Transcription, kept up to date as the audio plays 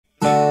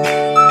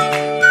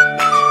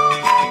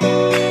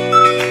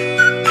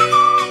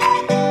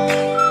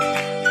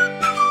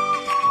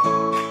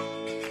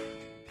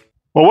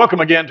welcome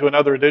again to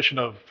another edition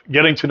of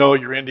Getting to Know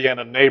Your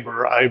Indiana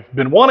Neighbor. I've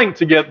been wanting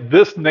to get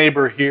this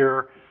neighbor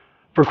here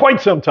for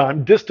quite some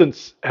time.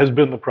 Distance has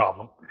been the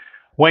problem.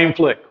 Wayne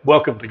Flick,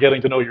 welcome to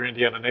Getting to Know Your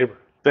Indiana Neighbor.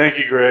 Thank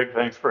you, Greg.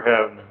 Thanks for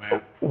having me,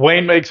 man.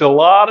 Wayne makes a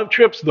lot of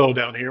trips, though,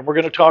 down here. We're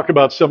going to talk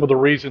about some of the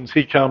reasons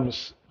he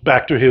comes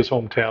back to his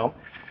hometown.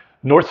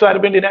 North side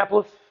of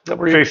Indianapolis? Is that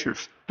where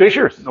Fishers.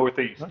 Fishers?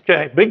 Northeast.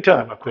 Okay, big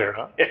time up there,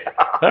 huh? Yeah.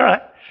 All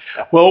right.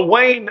 Well,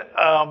 Wayne,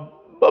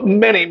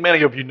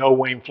 many of you know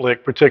Wayne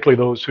Flick, particularly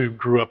those who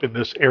grew up in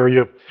this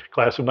area,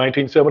 class of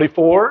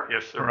 1974.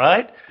 Yes, sir.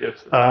 Right?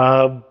 Yes,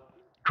 sir.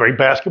 Great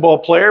basketball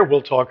player.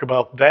 We'll talk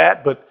about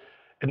that. But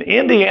an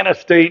Indiana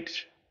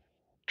State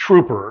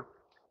trooper,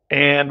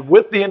 and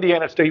with the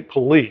Indiana State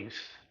Police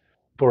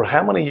for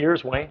how many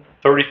years, Wayne?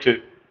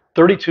 32.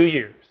 32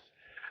 years.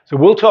 So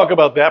we'll talk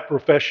about that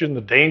profession,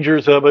 the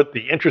dangers of it,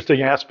 the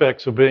interesting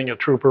aspects of being a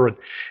trooper,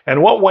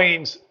 and what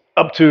Wayne's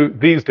up to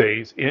these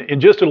days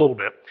in just a little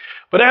bit.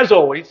 But as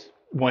always,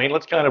 Wayne,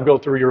 let's kind of go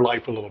through your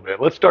life a little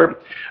bit. Let's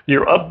start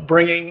your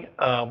upbringing,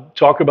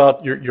 talk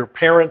about your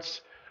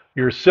parents,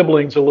 your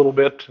siblings a little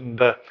bit,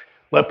 and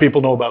let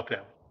people know about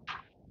them.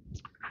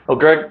 Well,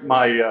 Greg,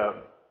 I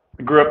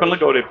grew up in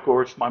Lagodi, of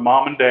course. My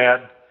mom and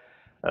dad.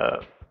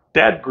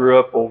 Dad grew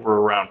up over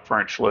around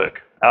French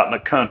Lick, out in the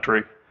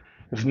country.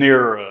 It's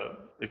near,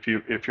 if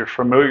you're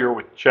familiar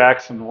with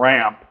Jackson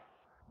Ramp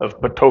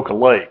of Patoka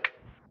Lake,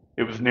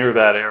 it was near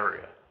that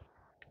area.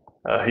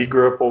 He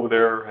grew up over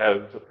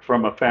there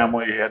from a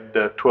family. He had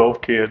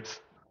 12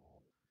 kids.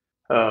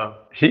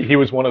 He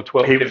was one of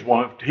 12 kids?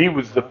 He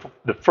was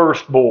the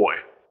first boy.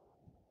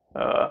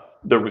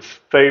 There was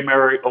Faye,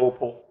 Mary,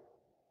 Opal,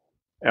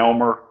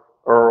 Elmer,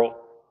 Earl,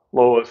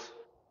 Lois,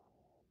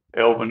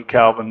 Elvin,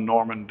 Calvin,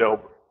 Norman,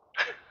 Delbert.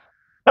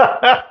 All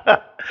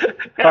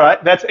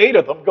right, that's 8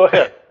 of them. Go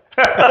ahead.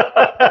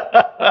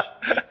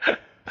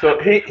 So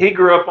he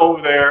grew up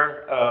over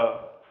there.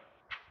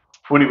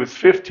 When he was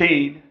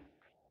 15,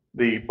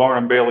 the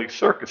Barnum Bailey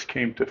Circus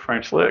came to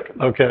French Lick.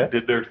 And Okay.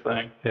 did their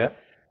thing. Yeah.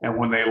 And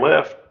when they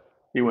left,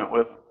 he went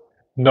with them.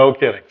 No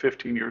kidding.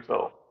 15 years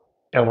old.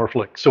 Elmer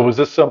Flick. So was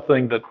this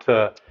something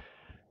that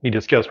he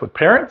discussed with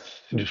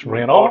parents? He just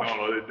ran off? No. That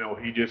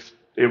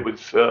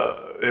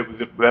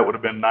would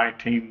have been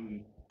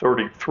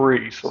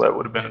 1933, so that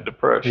would have been a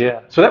depression.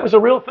 Yeah. So that was a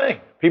real thing.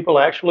 People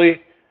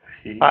actually,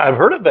 I've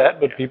heard of that,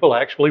 but people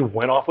actually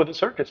went off with the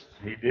circus.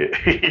 He did.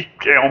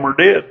 Elmer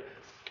did.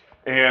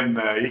 And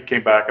he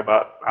came back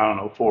about,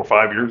 4 or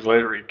 5 years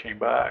later, he came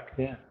back.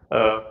 Yeah.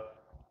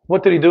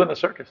 What did he do in the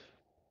circus?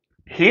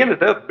 He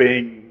ended up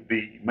being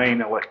the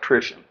main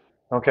electrician.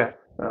 Okay.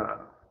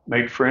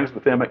 Made friends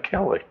with Emmett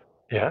Kelly.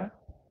 Yeah.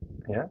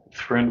 Yeah.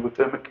 Friend with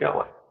Emmett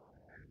Kelly.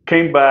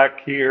 Came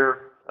back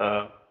here,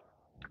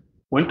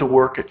 went to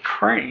work at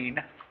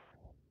Crane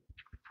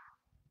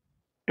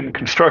in the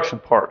construction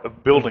part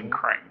of building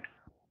Crane.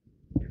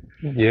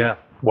 Yeah.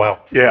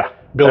 Wow. Yeah.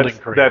 Building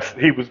Crane.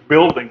 He was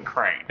building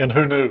Crane. And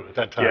who knew at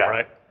that time, Yeah.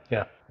 right?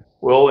 Yeah.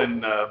 Well,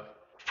 in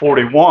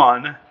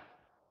 41,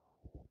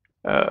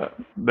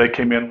 they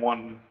came in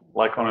on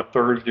a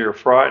Thursday or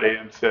Friday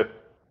and said,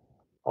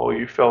 "Oh,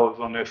 you fellas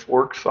on this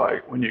work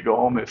site, when you go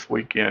home this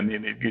weekend, you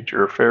need to get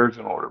your affairs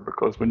in order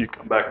because when you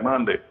come back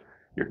Monday,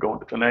 you're going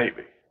to the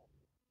Navy."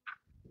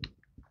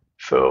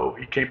 So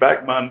he came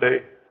back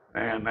Monday,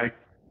 and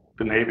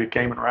the Navy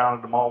came and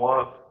rounded them all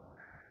up.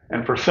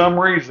 And for some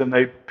reason,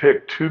 they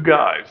picked 2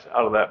 guys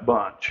out of that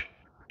bunch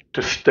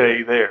to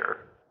stay there.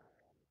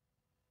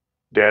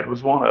 Dad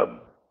was one of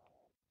them,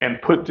 and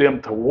put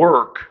them to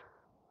work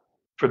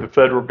for the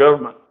federal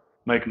government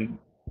making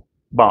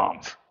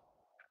bombs,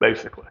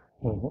 basically.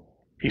 Mm-hmm.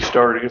 He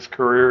started his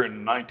career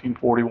in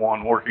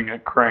 1941 working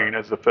at Crane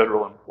as a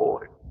federal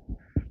employee.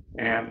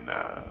 And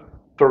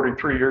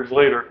 33 years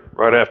later,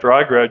 right after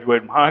I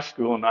graduated from high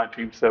school in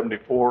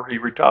 1974, he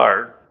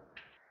retired.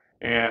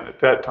 And at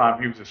that time,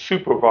 he was a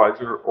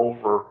supervisor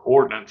over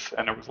ordnance,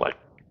 and it was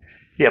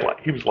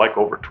he was like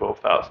over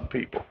 12,000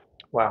 people.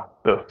 Wow.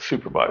 The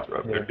supervisor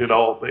up there they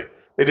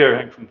did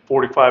everything from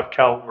 45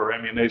 caliber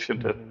ammunition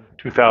to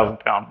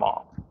 2,000-pound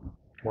bombs.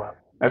 Wow.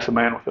 That's a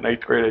man with an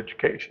 8th grade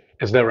education.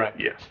 Is that right?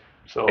 Yes.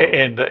 So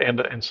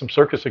and some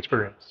circus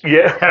experience.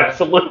 yeah,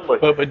 absolutely.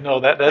 But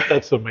no,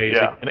 that's amazing.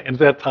 Yeah. And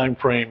that time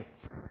frame,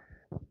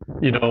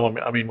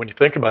 I mean, when you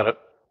think about it,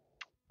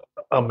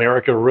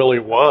 America really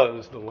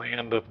was the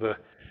land of the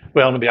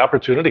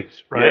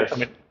opportunities, right? Yes. I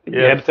mean, you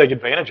had to take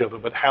advantage of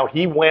them. But how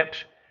he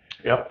went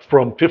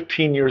from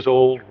 15 years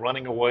old,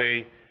 running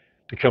away,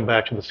 to come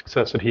back to the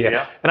success that he had.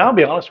 Yeah. And I'll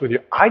be honest with you,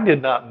 I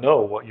did not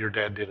know what your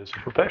dad did as a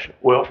profession.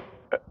 Well,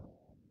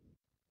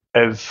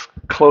 as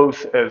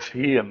close as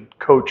he and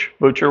Coach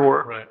Butcher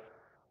were, Right.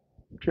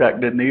 Jack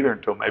didn't either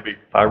until maybe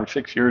 5 or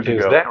 6 years ago.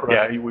 Is that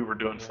right? Yeah, we were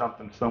doing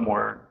something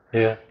somewhere.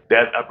 Yeah.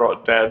 I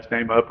brought Dad's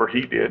name up, or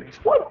he did. He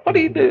said, "What do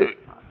you do?"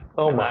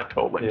 Oh and my. I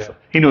told him. Yeah. So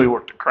he knew he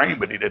worked at Crane,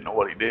 but he didn't know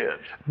what he did.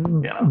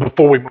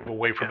 Before we move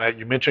away from that,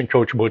 you mentioned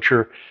Coach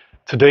Butcher.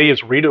 Today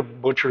is Rita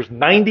Butcher's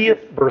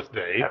 90th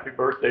birthday. Happy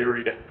birthday,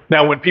 Rita.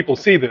 Now, when people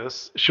see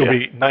this, she'll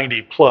be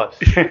 90 plus.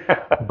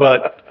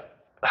 But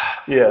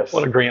Yes.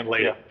 What a grand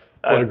lady. Yeah.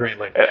 What a grand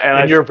lady. And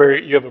And you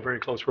have a very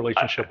close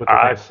relationship with her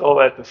I family. saw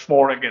that this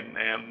morning,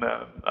 and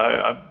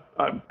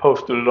I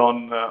posted it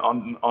on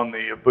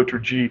the Butcher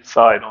G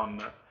site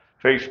on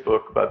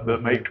Facebook about the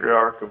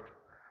matriarch of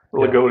the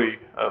Yeah. Lagodi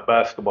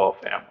basketball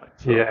family.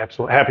 So, Yeah,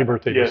 absolutely. Happy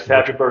birthday, yes, Mr.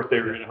 happy Butcher. birthday,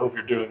 Rita. Hope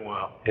you're doing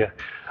well.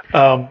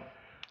 Yeah.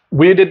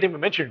 We didn't even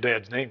mention your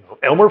dad's name, though.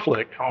 Elmer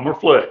Flick. Homer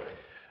Flick.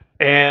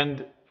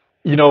 And,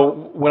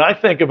 when I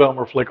think of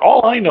Elmer Flick,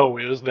 all I know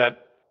is that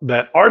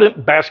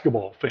ardent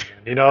basketball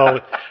fan.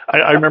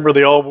 I remember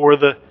they all wore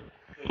the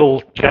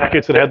little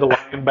jackets that had the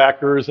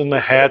linebackers and the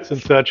hats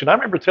and such. And I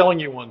remember telling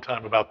you one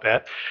time about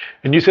that.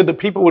 And you said that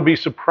people would be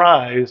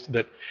surprised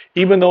that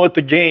even though at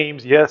the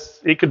games, yes,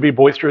 he could be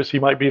boisterous, he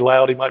might be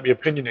loud, he might be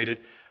opinionated,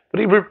 but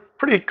he was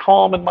pretty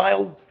calm and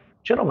mild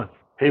gentleman.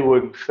 He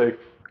wouldn't say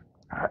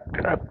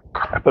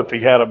crap if he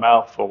had a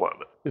mouthful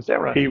of it. Is that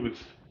right?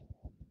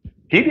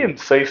 He didn't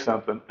say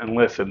something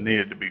unless it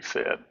needed to be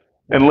said,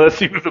 unless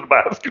he was at a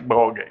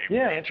basketball game.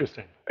 Yeah,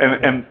 interesting.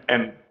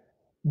 And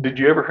did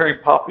you ever hear him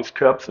pop his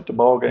cups at the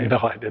ball game? No,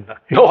 I did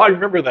not. No, I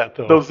remember that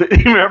though. You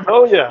remember?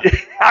 Oh yeah.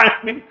 I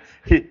mean,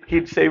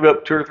 he'd save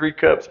up 2 or 3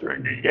 cups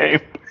during the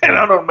game, and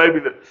I don't know, maybe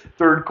the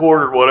third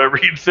quarter or whatever,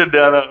 he'd sit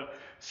down and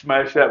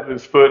smash that with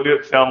his foot, and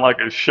it'd sound like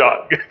a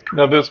shot.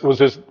 Now this was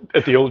this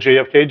at the old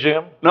JFK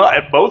gym? No,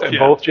 at both At gyms.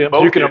 both gyms.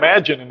 Both You can gyms.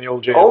 imagine in the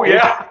old JFK. Oh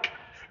yeah.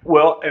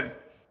 Well, and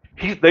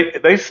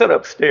they set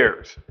up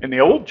stairs in the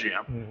old gym.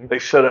 Mm-hmm. They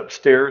set up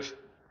stairs.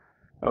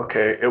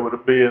 Okay, it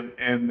would be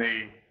in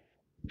the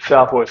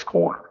southwest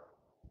corner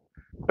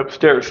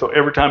upstairs. So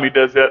every time he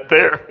does that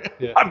there,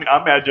 Yeah. I mean,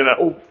 I imagine that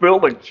whole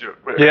building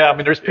shook there. Yeah, I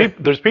mean,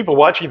 there's people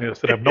watching this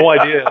that have no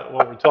idea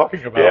what we're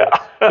talking about,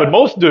 Yeah. but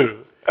most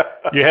do.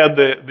 You had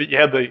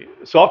the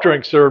soft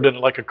drink served in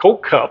like a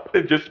Coke cup,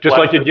 Just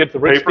like you'd get at the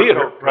Ritz paper Theater,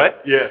 Coke. right?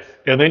 Yes.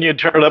 And then you'd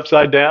turn it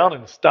upside down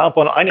and stomp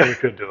on it. I never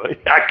could do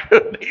it, I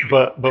couldn't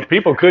even. but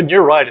people could. And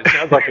you're right. It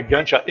sounds like a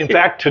gunshot. In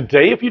fact,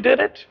 today, if you did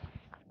it,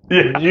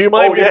 Yeah. you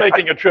might Oh, be yeah.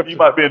 making a trip. You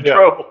might be in Yeah,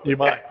 trouble. You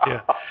might,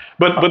 yeah.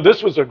 But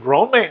this was a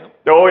grown man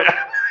Oh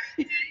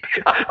yeah.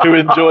 who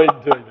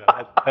enjoyed doing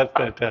that. That's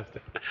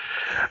fantastic.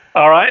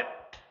 All right.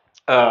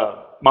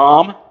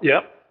 Mom.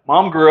 Yep.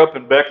 Mom grew up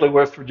in Beckley,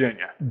 West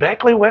Virginia.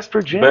 Beckley, West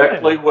Virginia.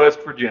 Beckley, West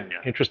Virginia.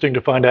 Interesting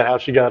to find out how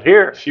she got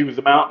here. She was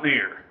a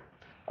mountaineer.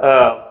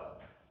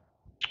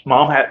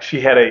 She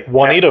had a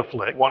Juanita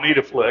Flick.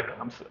 Juanita Flick.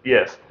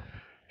 Yes,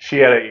 she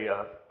had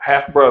a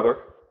half brother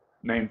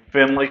named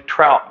Finley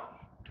Troutman.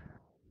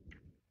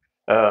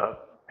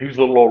 He was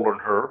a little older than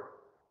her,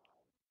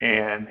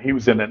 and he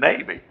was in the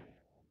Navy,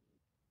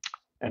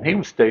 and he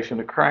was stationed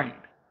at Crane.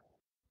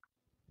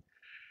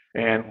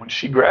 And when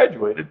she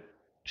graduated,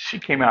 she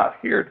came out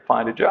here to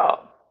find a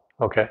job,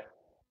 Okay.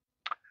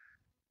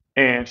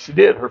 and she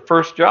did. Her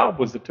first job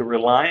was at the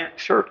Reliant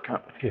Shirt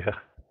Company. Yeah.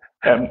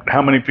 And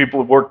how many people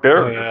have worked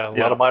there? Oh, yeah. A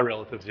lot of my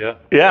relatives. Yeah.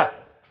 Yeah.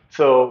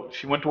 So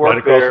she went to work Right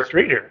across there. the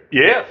street here.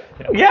 Yes.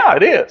 Yeah. Yeah,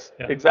 it is.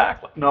 Yeah.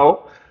 Exactly.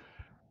 No,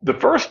 the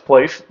first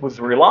place was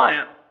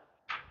Reliant.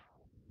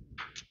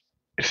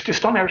 It's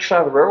just on the other side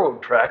of the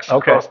railroad tracks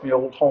Okay. across from the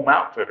old Home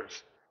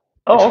Outfitters.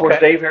 Oh, It's where okay.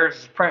 Dave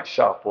Harris's print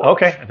shop was.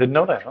 Okay. I didn't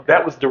know that. Okay.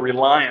 That was the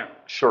Reliant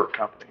Shirt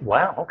Company.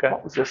 Wow. Okay.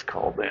 What was this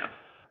called then?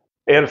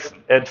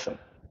 Edson. Edson.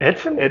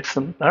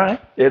 All right.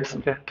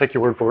 Edson. Okay. Take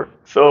your word for it.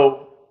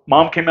 So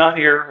Mom came out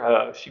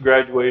here. She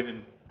graduated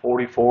in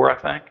 '44, I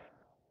think.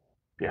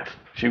 Yes,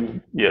 she was.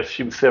 Yes,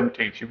 she was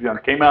 17. She was young.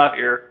 Came out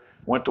here,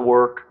 went to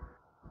work.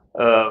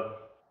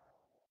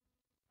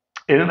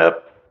 Ended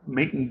up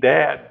meeting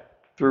Dad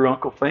through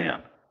Uncle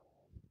Finn.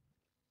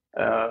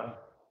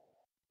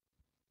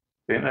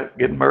 Ended up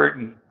getting married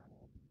in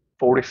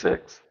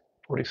 '46.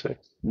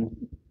 46.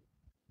 Mm-hmm.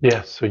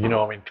 Yes. So,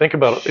 I mean, think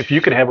about it. If you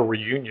could have a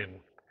reunion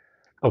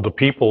of the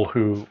people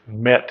who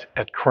met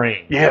at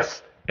Crane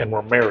Yes, and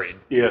were married,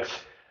 yes.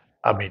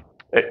 I mean,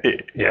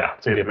 Yeah,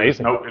 it's gonna be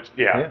amazing.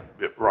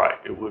 Right,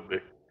 it would be.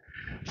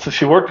 So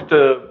she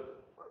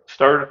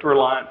started at the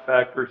Reliant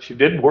factory. She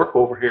did work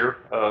over here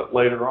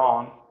later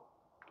on.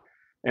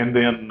 And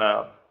then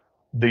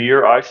the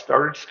year I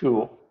started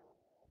school,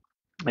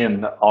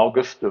 in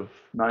August of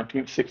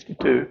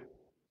 1962,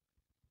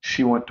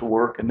 she went to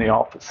work in the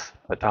office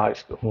at the high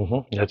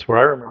school. That's where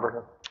I remember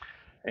her.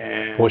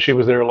 And Well, she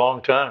was there a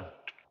long time.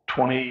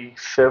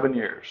 27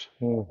 years.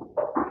 Mm.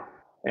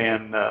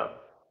 And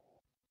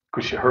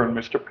because her and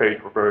Mr.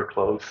 Page were very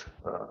close.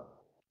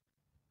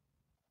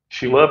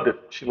 She loved it.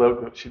 She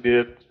loved what she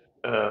did.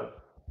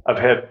 I've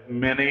had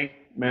many,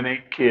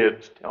 many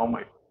kids tell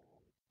me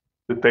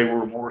that they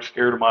were more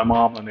scared of my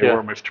mom than they Yeah.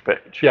 were Mr.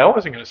 Page. Yeah, I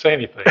wasn't going to say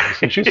anything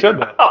since you said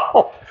that.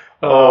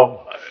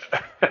 Oh.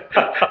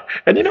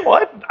 And you know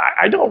what?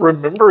 I don't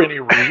remember any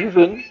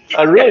reason.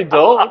 I really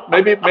don't.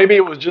 Maybe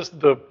it was just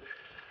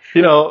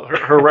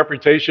her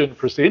reputation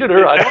preceded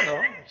her. I don't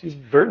know. She's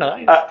very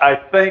nice. I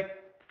think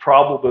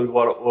probably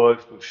what it was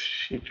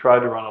she tried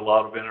to run a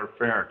lot of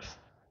interference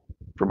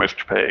for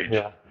Mr. Page.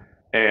 Yeah.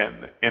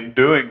 And in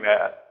doing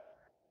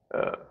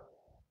that,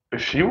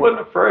 she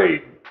wasn't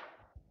afraid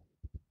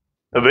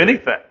of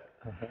anything.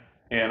 Mhm.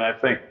 And I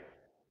think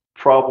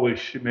probably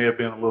she may have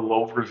been a little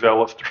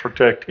overzealous to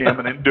protect him,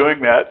 and in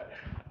doing that,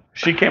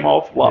 she came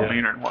off a lot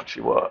meaner than what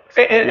she was.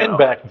 And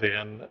back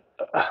then,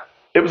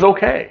 it was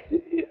okay.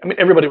 I mean,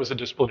 everybody was a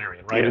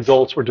disciplinarian, right? Yes.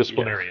 Adults were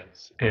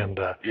disciplinarians, and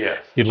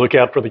Yes. you'd look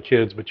out for the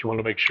kids, but you want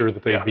to make sure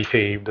that they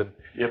behaved, and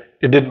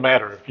it didn't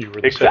matter if you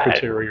were the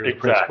secretary or the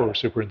principal or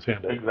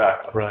superintendent.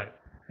 Exactly. Right.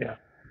 Yeah.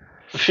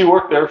 She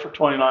worked there for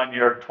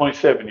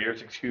 27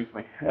 years, excuse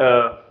me.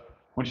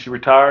 When she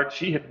retired,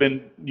 she had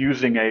been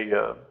using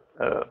a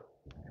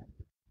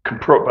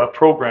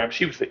program.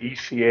 She was the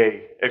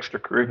ECA,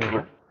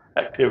 extracurricular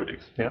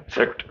activities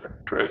secretary,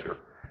 treasurer.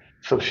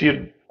 So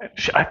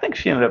I think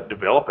she ended up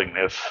developing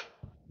this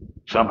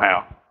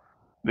somehow,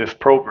 this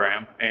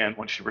program. And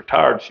when she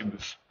retired, she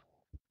was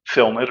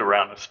selling it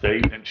around the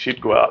state, and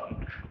she'd go out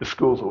and the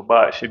schools would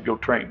buy it. She'd go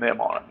train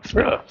them on it and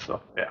stuff.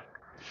 So yeah.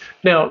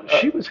 Now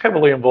she was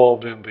heavily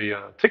involved in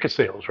the ticket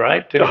sales,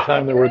 right?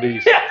 Anytime there were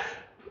these. Yes,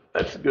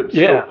 that's a good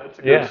story. That's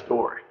a good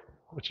story.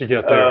 What you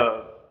got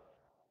there?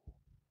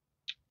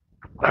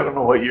 I don't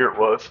know what year it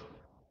was.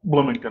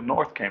 Bloomington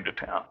North came to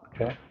town.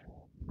 Okay.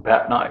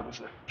 That night was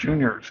a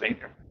junior or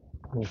senior.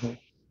 Mm-hmm.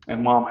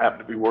 And Mom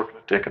happened to be working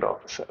the ticket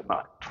office that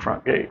night at the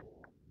front gate.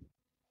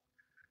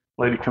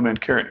 Lady come in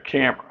carrying a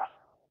camera.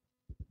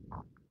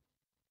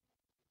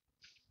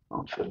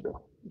 Mom said,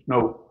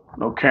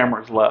 no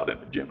cameras allowed in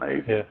the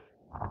gymnasium. Yeah.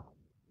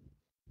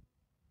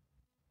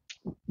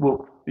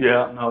 Well,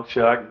 yeah, no,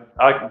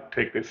 I can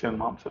take this in.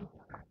 Mom said,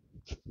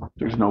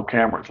 there's no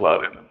cameras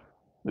allowed in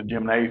the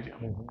gymnasium.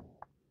 Mm-hmm.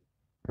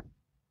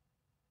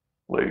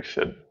 Lady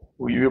said,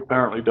 well, you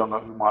apparently don't know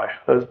who my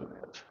husband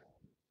is.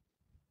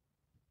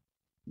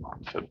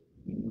 Mom said,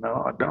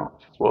 no, I don't.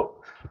 She said,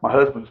 well, my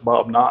husband's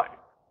Bob Knight.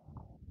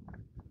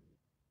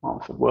 Mom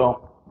said,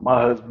 well,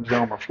 my husband's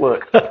Elmer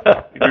Flick.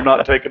 You're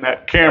not taking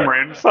that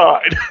camera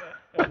inside.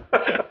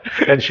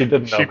 And she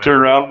didn't know. She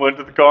turned around, went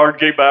to the car, and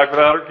came back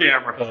without her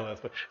camera. Oh, that's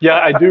funny. Yeah,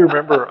 I do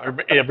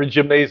rember every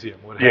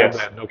gymnasium would have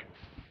that. Okay.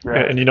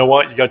 Right. And you know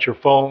what? You got your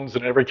phones,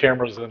 and every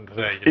camera's in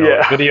today.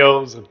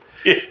 Videos, and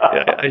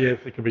yes,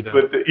 it can be done.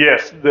 But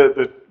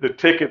the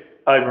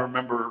ticket, I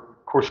remember,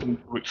 of course, it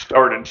would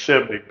start in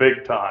 '70,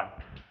 big time.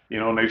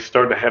 And they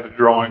started to have the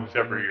drawings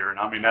every year, and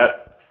I mean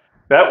that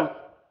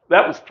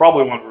was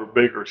probably one of her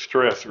bigger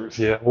stressors.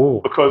 Yeah.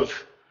 Ooh. Because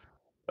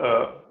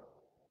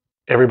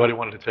everybody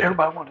wanted a ticket.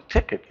 Everybody wanted a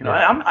ticket.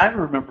 I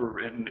remember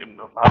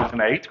I was in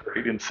 8th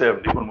grade in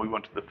 '70 when we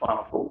went to the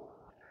Final Four,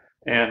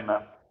 and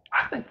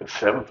I think the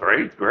 7th or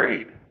 8th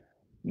grade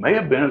may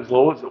have been as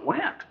low as it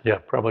went. Yeah,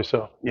 probably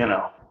so.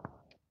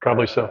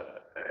 Probably so.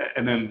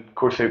 And then, of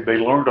course, they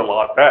learned a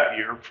lot that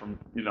year from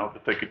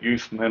that they could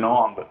use from then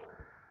on.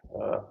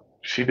 But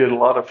she did a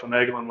lot of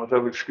finagling with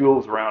other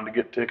schools around to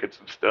get tickets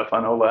and stuff. I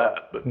know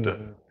that. But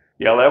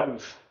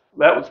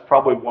that was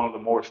probably one of the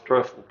more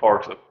stressful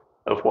parts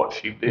of what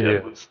she did. Yeah.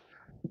 Was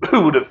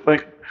who would have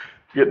think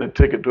getting a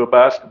ticket to a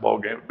basketball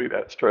game would be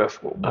that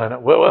stressful? But, I know.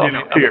 Well,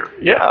 here.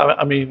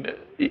 I mean,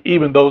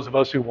 even those of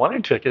us who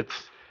wanted tickets,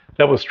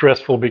 that was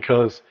stressful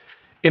because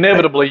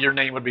inevitably your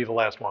name would be the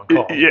last one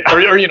called. Yeah. Or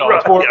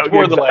right.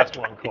 Toward the last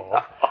one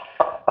called.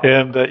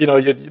 And,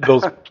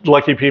 those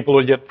lucky people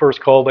who get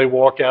first call, they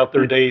walk out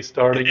their day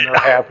starting and they're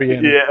happy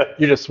and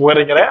you're just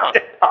sweating it out.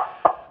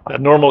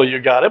 Normally you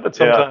got it, but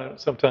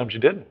sometimes you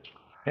didn't.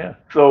 Yeah.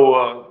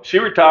 So she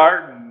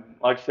retired, and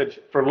like I said,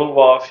 for a little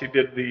while she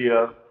did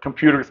the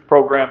computer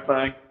program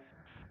thing.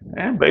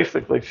 And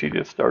basically she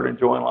just started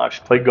enjoying life.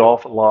 She played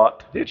golf a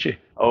lot. Did she?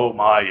 Oh,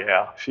 my,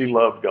 yeah. She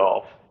loved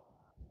golf.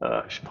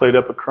 She played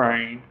up a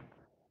Crane.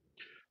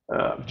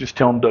 Just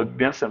telling Doug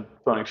Denson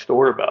a funny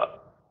story about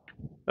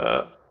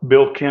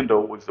Bill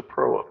Kendall was the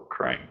pro of a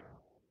Crane,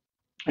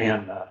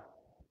 and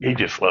he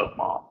just loved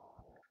Mom.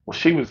 Well,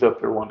 she was up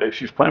there one day.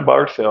 She was playing by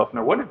herself, and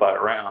there wasn't anybody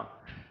around.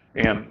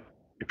 And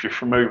if you're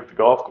familiar with the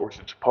golf course,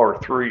 it's a par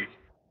 3,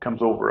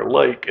 comes over a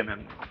lake, and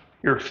then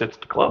here sits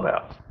the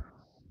clubhouse.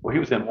 Well, he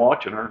was in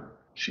watching her.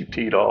 She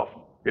teed off,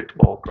 hit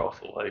the ball across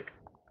the lake,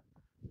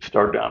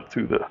 started down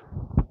through the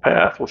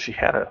path. Well, she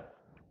had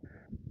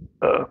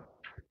the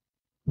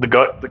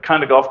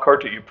kind of golf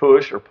cart that you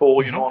push or pull,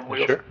 on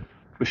wheels. Sure.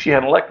 But she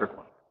had an electric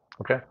one.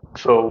 Okay.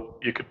 So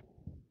you could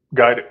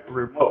guide it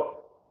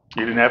remote.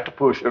 You didn't have to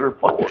push it or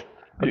pull it.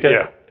 Okay.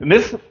 Yeah. And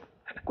this is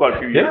quite a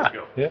few years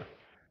ago. Yeah.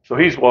 So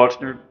he's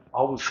watching her.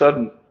 All of a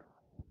sudden,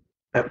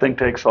 that thing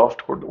takes off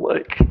toward the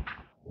lake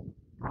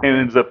and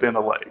ends up in the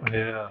lake.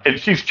 Yeah. And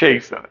she's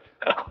chasing it.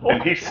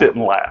 And he's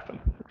sitting laughing.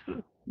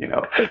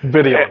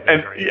 Video.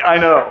 And I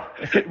know.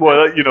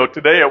 Well,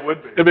 today it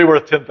would be. It'd be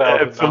worth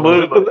 $10,000.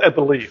 Absolutely. At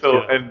the least.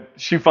 So, and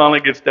she finally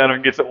gets down there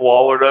and gets it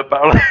wallered up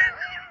out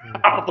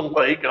of the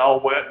lake and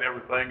all wet and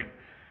everything.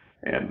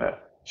 And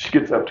she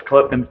gets up to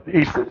club, and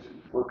he's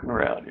looking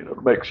around,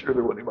 to make sure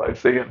there wasn't anybody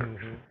seeing her.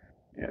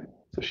 Mm-hmm. And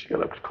so she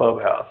got up to the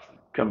clubhouse,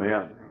 come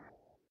in.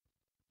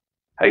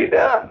 How you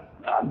doing?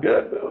 I'm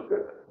good, Bill.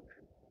 Good.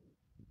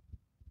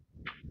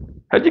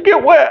 How'd you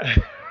get wet?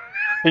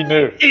 He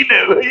knew. He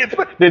knew.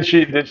 Did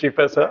she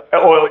fess up?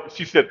 Well,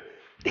 she said,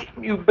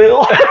 "Damn you,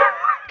 Bill."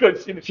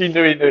 because She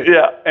knew he knew.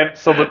 yeah, and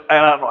so and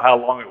I don't know how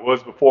long it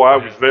was before I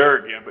was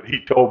there again, but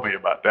he told me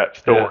about that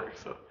story,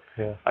 so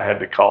Yeah. I had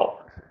to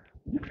call.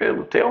 You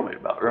failed to tell me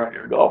about running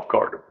your golf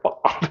cart.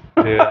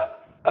 Yeah.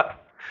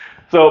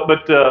 So,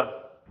 but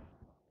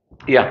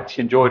yeah,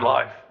 she enjoyed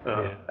life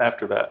Yeah.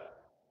 after that.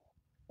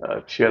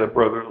 She had a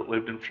brother that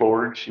lived in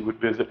Florida, and she would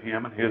visit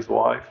him and his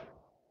wife.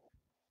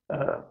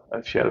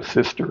 She had a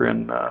sister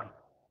in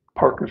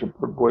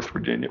Parkersburg, West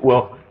Virginia.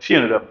 Well, she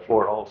ended up in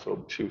Florida also,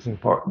 but she was in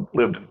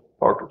lived in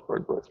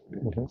Parkersburg, West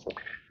Virginia. So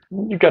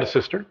You've got a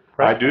sister,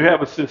 right? I do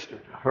have a sister.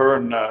 Her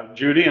and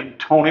Judy and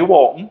Tony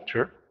Walton.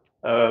 Sure.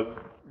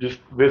 Just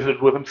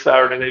visited with them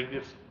Saturday. They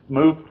just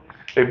moved.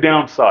 They've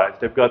downsized.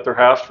 They've got their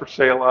house for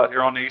sale out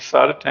here on the east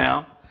side of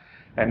town,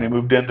 and they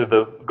moved into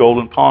the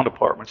Golden Pond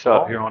Apartments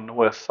out here on the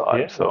west side.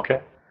 Yeah. So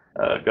Okay.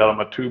 got them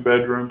a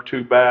 2-bedroom,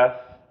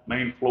 2-bath,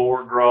 main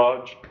floor,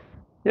 garage.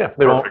 Yeah.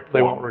 They Perfect won't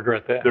for them.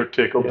 regret that. They're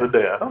tickled to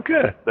death.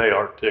 Okay. They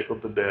are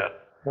tickled to death.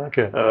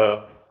 Okay.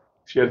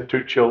 She has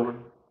 2 children.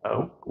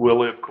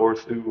 Willie, of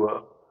course, who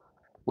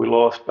we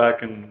lost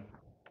back in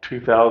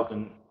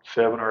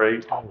 2007 or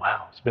 8. Oh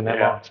wow, it's been that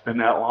Yeah, long. it's been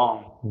that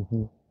long.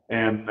 Mm-hmm.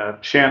 And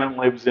Shannon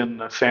lives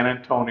in San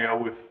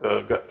Antonio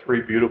with got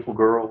 3 beautiful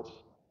girls.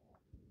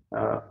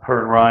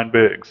 Her and Ryan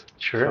Biggs.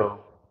 Sure. So,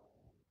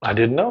 I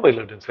didn't know they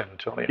lived in San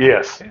Antonio.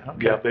 yes. Yeah.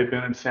 Okay. Yeah, they've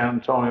been in San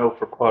Antonio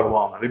for quite a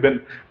while now.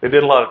 They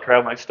did a lot of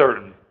traveling. They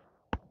started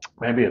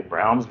maybe in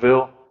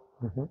Brownsville,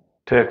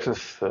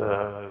 Texas.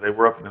 They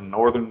were up in the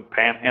northern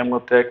panhandle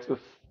of Texas.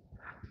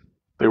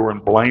 They were in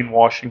Blaine,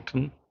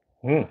 Washington,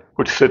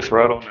 which sits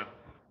right on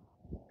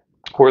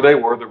where they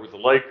were. There was a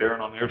lake there,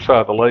 and on the other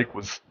side of the lake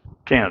was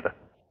Canada.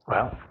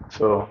 Wow.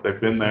 So they've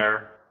been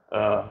there.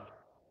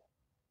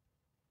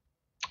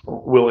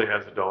 Willie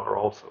has a daughter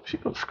also. She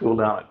goes to school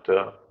down at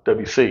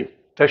WC.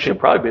 She'll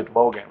probably be at the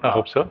ball game. I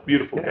hope so.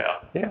 Beautiful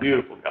gal. Yeah.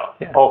 Beautiful gal.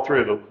 Yeah. All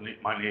 3 of those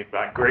my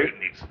great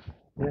nieces.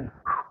 Yeah.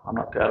 I'm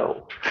not that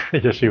old.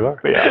 Yes, you are.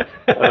 But yeah,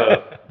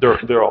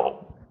 they're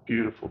all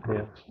beautiful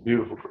girls. Yeah.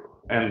 Beautiful girls,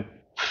 and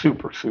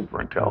super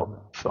intelligent.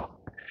 So,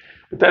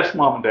 but that's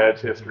mom and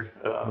dad's history.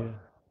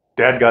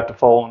 Dad got to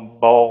fall in the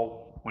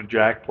ball when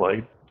Jack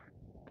played,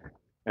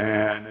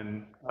 and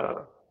then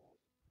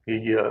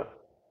he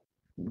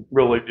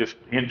really just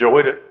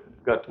enjoyed it.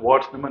 Got to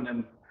watch them, and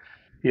then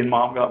he and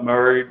mom got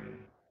married.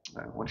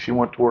 And when she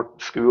went to work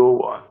at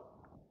school,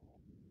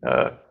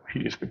 he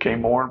just became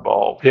more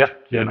involved. Yeah.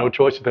 No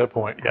choice at that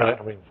point. Yeah. Right?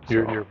 I mean,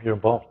 you're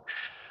involved.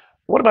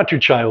 What about your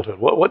childhood?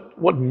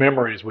 What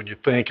memories when you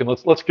think? And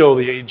let's go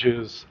the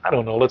ages. I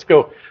don't know. Let's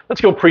go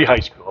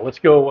pre-high school. Let's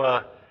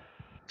go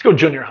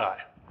junior high.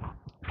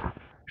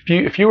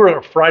 If you were on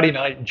a Friday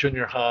night in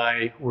junior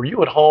high, were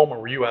you at home or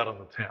were you out on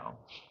the town?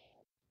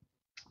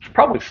 It's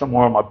probably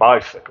somewhere on my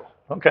bicycle.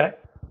 Okay.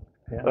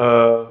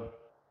 Yeah.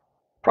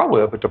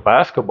 Probably up at the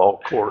basketball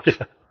court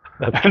Yeah.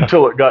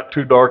 until it got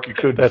too dark you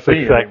couldn't That's see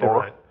exactly anymore.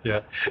 right. Yeah.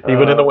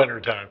 Even in the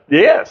wintertime.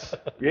 Yes.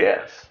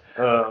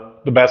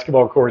 The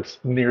basketball courts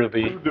near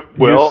the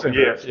Well, youth center.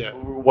 yes. Yeah.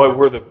 Well,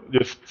 we're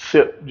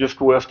just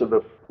west of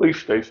the police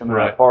station in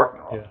that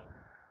parking lot.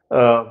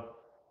 Yeah.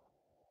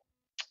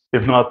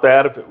 If not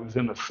that, if it was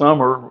in the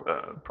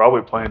summer,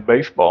 probably playing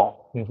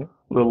baseball,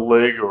 little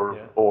league or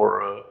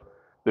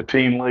the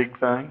teen league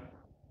thing,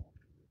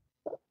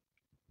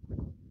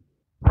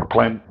 or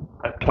playing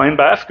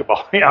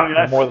basketball. I mean,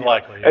 that's More than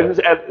likely. Yeah. And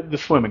at the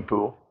swimming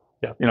pool.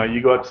 Yeah.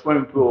 You go out to the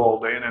swimming pool all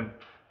day and then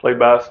play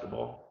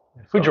basketball.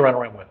 Who'd you run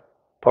around with?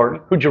 Pardon?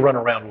 Who'd you run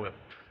around with?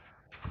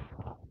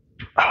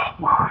 Oh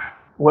my.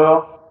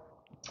 Well,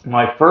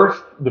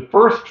 the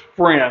first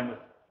friend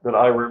that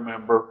I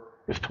remember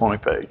is Tony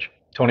Page.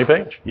 Tony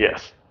Page?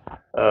 Yes.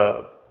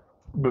 Because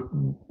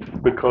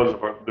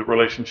of the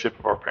relationship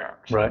of our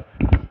parents. Right.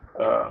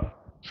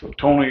 So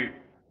Tony,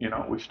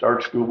 we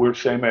started school. We were the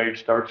same age,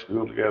 started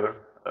school together.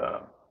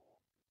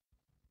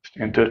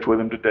 Stay in touch with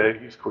him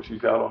today. Of course,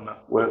 he's out on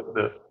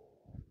the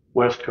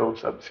West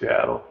Coast up in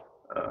Seattle.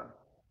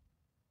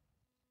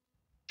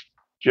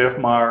 Jeff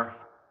Meyer,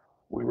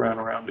 we ran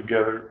around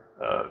together.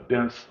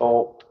 Dennis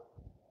Salt,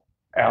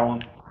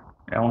 Alan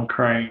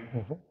Crane.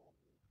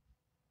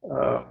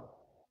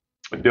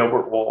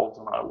 Delbert Walls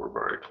and I were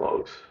very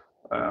close.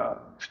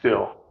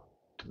 Still,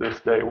 to this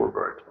day, we're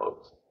very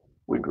close.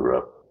 We grew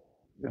up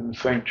in the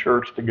same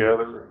church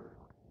together.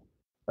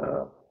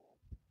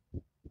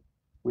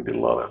 We did a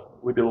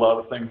lot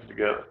of things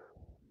together,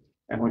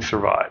 and we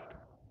survived.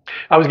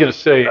 I was going to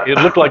say, it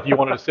looked like you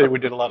wanted to say we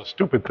did a lot of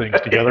stupid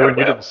things together, and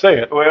you didn't say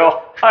it.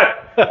 Well, I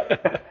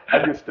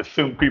just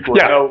assumed people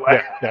would know.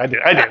 I did.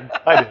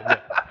 Yeah.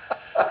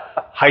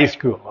 High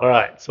school. All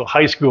right. So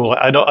high school.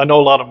 I know a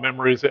lot of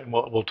memories, and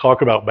we'll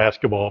talk about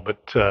basketball.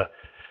 But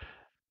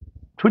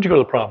who'd you go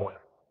to the prom with?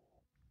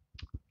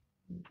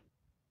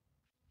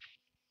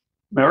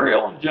 Mary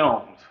Ellen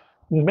Jones.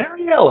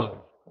 Mary Ellen.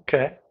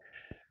 Okay.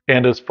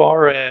 And as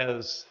far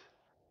as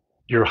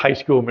your high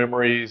school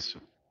memories,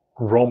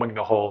 roaming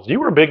the halls, you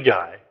were a big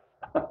guy,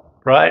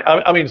 right?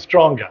 I mean,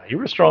 strong guy. You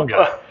were a strong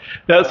guy.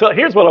 Now, so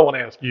here's what I want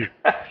to ask you.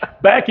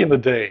 Back in the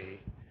day,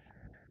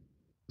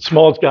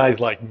 small guys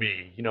like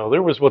me,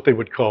 there was what they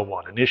would call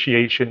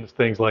initiations,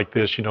 things like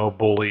this,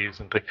 bullies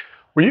and things.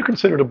 Were you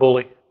considered a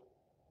bully?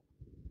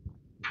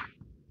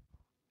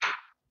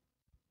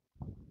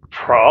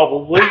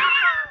 Probably,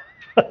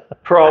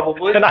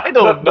 probably. And I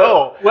don't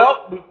know.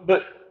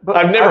 But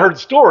I've never heard I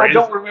stories.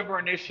 don't remember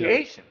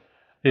initiation.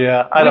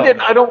 Yeah, We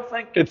didn't. I don't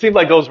think. It seemed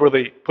like those where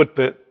they put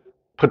the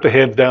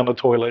heads down the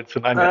toilets,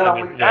 and I never,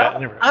 I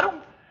don't. I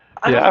don't.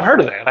 Yeah, I've heard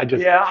of that. I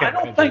just Yeah, can't I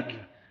don't imagine. think.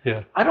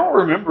 Yeah. I don't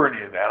remember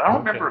any of that. I don't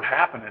Okay. remember it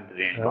happening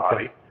to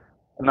anybody. Okay.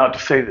 Not to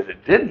say that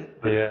it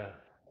didn't. But, Yeah.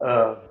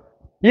 Uh,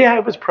 Yeah,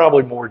 it was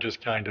probably more just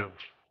kind of.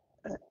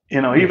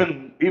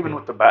 even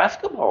with the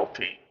basketball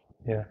team,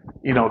 Yeah.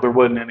 There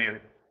wasn't any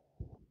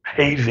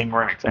hazing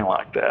or anything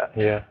like that.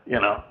 Yeah.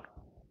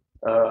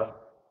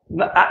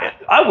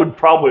 I would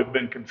probably have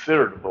been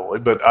considered a bully,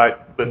 but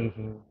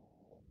Mm-hmm.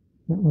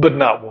 But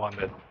not one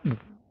that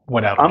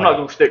went out. I'm not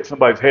going to stick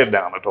somebody's head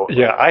down the toilet.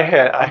 Yeah,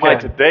 I might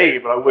today,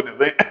 but I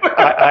wouldn't have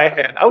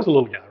then. I was a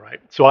little guy,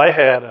 right? So I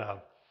had.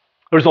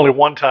 There's only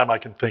one time I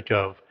can think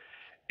of,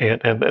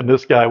 and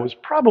this guy was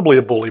probably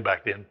a bully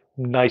back then.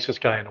 Nicest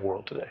guy in the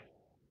world today.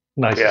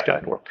 Nicest guy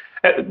in the world.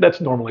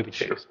 That's normally the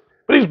case.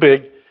 But he's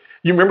big.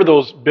 You remember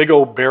those big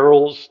old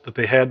barrels that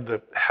they had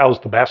that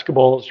housed the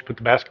basketballs? You put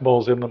the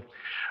basketballs in them.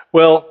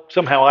 Well,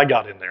 somehow I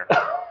got in there.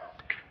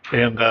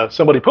 And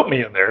somebody put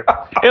me in there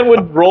and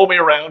would roll me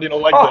around,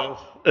 like this.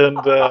 And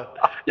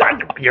yeah,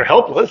 you're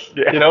helpless,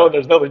 and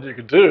there's nothing you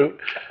can do.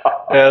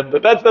 And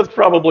that's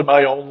probably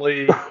my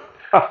only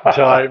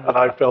time that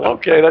I felt,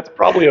 okay, that's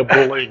probably a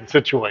bullying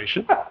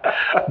situation.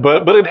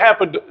 But it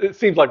happened, it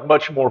seems like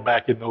much more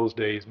back in those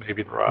days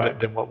maybe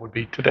than what would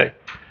be today.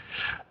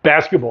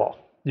 Basketball,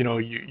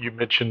 you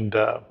mentioned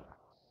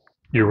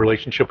your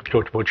relationship with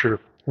Coach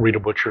Butcher, Rita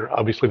Butcher.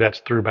 Obviously that's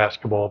through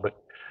basketball, but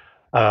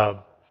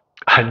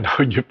I know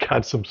you've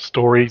got some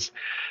stories,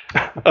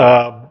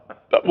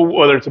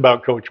 whether it's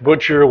about Coach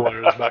Butcher,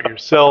 whether it's about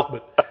yourself,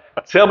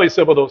 but tell me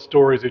some of those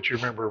stories that you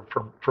remember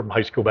from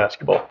high school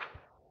basketball.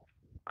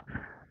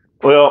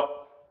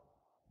 Well,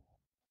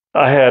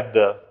 I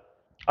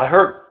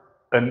hurt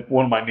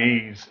one of my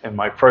knees in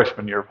my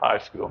freshman year of high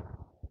school,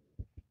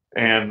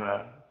 and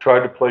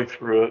tried to play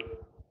through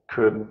it,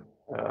 couldn't.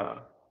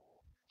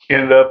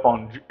 Ended up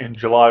in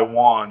July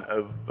 1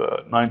 of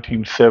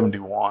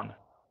 1971.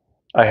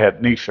 I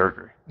had knee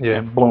surgery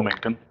in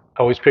Bloomington. I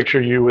always picture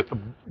you with a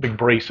big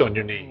brace on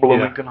your knee.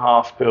 Bloomington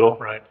Hospital.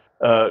 Right.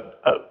 A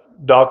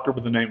doctor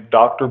by the name of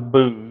Dr.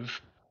 Booz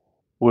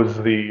was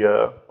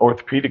the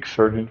orthopedic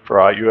surgeon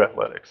for IU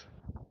athletics.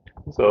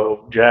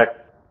 So Jack,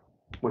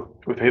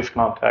 with his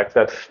contacts,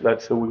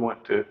 that's who we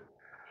went to.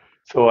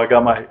 So I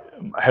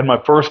had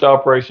my first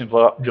operation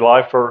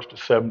July 1st of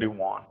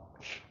 71,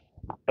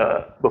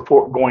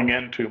 before going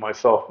into my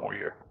sophomore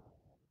year.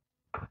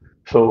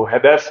 So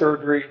had that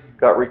surgery,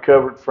 got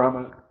recovered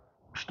from it,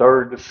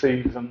 started the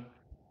season,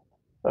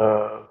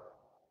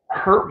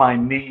 hurt my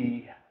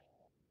knee,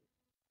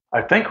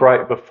 I think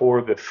right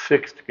before the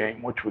sixth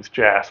game, which was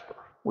Jasper.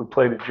 We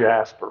played at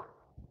Jasper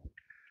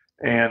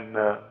and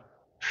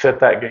set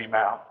that game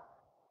out.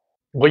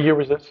 What year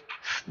was this?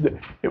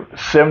 It was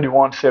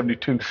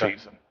 71-72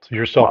 season. So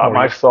your sophomore year?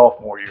 My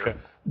sophomore year. Okay.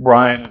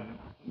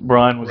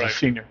 Brian was a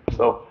senior.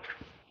 So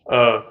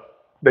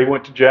they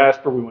went to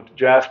Jasper. We went to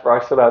Jasper.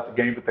 I set out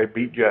the game, but they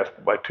beat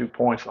Jasper by 2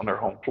 points on their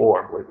home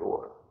floor, I believe it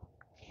was.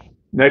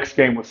 Next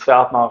game was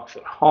South Knox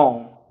at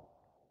home.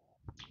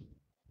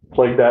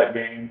 Played that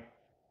game.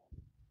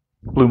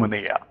 Blew my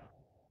knee out.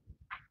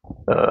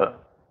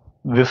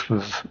 This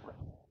was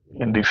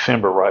in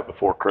December, right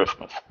before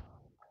Christmas.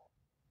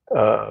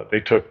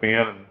 They took me in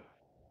and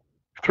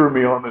threw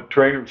me on the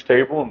trainer's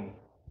table and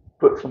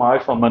put some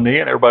ice on my knee,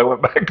 and everybody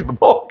went back to the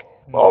ball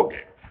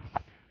game.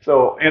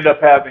 So ended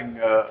up having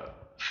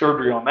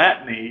surgery on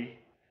that knee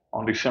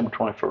on December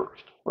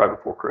 21st, right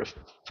before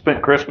Christmas.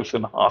 Spent Christmas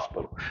in the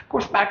hospital. Of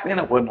course, back then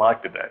it wasn't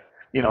like today.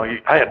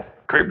 I had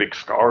great big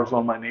scars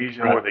on my knees,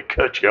 where they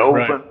cut you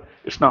open. Right.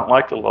 It's not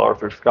like the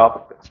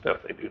arthroscopic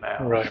stuff they do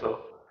now. Right.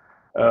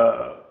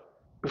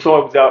 So I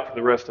was out for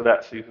the rest of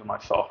that season, my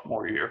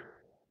sophomore year.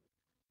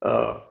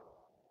 But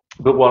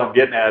what I'm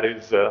getting at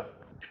is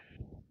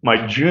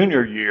my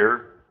junior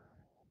year,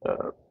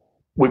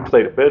 we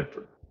played at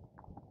Bedford,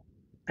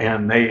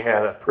 and they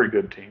had a pretty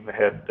good team. They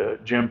had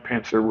Jim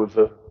Pincer was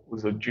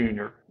a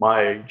junior,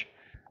 my age,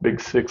 big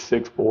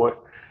 6'6" boy,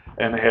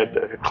 and they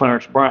had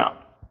Clarence Brown.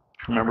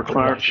 Remember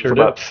Clarence? Sure was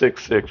about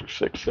 6'6" or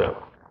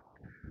 6'7".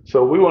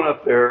 So we went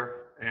up there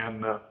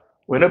and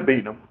we ended up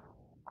beating them.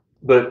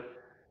 But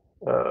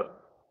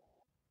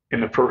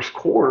in the first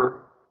quarter,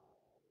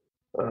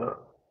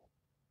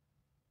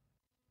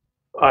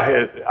 I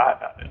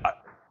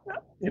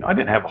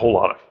didn't have a whole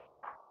lot of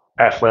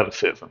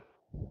athleticism,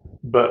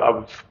 but I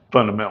was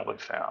fundamentally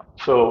sound.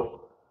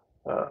 So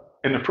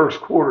in the first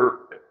quarter,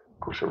 of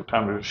course, every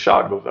time a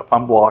shot goes up,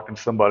 I'm blocking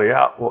somebody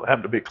out. Well, it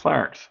happened to be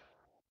Clarence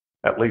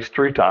at least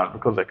 3 times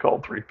because they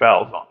called 3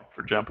 fouls on me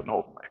for jumping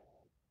over me,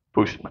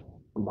 pushing me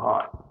from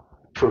behind.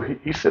 So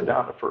he sat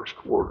down the first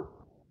quarter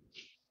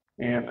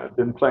and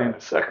didn't play in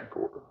the second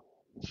quarter.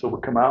 So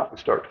we come out, we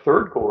start the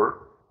third quarter,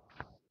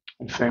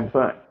 and same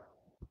thing.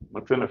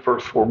 Within the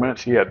first 4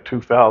 minutes, he had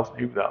 2 fouls, and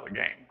he was out of the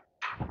game.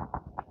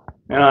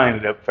 And I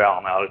ended up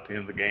fouling out at the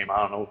end of the game. I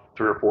don't know,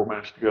 3 or 4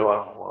 minutes to go. I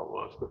don't know what it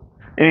was. But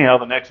anyhow,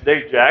 the next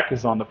day, Jack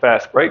is on the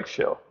Fast Break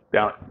show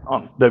down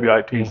on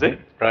WITZ.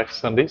 Right,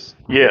 Sundays.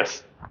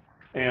 Yes.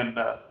 And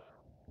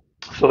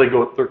so they're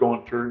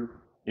going through,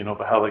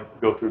 how they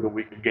go through the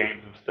week of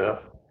games and stuff.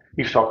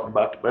 He's talking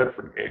about the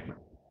Bedford game.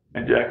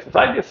 And Jack says,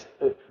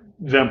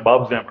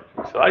 Bob Zimmer.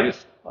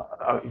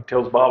 He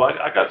tells Bob,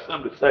 I got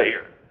something to say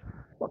here.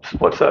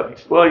 What's up? He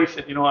said, well, he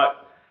said, you know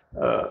what?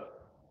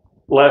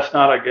 Last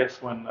night, I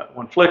guess, when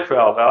Flick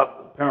fouled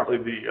out, apparently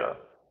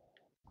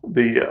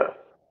the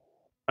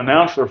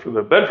announcer for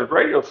the Bedford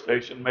radio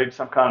station made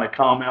some kind of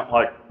comment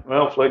like,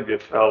 well, Flick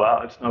just fell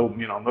out. It's no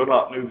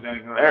not news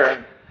anything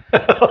there.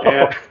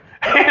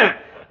 And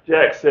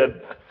Jack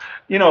said,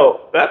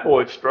 that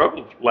boy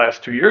struggled the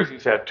last 2 years.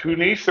 He's had 2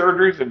 knee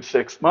surgeries in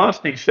 6 months.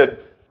 And he said,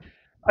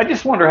 I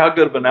just wonder how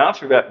good of an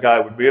announcer that guy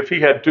would be if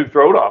he had 2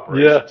 throat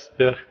operations.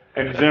 Yeah.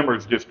 And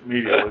Zimmer's just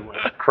immediately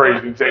went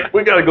crazy and said,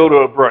 we got to go to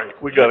a break.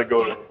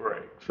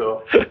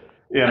 So,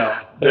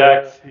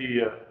 Jack's,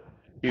 he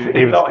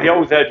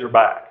always had your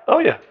back. Oh,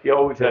 yeah. He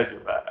always had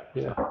your back.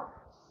 Yeah. So.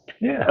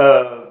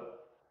 Yeah.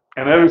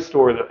 Another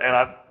story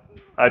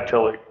I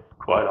tell it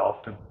quite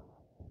often,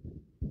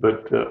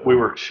 but we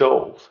were at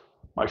Shoals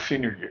my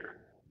senior year.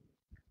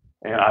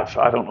 And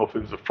I don't know if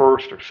it was the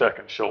first or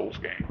second Shoals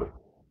game, but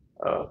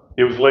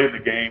it was late in the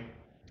game.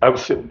 I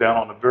was sitting down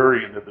on the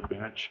very end of the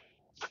bench.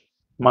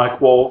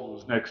 Mike Walls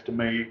was next to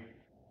me.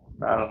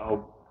 I don't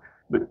know,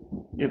 but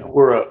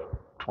we're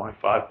up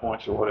 25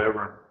 points or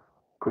whatever. And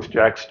of course,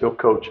 Jack's still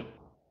coaching,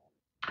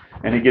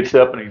 and he gets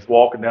up and he's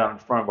walking down in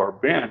front of our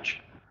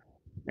bench,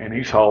 and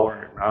he's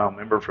hollering. I don't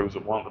remember if it was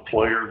one of the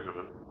players or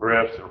the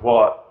refs or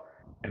what,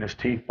 and his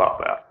teeth pop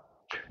out.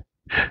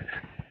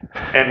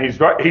 And he's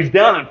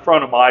down in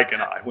front of Mike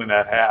and I when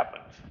that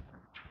happens.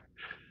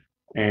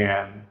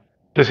 And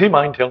does he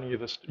mind telling you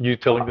this? You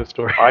telling this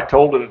story? I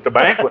told it at the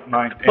banquet in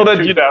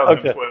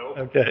 2012.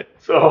 Okay.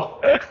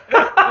 So,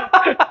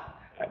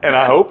 and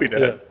I hope he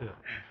did. Yeah.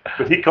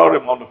 But he caught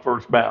him on the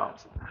first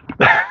bounce,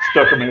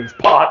 stuck him in his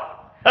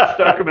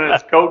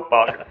coat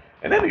pocket,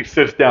 and then he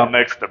sits down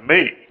next to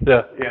me.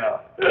 Yeah.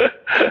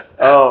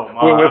 Oh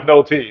my. With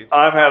no teeth.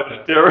 I'm having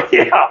a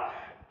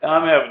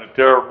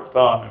terrible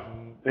time.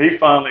 He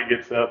finally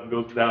gets up and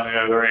goes down the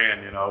other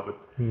end,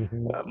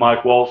 But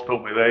Mike Walsh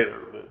told me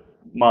later that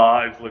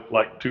my eyes looked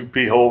like 2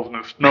 pea holes in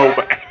a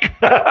snowbank.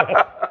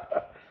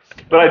 But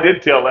I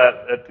did tell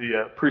that at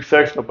the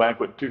pre-sectional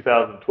banquet in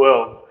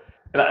 2012,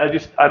 and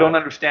I don't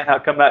understand how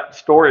come that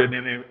story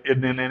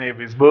isn't in any of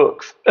his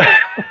books.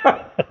 I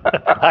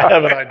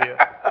have an idea.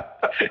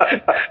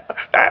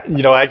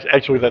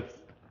 Actually,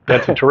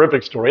 that's a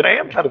terrific story, and I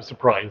am kind of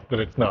surprised that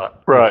it's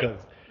not. Right. Because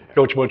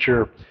Coach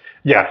Butcher,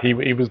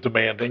 he was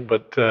demanding,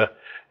 but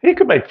he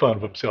could make fun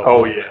of himself.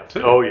 Oh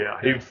yeah,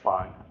 he was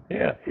fine.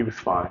 Yeah, he was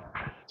fine.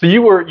 So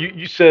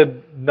you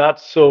said not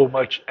so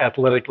much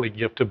athletically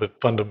gifted, but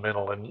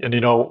fundamental, and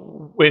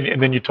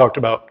then you talked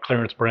about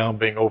Clarence Brown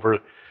being over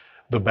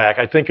the back.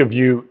 I think of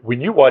you when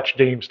you watch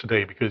games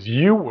today, because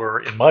you were,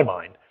 in my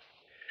mind,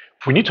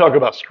 when you talk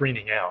about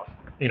screening out,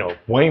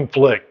 Wayne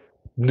Flick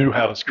knew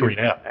how to screen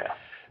out,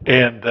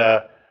 and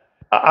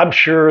I'm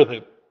sure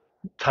that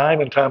time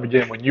and time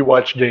again, when you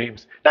watch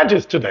games, not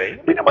just today,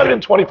 it might have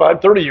been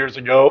 25, 30 years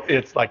ago,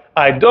 it's like,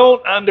 I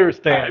don't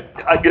understand.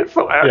 I get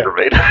so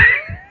aggravated.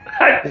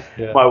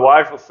 My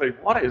wife will say,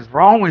 what is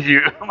wrong with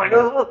you? I'm like,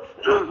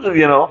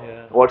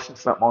 watching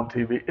something on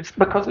TV. It's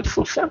because it's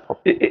so simple.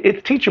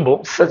 It's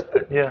teachable.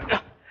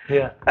 Yeah.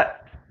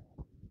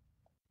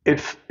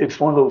 It's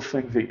one of those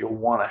things that you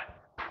want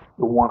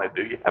to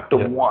do. You have to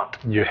want.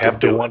 You have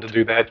to want to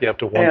do that. You have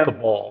to want the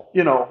ball.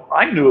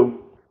 I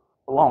knew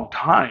a long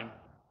time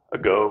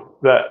ago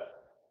that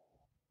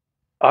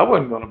I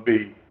wasn't going to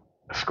be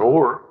a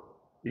scorer.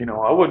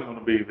 I wasn't going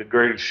to be the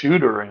greatest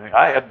shooter or anything.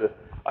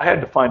 I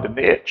had to find a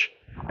niche,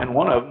 and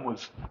one of them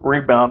was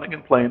rebounding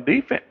and playing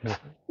defense.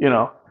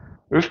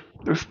 There's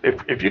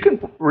if you can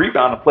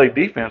rebound and play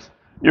defense,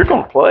 you're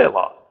going to play a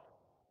lot.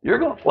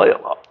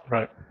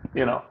 Right.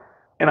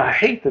 And I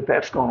hate that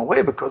that's going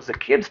away, because the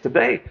kids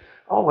today,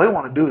 all they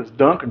want to do is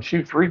dunk and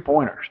shoot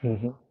 3-pointers.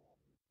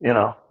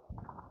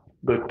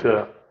 But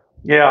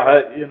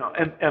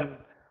and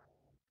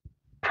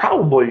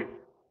probably,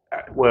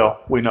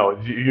 well, we know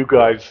you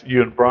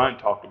and Brian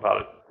talked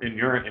about it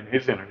in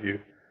his interview.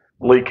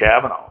 Lee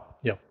Kavanaugh.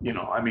 Yeah. You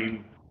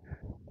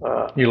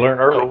learn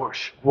early.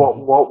 Gosh,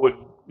 what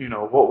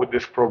would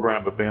this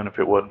program have been if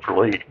it wasn't for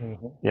Lee?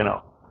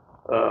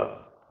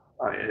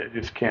 I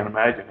just can't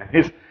imagine.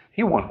 And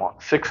he won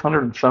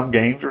 600 and some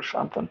games or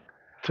something.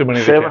 Too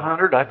many.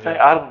 700, I think.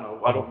 I don't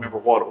know. I don't remember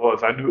what it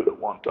was. I knew it at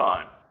one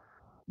time.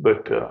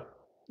 But the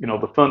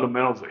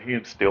fundamentals that he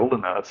instilled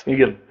in us,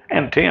 he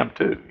and Tim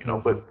too.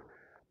 But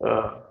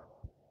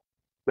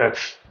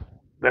that's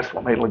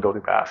what made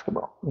Lagodi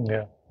basketball.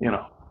 Yeah.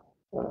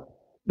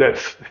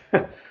 That's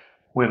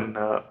when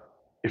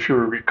if you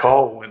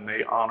recall, when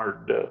they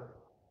honored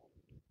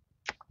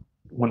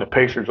when the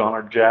Pacers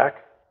honored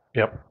Jack,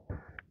 Yep.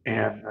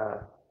 and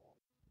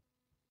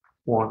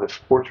one of the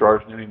sports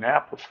writers in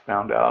Indianapolis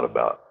found out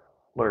about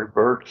Larry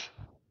Bird's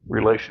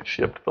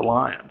relationship to the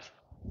Lions,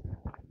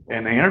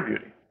 and they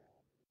interviewed him,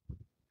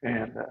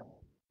 and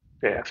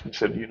they asked him,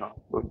 said,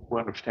 we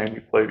understand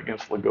you played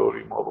against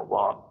Lagodi, blah blah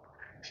blah.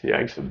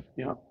 Yeah, he said,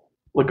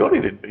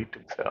 Lagodi didn't beat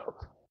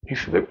themselves. He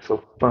said they were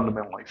so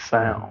fundamentally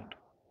sound.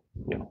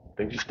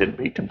 They just didn't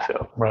beat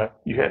themselves. Right.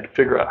 You had to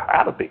figure out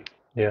how to beat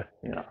them.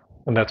 Yeah.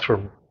 And that's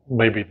from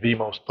maybe the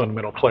most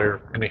fundamental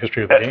player in the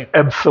history of the game.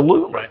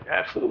 Absolutely. Right.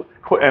 Absolutely.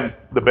 And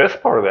the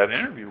best part of that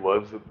interview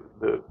was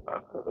the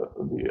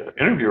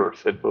interviewer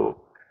said,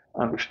 well,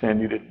 I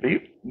understand you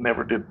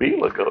never did beat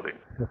Lagodi.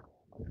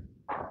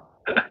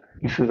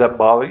 He says, that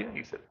bother you?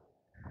 He said,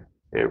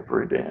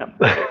 every damn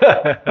day.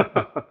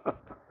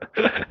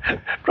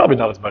 Probably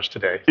not as much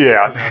today.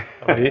 Yeah.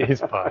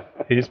 He's fine.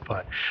 He's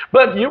fine.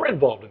 But you were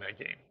involved in that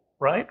game,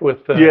 right?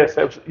 With yes,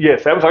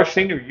 that was our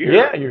senior year.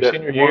 Yeah, your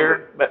senior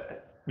year.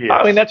 Yes.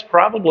 I mean, that's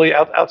probably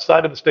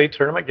outside of the state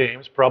tournament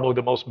games, probably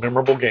the most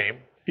memorable game.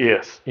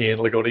 Yes. In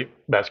Lagodi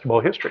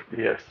basketball history.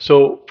 Yes.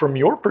 So, from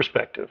your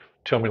perspective,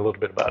 tell me a little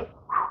bit about it.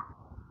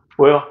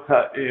 Well,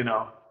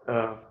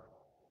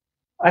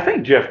 I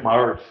think Jeff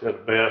Myers said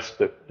it best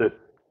that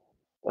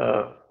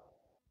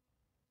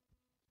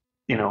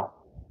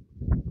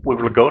with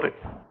Lagodi,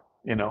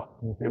 it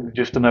was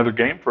just another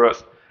game for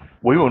us.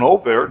 We went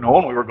over there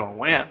knowing we were going to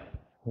win.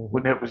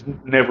 When it was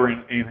never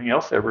anything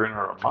else ever in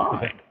our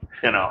mind,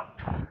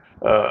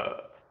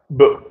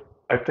 But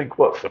I think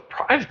what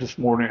surprised us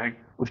more than anything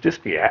was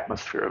just the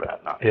atmosphere of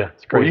that night. Yeah,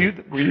 it's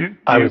great. Were you?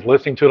 I was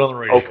listening to it on the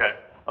radio.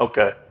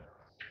 Okay.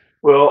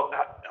 Well,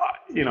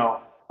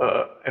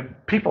 and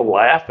people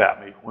laugh at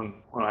me when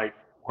I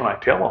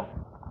tell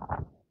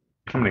them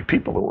how many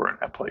people there were in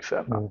that place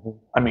that night.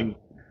 I mean,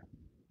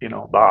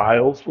 the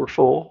aisles were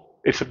full.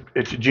 It's a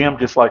gym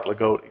just like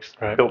Lagodi's,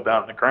 built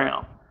down in the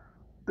ground.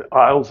 The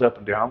aisles up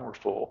and down were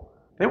full.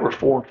 They were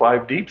 4 and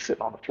 5 deep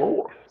sitting on the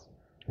floor.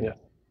 Yeah.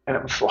 And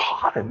it was so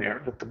hot in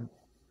there that the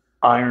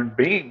iron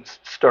beams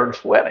started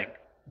sweating.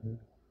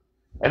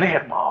 And they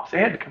had mops. They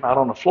had to come out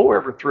on the floor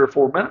every 3 or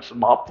 4 minutes and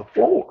mop the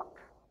floor.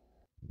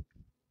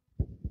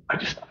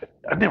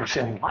 I've never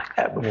seen anything like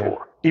that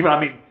before.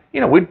 Even,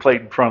 we'd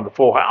played in front of the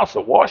full house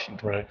at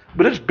Washington. Right.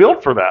 But it's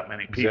built for that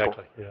many people.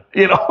 Exactly.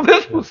 Yeah.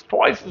 This was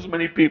twice as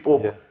many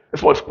people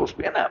as what's supposed to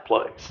be in that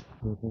place.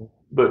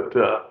 But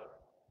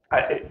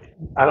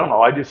I don't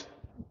know.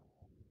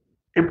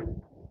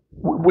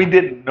 We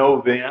didn't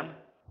know then,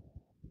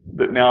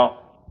 but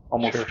now,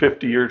 almost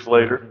 50 years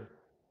later,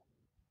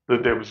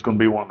 that there was going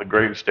to be one of the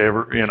greatest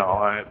ever.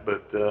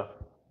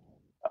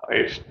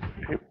 It's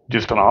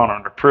just an honor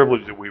and a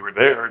privilege that we were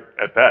there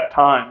at that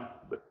time,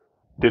 but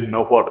didn't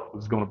know what it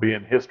was going to be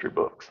in history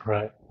books.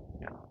 Right.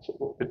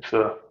 So it's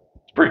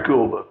pretty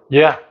cool.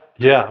 Yeah.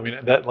 I mean,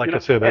 that, like I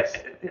said, that's.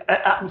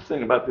 I was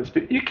thinking about this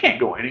too. You can't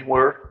go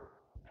anywhere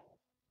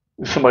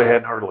if somebody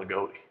hadn't heard of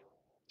Lagodi.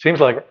 Seems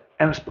like it.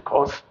 And it's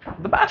because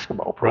of the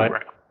basketball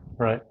program.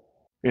 Right.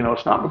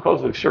 It's not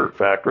because of the shirt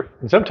factory.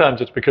 And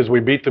sometimes it's because we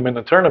beat them in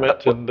the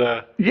tournament, and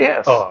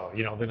yes.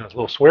 Then there's a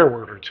little swear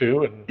word or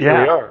two, and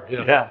here we are.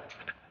 Yeah.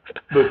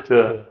 But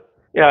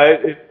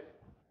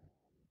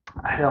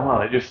I don't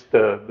know. Just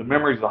the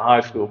memories of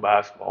high school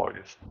basketball are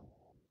just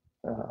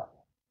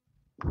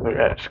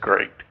that's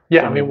great.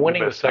 Yeah, I mean,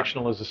 winning the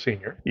sectional as a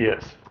senior.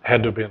 Yes.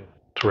 Had to have been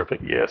terrific.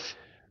 Yes.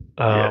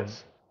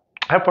 Yes.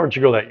 How far did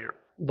you go that year?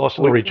 Lost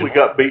in the regional. We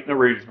got beat in the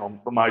regional.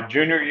 But my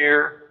junior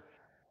year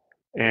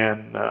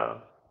and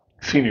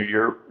senior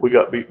year, we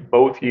got beat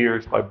both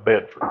years by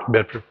Bedford.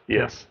 Bedford.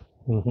 Yes.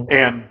 And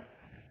I'm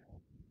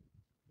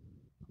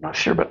not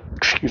sure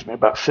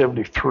about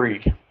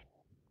 73.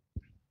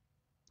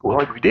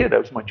 Well, we did.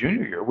 That was my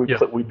junior year. We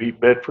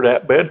beat Bedford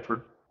at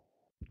Bedford.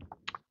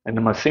 And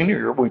then my senior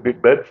year, we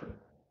beat Bedford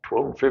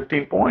 12 or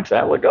 15 points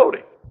at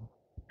Lagodi.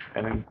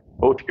 And in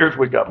both years,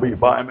 we got beat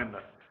by them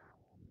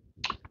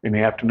in the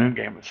afternoon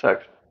game of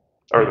section,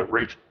 or the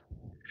region.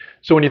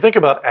 So when you think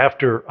about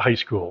after high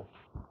school,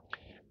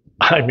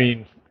 I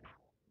mean,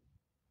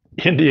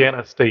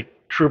 Indiana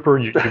State Trooper,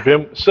 you've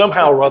been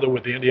somehow or other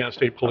with the Indiana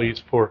State Police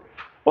for,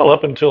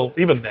 up until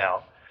even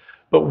now.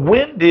 But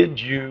when did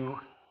you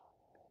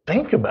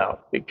think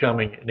about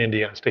becoming an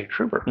Indiana State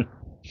Trooper?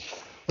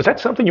 Was that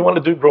something you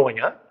wanted to do growing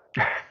up?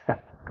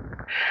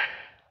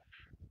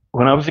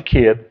 When I was a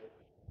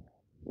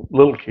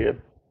little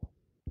kid,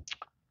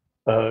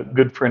 a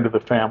good friend of the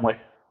family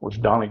was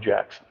Donnie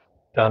Jackson.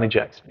 Donnie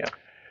Jackson, yeah.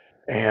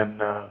 And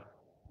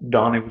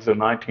Donnie was a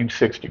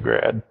 1960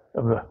 grad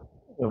of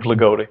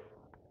Lagodi.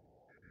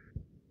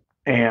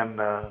 And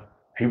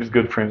he was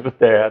good friends with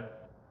Dad.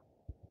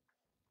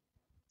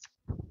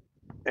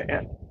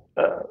 And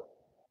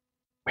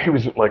he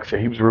was, like I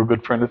say, he was a real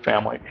good friend of the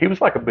family. He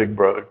was like a big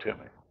brother to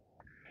me.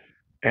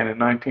 And in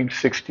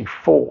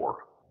 1964,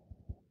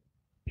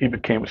 he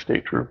became a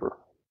state trooper.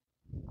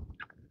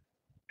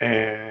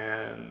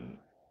 And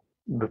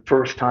the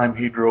first time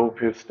he drove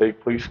his state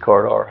police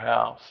car to our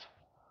house,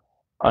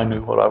 I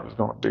knew what I was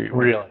going to be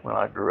Really? when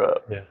I grew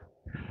up. Yeah.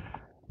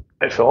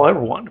 That's all I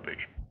ever wanted to be.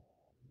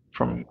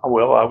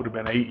 Well, I would have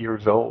been 8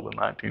 years old in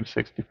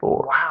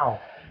 1964. Wow.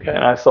 Okay.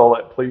 And I saw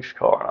that police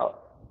car,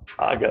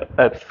 and I got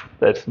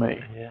that's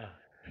me. Yeah.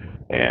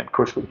 And of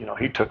course,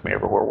 he took me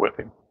everywhere with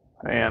him.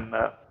 And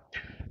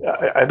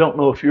I don't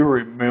know if you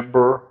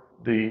remember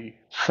the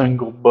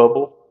single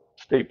bubble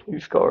state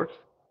police cars.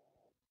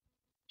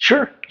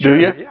 Sure. Do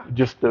you? Yeah.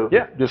 Just the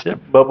Yeah.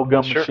 bubble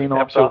gum Sure. machine on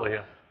Absolutely.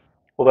 top.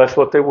 Well, that's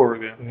what they were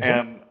then. Mhm.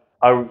 And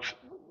I was,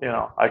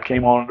 I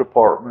came on a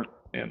department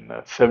in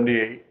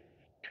 '78,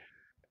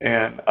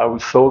 and I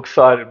was so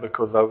excited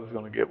because I was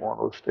going to get one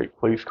of those state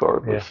police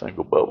cars with Yeah. a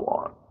single bubble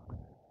on it.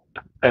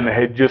 And they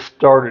had just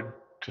started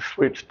to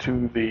switch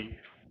to the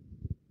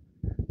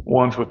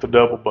ones with the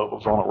double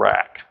bubbles on a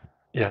rack.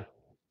 Yeah.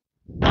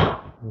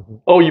 Mm-hmm.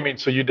 Oh, you mean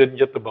so you didn't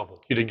get the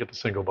bubble? You didn't get the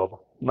single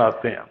bubble?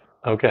 Not then.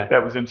 Okay.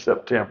 That was in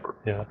September.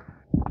 Yeah.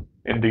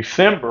 In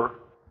December,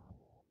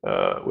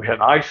 we had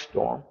an ice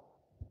storm.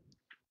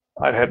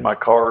 I'd had my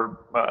car,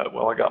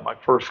 I got my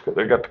first,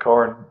 I got the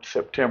car in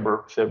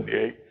September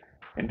 '78.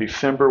 In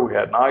December, we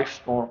had an ice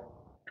storm,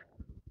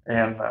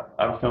 and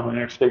I was on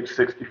Interstate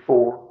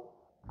 64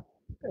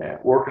 and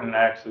working an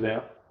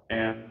accident,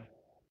 and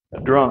a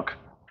drunk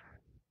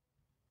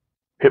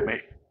hit me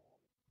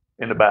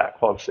in the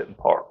back while I was sitting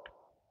parked.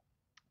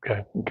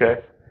 Okay.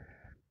 Okay.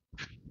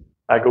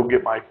 I go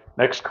get my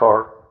next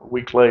car a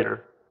week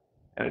later,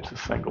 and it's a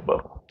single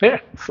bubble. Yeah.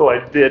 So I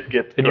did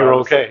get. And you were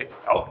okay.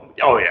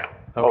 Oh yeah. Okay.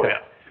 Oh yeah.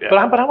 Yeah.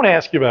 But I want to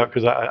ask you about,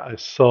 because I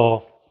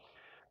saw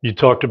you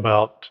talked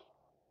about,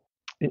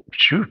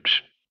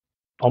 shoot,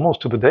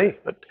 almost to the day,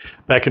 but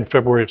back in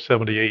February of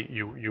 '78,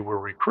 you were a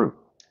recruit.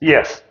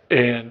 Yes.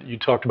 And you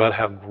talked about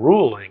how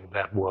grueling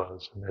that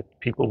was, and that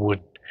people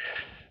would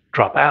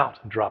drop out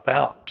and drop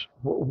out.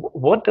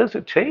 What does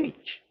it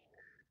take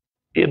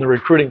in the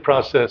recruiting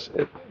process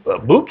at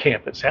boot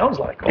camp? It sounds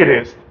like It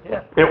is.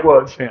 Yeah. It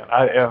was then.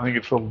 I think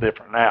it's a little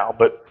different now,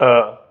 but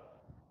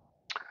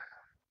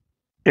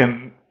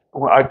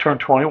when I turned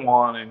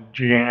 21 in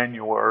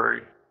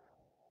January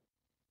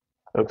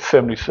of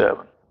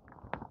 '77,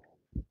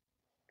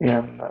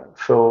 and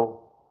so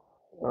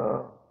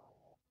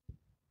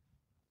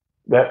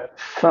that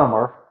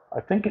summer,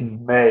 I think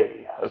in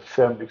May of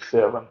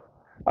 '77,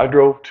 I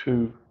drove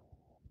to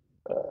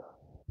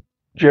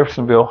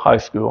Jeffersonville High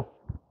School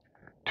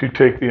to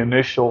take the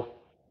initial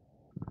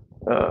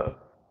uh,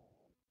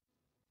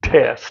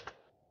 test,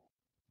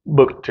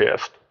 book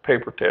test,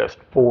 paper test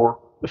for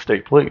the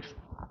state police.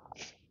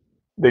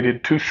 They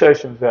did 2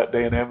 sessions that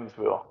day in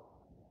Evansville,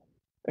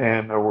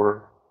 and there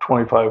were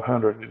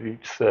 2,500 at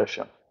each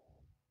session.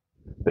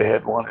 They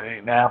had one in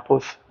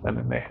Indianapolis, and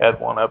then they had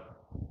one up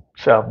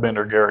South Bend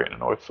or Gary in the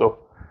north. So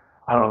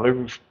I don't know, there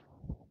was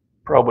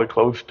probably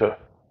close to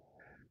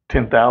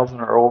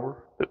 10,000 or over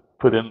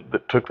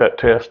that took that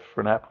test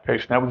for an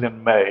application. That was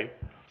in May.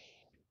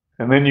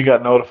 And then you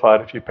got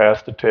notified if you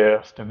passed the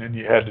test, and then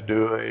you had to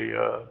do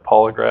a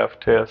polygraph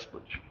test,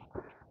 which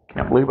I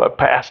can't believe I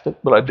passed it,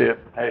 but I did.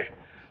 Hey,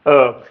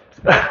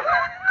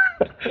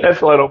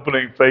 that's why I don't put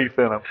any faith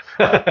in them.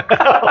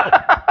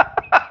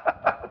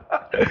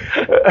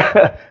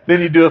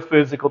 Then you do a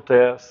physical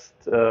test,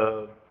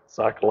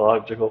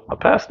 psychological. I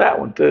passed that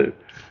one too.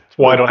 That's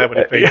why I don't have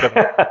any faith in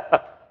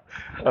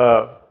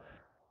them.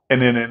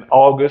 And then in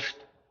August,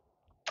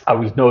 I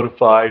was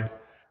notified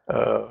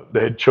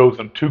they had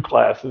chosen 2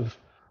 classes.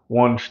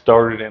 One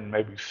started in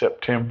maybe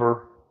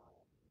September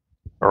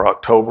or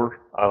October,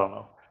 I don't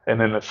know. And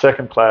then the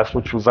second class,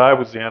 which I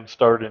was in,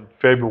 started in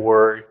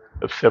February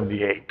of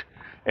 '78.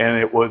 And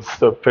it was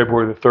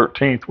February the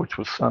 13th, which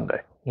was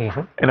Sunday.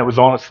 Mm-hmm. And it was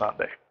on a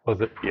Sunday.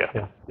 Was it?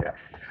 Yeah.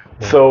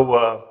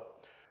 So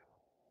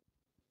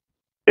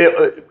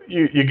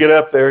you get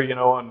up there, and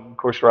of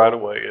course right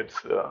away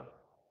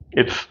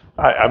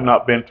I've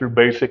not been through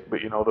basic,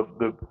 but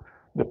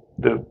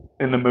the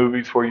in the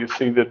movies where you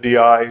see the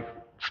DI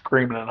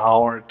screaming and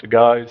hollering at the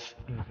guys,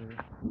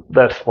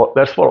 that's what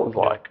it was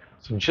like.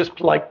 So just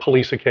like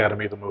Police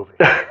Academy, the movie.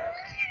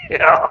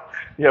 Yeah,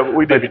 but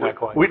we Maybe didn't. not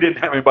quite. We didn't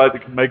have anybody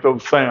that could make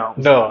those sounds.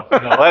 No,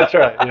 that's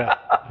right.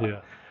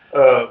 Yeah.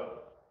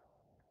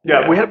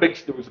 We had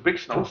there was a big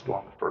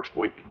snowstorm the first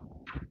week,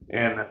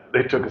 and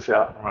they took us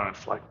out and run.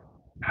 It's like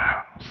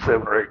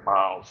 7 or 8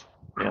 miles,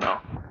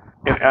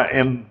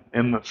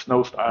 in the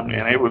snowstorm,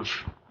 and it was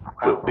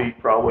foot deep,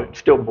 probably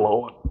still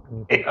blowing.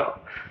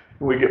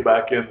 We get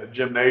back in the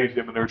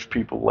gymnasium, and there's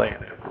people laying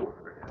everywhere.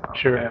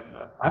 Sure. And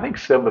I think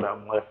 7 of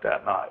them left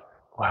that night.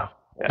 Wow.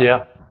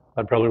 Yeah.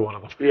 I'm probably one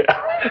of them. Yeah.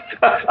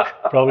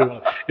 Probably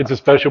one. It's a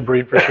special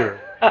breed for sure.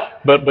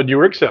 But you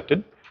were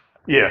accepted.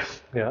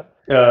 Yes. Yeah.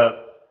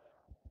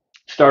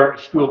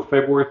 Started school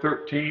February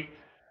 13th.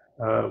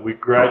 We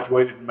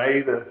graduated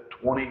May the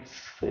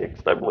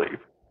 26th, I believe,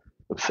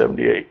 of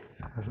 '78.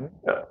 Mm-hmm.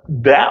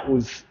 That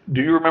was.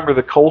 Do you remember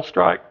the coal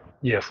strike?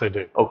 Yes, I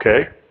do.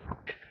 Okay.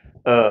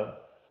 I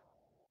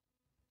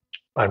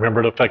remember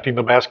it affecting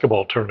the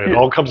basketball tournament. It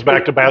all comes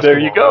back to basketball. There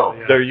you go.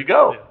 Yeah. There you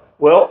go. Yeah.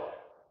 Well,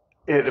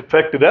 it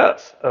affected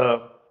us.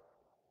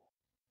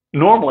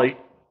 normally,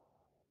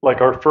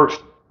 like our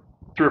first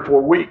 3 or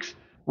 4 weeks,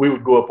 we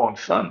would go up on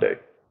Sunday.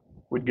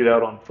 We'd get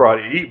out on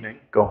Friday evening,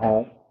 go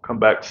home, come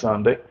back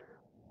Sunday.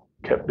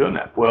 Kept doing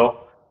that.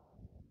 Well,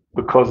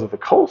 because of the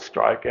coal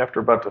strike, after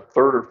about the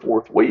third or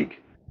fourth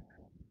week,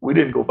 we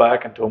didn't go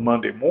back until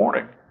Monday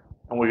morning,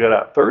 and we got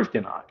out Thursday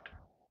night.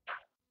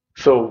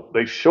 So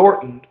they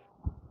shortened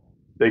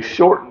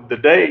the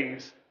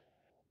days,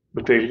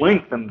 but they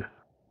lengthened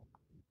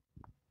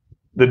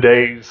the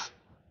days,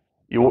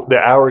 the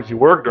hours you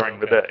work during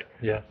the day.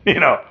 Yeah. You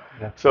know.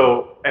 Yeah.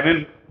 So, and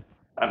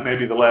then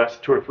maybe the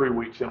last 2 or 3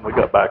 weeks, then we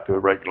got back to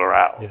regular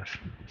hours. Yes.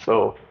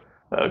 So,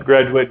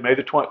 graduated May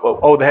the 20th.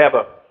 Oh, they have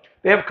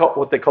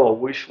what they call a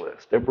wish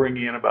list. They bring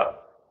you in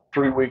about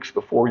 3 weeks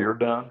before you're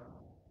done,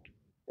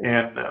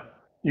 and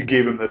you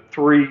gave them the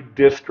 3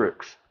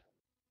 districts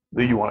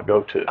that you want to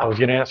go to. I was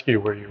going to ask you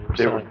where you were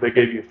selling. They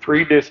gave you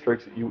 3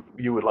 districts that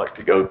you would like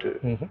to go to.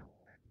 Mm-hmm.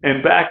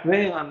 And back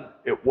then,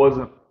 it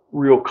wasn't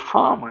real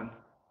common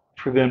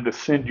for them to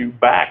send you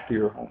back to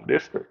your home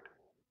district.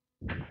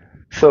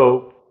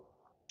 So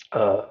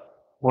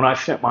when I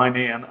sent mine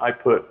in, I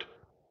put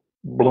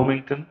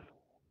Bloomington,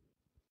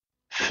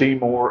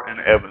 Seymour, and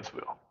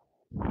Evansville.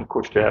 And of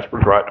course,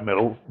 Jasper's right in the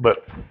middle,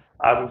 but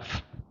I was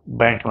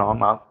banking on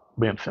not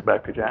being sent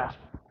back to Jasper.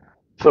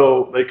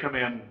 So they come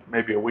in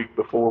maybe a week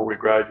before we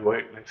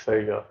graduate, and they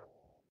say,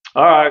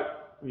 "All right,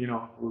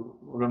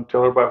 we're going to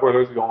tell everybody where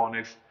they're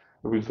going."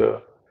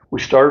 We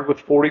started with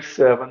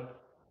 47,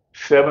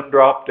 7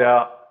 dropped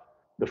out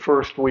the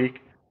first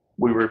week.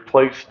 We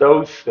replaced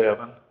those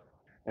 7,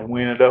 and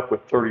we ended up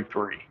with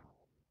 33.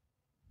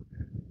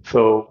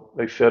 So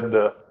they said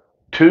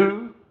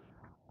 2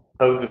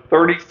 of the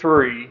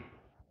 33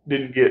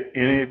 didn't get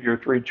any of your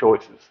 3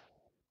 choices.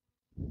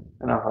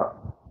 And I thought,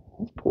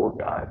 these poor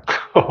guys.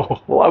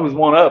 Well, I was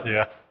one of them.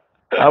 Yeah.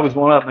 I was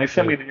one of them. They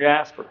sent me to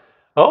Jasper.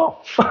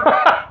 Oh.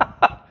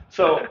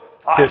 So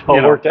it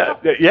all worked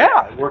out.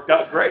 Yeah, it worked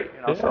out great.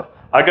 Yeah. So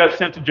I got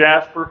sent to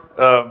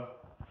Jasper.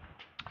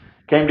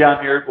 Came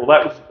down here.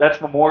 Well,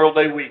 that's Memorial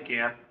Day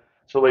weekend.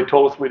 So they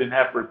told us we didn't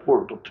have to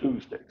report until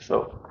Tuesday.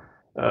 So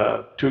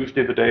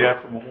Tuesday, the day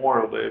after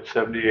Memorial Day of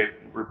 '78,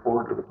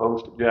 reported to the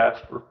post at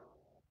Jasper.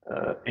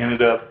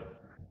 Ended up,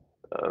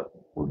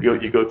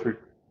 you go through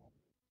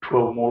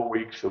 12 more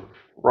weeks of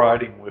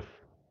riding with,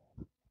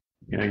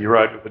 you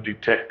ride with the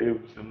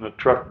detectives and the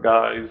truck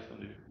guys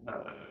and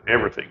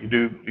everything. You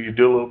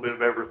do a little bit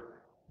of everything,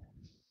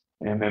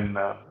 and then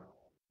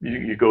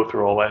you go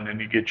through all that, and then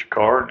you get your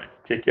car and they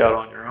kick you out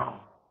on your own.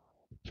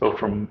 So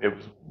it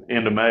was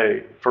end of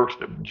May,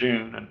 1st of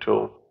June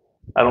until,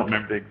 I don't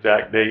remember the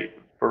exact date,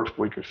 first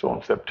week or so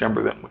in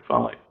September, then we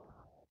finally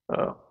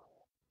got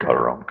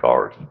our own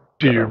cars.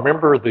 Do you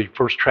remember the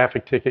first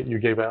traffic ticket you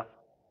gave out?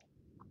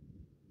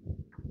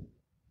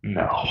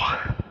 No.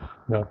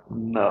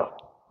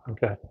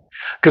 Okay.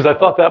 Because I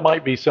thought that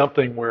might be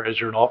something where, as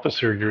you're an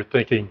officer, you're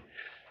thinking,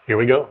 here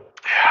we go.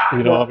 I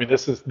mean,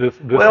 this is.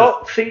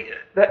 See,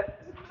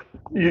 that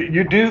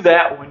you do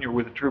that when you're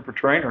with a trooper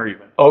trainer,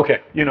 even.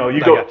 Okay. You I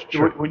go got you,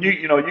 sure. when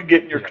you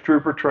get in your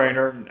trooper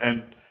trainer,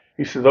 and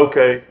he says,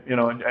 okay,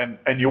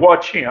 and you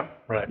watch him,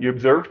 right? You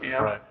observe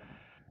him, right?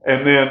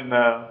 And then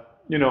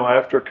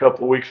after a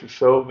couple of weeks or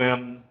so,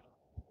 then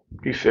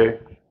he say,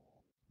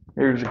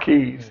 here's the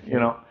keys,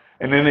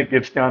 and then it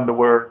gets down to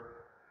where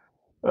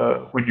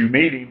when you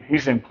meet him,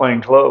 he's in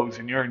plain clothes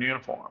and you're in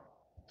uniform,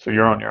 so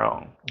you're on your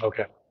own.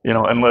 Okay.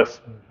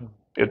 Unless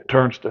it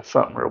turns to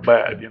something real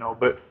bad,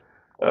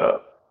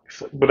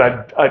 but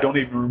I don't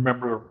even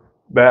remember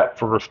that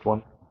first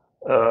one,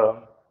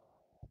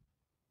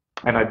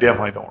 and I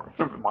definitely don't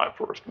remember my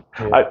first one.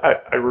 Yeah.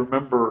 I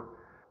remember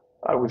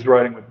I was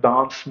riding with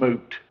Don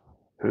Smoot,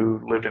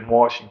 who lived in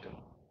Washington,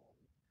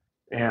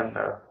 and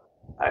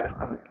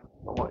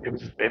it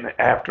was in the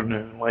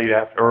afternoon,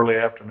 early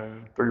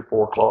afternoon, 3 or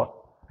 4 o'clock,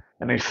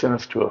 and they sent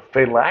us to a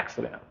fatal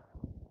accident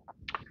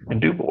in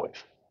Du Bois.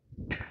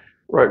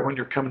 Right when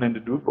you're coming into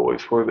Du Bois,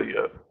 where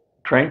the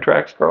train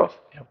tracks cross.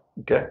 Yep.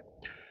 Okay.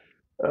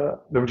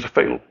 There was a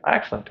fatal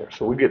accident there,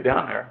 so we get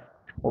down there.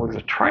 Well, there's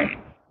a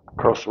train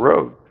across the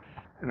road,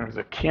 and there's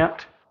a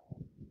Kent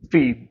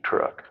feed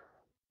truck.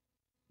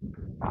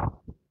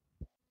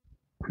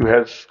 Who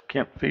has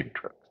Kent feed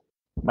trucks?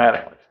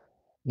 Mattingly's.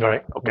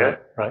 Right. Okay.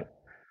 Right.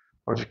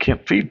 There's a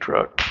Kent feed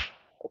truck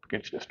up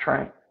against this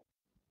train.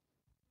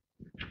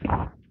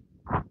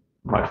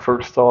 My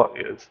first thought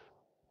is,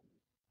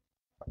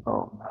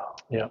 oh no.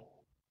 Yeah.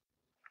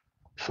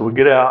 So we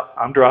get out.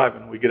 I'm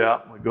driving. We get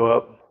out and we go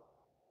up.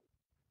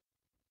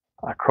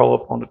 I crawl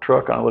up on the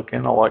truck and I look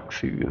in. All I can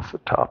see is the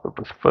top of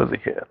his fuzzy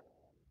head,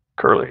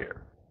 curly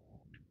hair.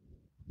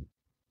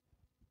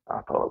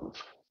 I thought it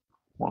was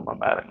one of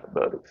my Mattingly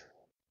buddies.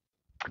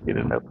 He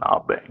didn't have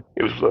knob bang.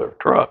 It was a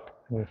truck,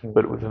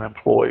 but it was an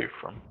employee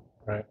from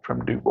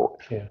Du Bois.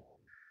 Yeah.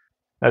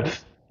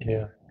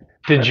 Yeah.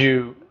 Did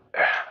you?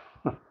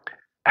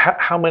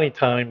 How many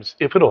times,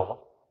 if at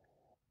all,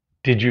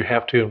 did you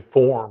have to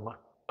inform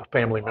a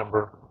family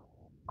member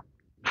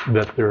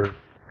that their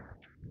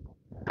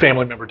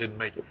family member didn't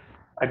make it?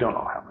 I don't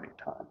know how many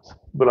times,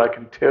 but I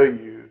can tell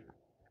you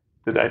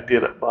that I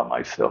did it by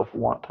myself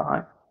one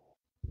time,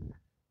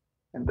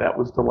 and that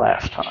was the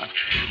last time.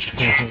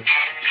 Mm-hmm.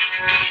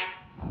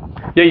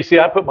 Yeah, you see,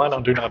 I put mine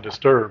on Do Not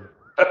Disturb.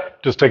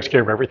 Just takes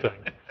care of everything.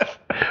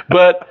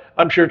 But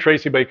I'm sure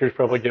Tracy Baker's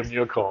probably giving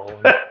you a call.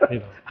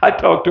 And, I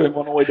talked to him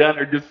on the way down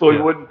there just so he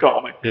wouldn't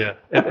call me. Yeah,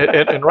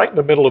 and right in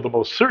the middle of the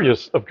most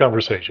serious of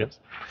conversations.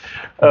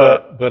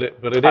 But it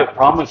is. I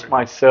promised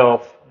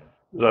myself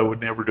that I would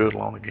never do it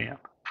alone again.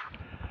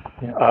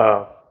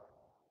 Yeah.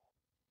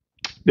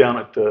 Down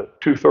at the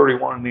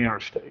 231 in the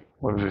interstate,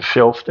 what was it,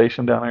 Shell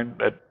Station down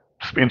there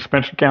in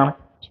Spencer County?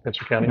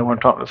 Spencer County. You know, we're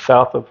talking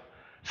south of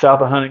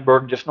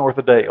Huntingburg, just north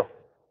of Dale.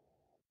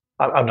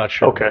 I'm not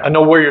sure. Okay. I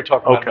know where you're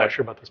talking about. Okay. I'm not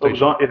sure about the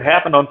station. It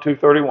happened on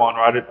 231,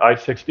 right at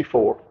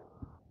I-64.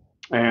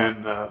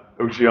 And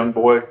there was a young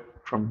boy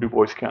from Du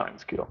Bois County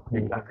was killed.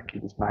 I think he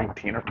was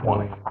 19 or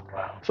 20.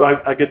 Wow. So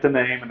I get the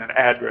name and an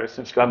address.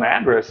 And it's got an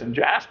address in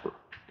Jasper.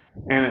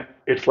 And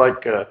it's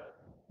like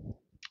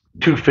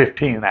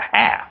 215 and a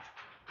half.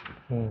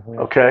 Mm-hmm.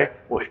 Okay.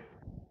 Well,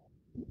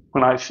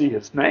 when I see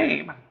his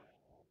name,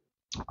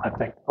 I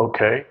think,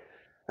 okay,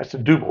 that's a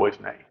Du Bois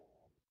name.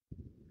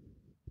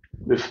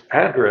 This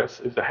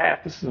address is a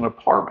half. This is an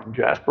apartment in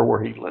Jasper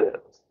where he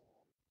lives.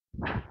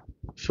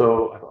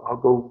 So I'll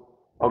go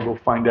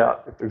find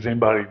out if there's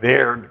anybody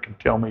there that can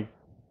tell me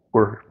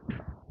where.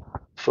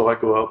 So I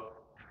go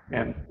up,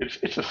 and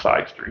it's a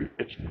side street.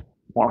 It's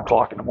 1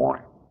 o'clock in the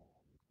morning.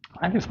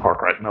 I just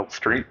park right in the middle of the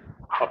street,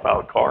 hop out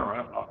of the car, and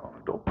run knock on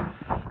the door.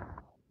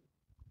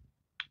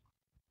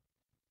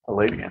 A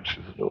lady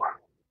answers the door.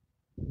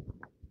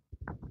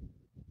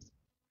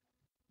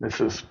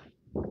 This is,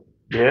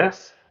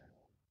 yes?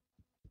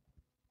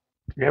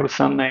 You have a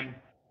son named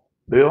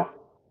Bill?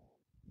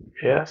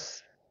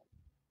 Yes.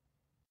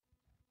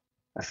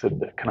 I said,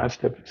 can I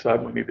step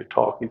inside? We need to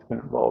talk. He's been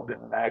involved in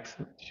an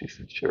accident. She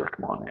said, sure,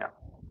 come on in.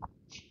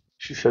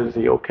 She said, is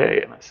he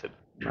okay? And I said,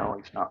 no,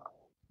 he's not.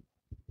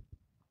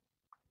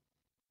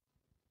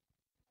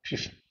 She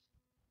said,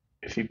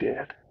 is he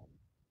dead?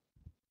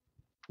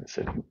 I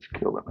said, he was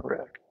killed in a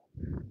wreck.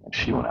 And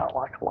she went out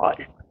like a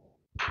light.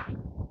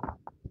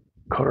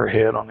 Caught her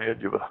head on the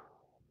edge of a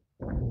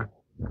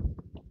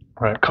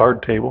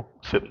card table,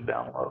 sitting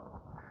down low.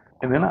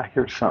 And then I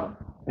hear something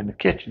in the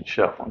kitchen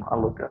shuffling. I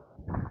look up.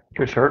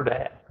 Here's her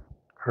dad.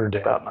 Her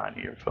dad. About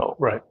 90 years old.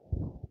 Right.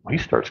 He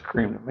starts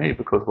screaming at me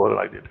because of what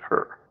I did to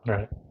her.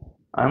 Right.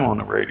 I'm on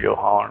the radio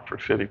hollering for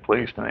city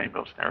police and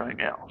ambulance and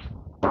everything else.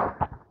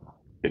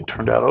 It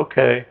turned out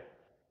okay.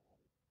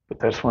 But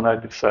that's when I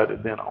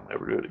decided then I'll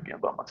never do it again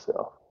by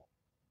myself.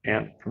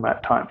 And from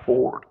that time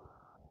forward,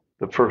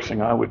 the first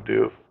thing I would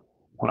do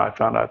when I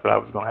found out that I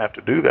was going to have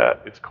to do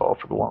that is call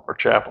for one of our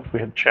chaplains. We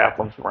had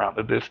chaplains around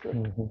the district.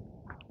 Mm-hmm.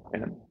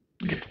 And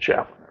get the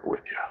chaplain there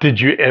with you. Did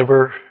you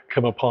ever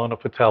come upon a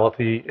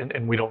fatality,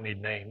 and we don't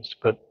need names,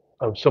 but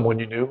of someone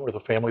you knew or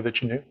the family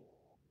that you knew?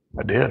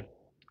 I did.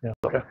 Yeah.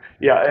 Okay.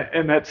 Yeah,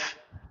 and that's.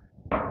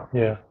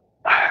 Yeah.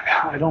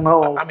 I don't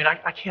know. I mean,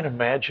 I can't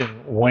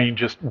imagine, Wayne,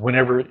 just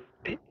whenever,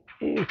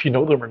 if you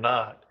know them or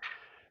not,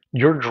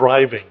 you're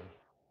driving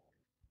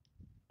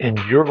and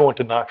you're going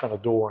to knock on a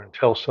door and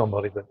tell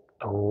somebody that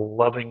a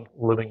loving,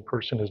 living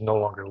person is no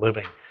longer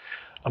living.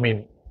 I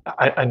mean,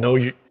 I know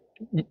you.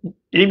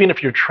 Even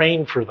if you're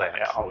trained for that,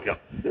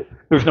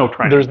 there's no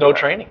training. There's no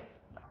training,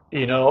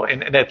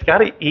 and that's got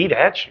to eat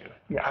at you.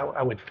 Yeah,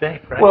 I would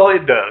think, right? Well,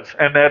 it does,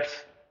 and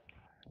that's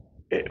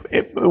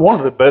one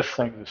of the best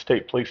things the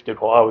state police did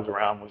while I was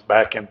around was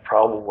back in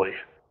probably,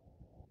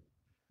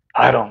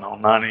 I don't know,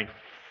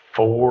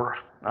 94,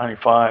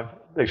 95.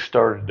 They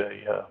started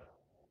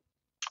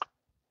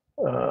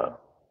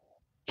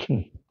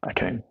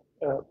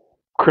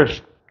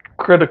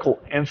critical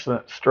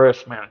incident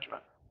stress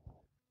management.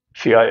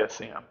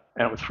 CISM,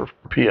 and it was for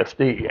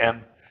PSD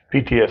and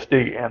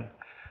PTSD. And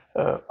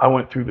I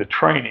went through the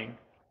training,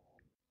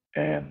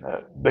 and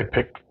they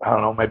picked, I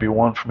don't know, maybe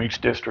one from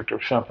each district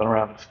or something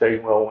around the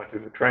state. We all went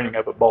through the training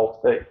up at Ball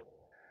State.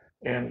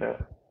 And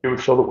it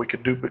was so that we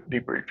could do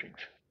debriefings.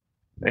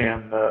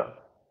 And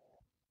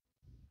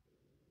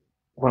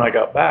when I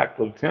got back,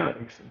 the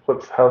lieutenant, he said,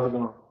 how's it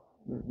going to,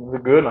 is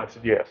it good? And I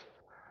said, yes.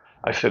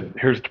 I said,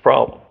 here's the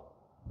problem.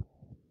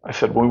 I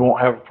said, we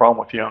won't have a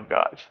problem with young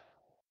guys.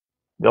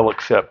 They'll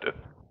accept it.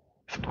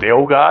 The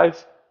old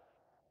guys,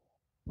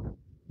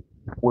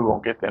 we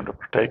won't get them to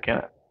partake in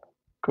it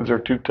because they're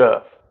too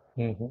tough.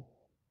 Mm-hmm.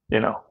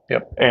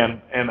 Yep.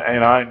 And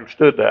I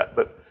understood that,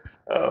 but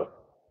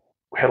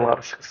we had a lot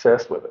of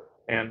success with it.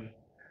 And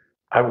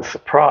I was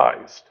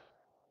surprised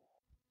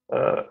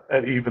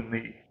at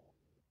even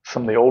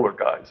some of the older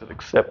guys that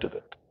accepted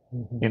it.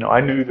 Mm-hmm.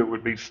 I knew there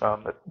would be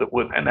some that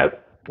wouldn't, and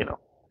that,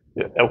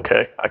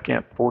 okay, I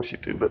can't force you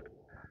to, but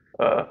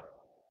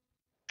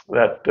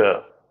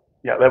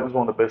that was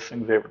one of the best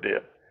things they ever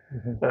did.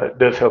 Mm-hmm. It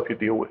does help you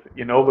deal with it.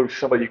 There's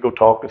somebody, you go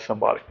talk to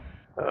somebody.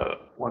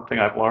 One thing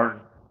I've learned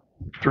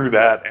through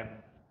that and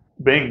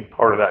being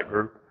part of that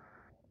group,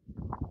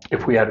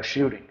 if we had a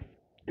shooting,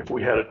 if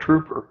we had a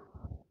trooper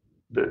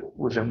that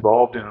was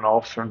involved in an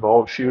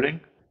officer-involved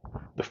shooting,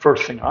 the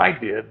first thing I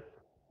did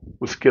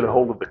was get a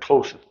hold of the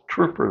closest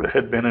trooper that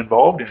had been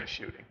involved in a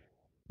shooting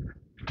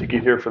to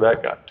get here for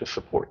that guy, to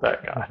support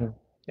that guy. Mm-hmm.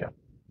 Yeah.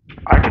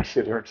 I could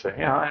sit here and say,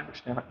 yeah, I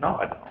understand it. No,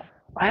 I don't.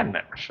 I have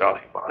never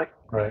shot anybody.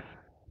 Right.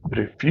 But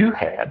if you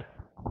had,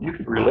 you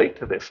could relate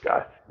to this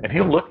guy, and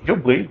he'll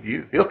believe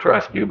you. He'll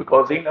trust you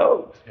because he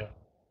knows.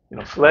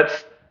 Yeah. So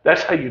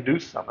that's how you do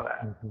some of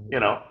that.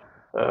 Mm-hmm.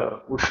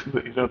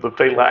 The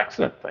fatal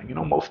accident thing.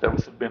 Most of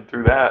us have been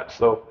through that.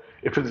 So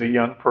if it's a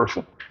young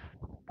person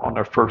on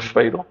their first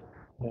fatal,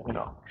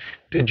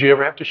 Did you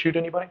ever have to shoot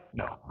anybody?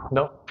 no.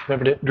 No,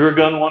 never did. Drew a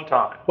gun one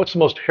time. What's the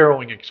most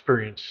harrowing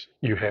experience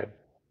you had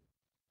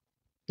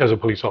as a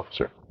police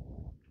officer?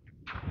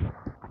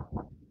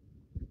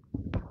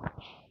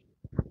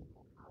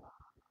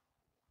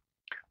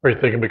 Are you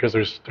thinking because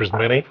there's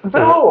many?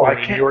 No, or I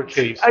in can't. your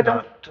case, I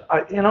don't.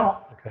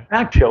 Okay.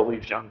 I tell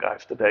these young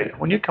guys today,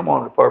 when you come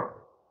on the department,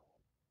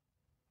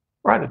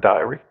 write a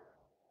diary,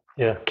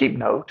 Yeah. keep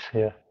notes.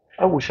 Yeah.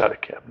 I wish I'd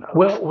have kept notes.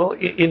 Well,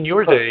 in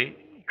your day,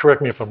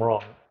 correct me if I'm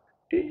wrong,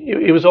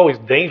 it was always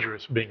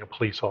dangerous being a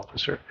police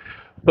officer.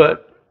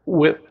 But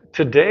with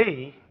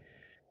today,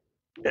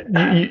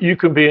 you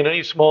can be in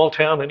any small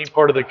town, any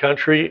part of the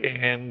country,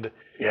 and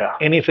yeah,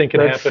 anything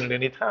can That's- happen at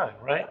any time,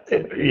 right?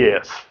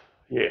 yes.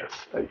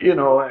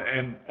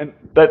 And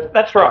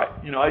that's right.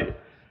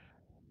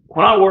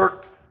 When I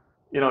worked,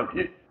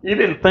 you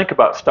didn't think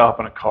about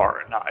stopping a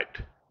car at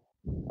night.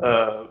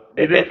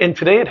 And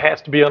today it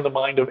has to be on the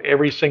mind of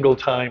every single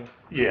time,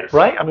 Yes.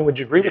 right? I mean, would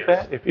you agree with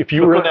Yes. that? If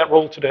you were in that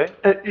role today?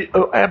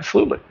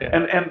 Absolutely. Yeah.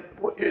 And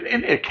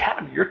in the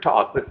academy, you're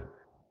taught that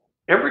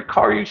every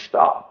car you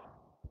stop,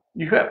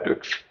 you have to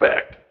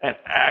expect and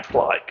act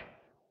like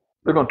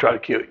they're going to try to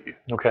kill you.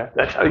 Okay.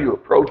 That's how you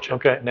approach it.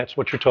 Okay, and that's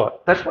what you're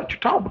taught. That's what you're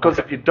taught. Because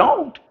if you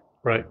don't,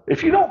 Right.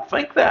 if you don't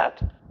think that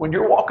when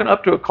you're walking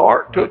up to a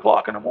car at 2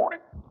 o'clock in the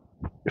morning,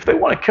 if they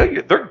want to kill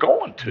you, they're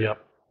going to. Yep.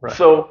 Right.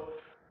 So,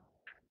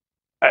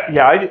 I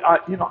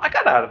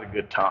got out at a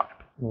good time.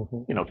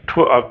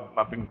 Mm-hmm.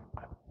 I've been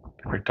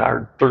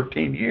retired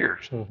 13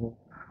 years. Mm-hmm.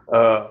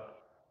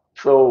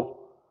 So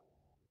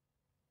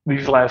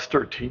these last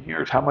 13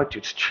 years, how much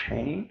it's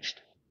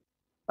changed.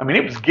 I mean,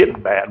 it was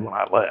getting bad when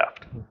I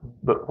left, Mm-hmm.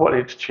 but what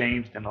it's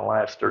changed in the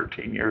last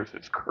 13 years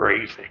is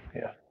crazy.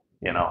 Yeah.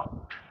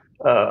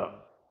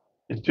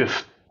 It's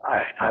just,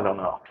 I don't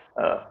know.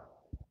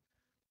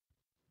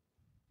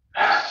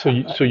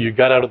 So you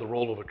got out of the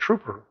role of a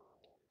trooper,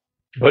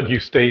 but you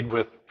stayed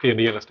with the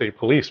Indiana State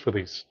Police for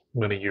these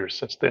many years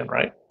since then,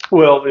 right?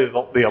 Well,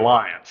 the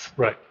Alliance.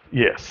 Right.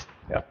 Yes.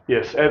 Yeah.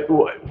 Yes.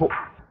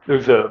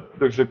 There's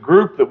a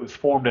group that was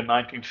formed in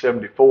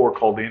 1974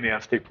 called the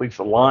Indiana State Police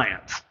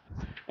Alliance,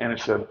 and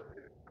it's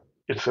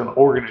an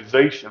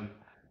organization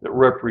that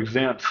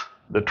represents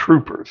the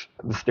troopers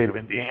of the state of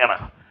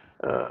Indiana.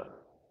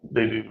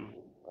 They do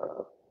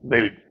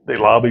they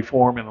lobby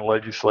for them in the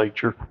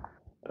legislature.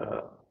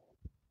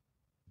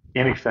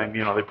 Anything,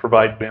 they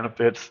provide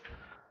benefits,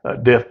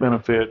 death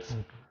benefits.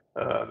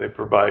 They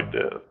provide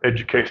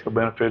educational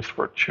benefits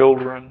for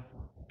children.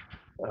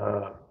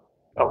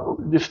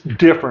 Just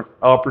different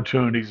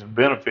opportunities and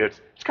benefits.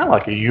 It's kind of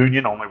like a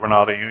union, only we're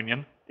not a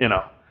union, And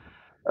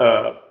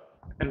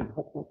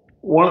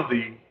one of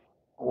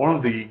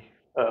the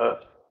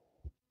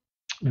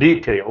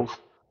details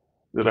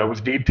that I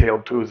was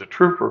detailed to as a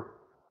trooper,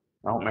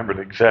 I don't remember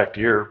the exact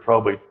year,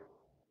 probably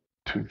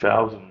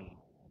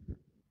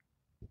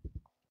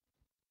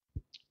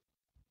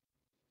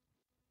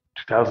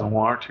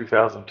 2001 or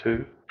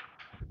 2002.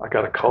 I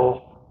got a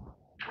call,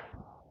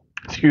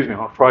 on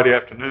a Friday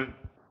afternoon,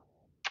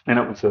 and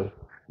it was a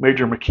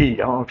Major McKee. I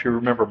don't know if you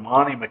remember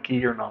Monty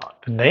McKee or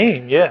not. The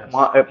name, yes.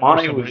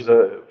 Monty was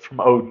from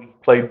Odin,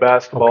 played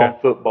basketball and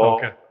football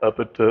up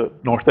at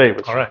North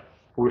Davis. All right.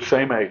 We were the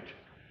same age.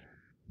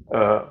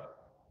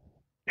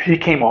 He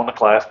came on the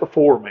class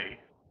before me,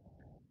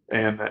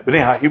 but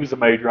anyhow, he was a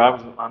major.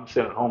 I'm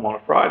sitting at home on a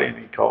Friday, and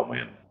he called me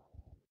and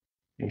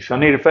he said, "I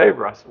need a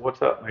favor." I said,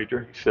 "What's up,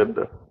 Major?" He said,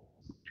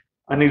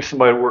 "I need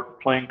somebody to work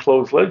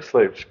plainclothes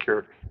legislative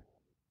security."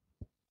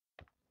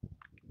 I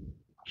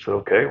said,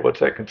 "Okay, what's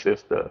that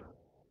consist of?"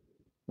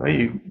 "Well,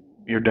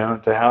 you're down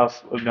at the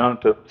house, down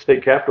at the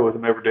state capitol with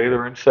them every day.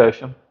 They're in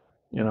session,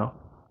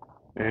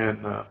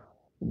 and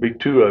be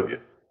two of you."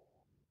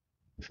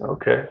 I said,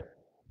 "Okay."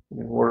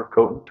 You wear a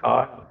coat and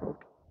tie.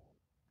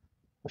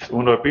 I said,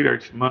 "When do I be there?"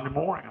 He said, "Monday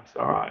morning." I said,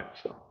 "All right."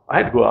 So I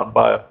had to go out and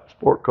buy a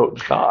sport coat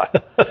and tie.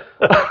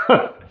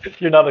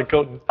 You're not a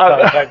coat and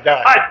tie type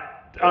guy.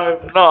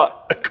 I'm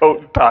not a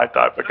coat and tie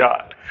type of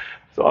guy.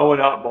 So I went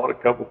out and bought a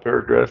couple pair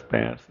of dress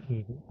pants,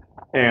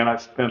 and I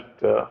spent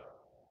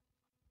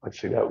let's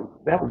see, that was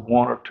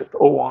 01 or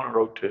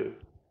 02,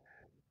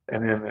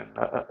 and then in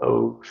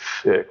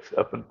 06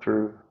 up and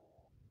through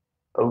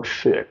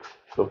 06,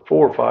 so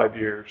 4 or 5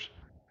 years,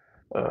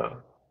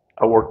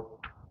 I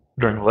worked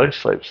during the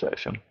legislative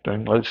session,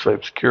 during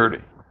legislative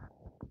security,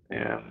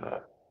 and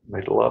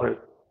made a lot of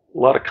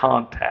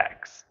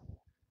contacts.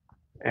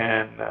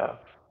 And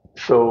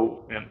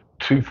so in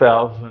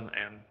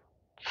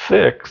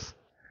 2006,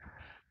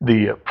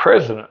 the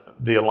president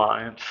of the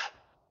alliance,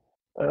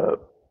 uh,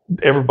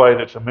 everybody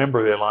that's a member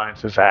of the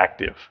alliance is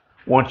active.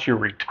 Once you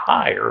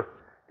retire,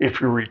 if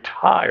you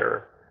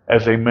retire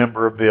as a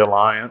member of the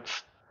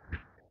alliance,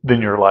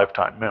 then you're a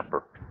lifetime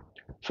member.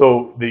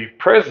 So the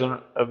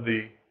president of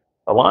the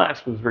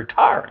alliance was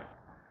retiring.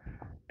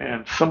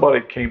 And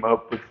somebody came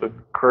up with the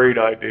great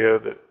idea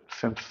that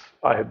since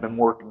I had been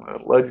working in the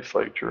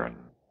legislature and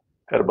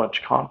had a bunch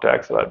of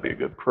contacts, that I'd be a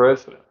good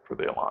president for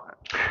the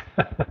alliance.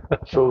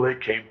 So they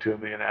came to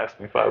me and asked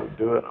me if I would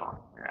do it.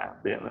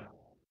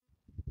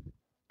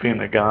 Being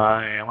the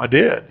guy I am, I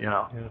did,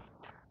 Yeah.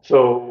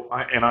 So,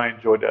 I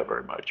enjoyed that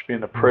very much,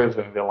 being the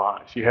president of the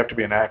alliance. You have to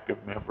be an active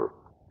member.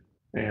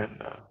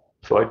 And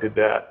so I did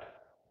that,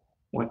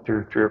 went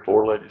through 3 or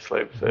 4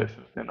 legislative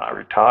sessions, and I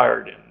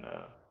retired. And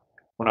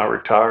when I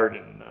retired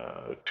in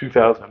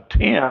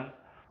 2010,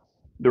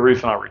 the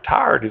reason I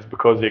retired is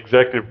because the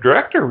executive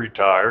director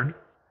retired,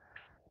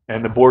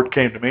 and the board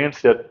came to me and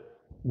said,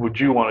 would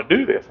you want to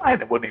do this? I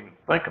wasn't even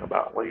thinking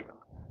about leaving.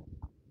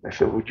 They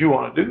said, would you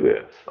want to do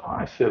this? So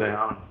I sat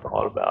down and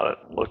thought about it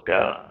and looked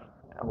at it,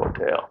 and what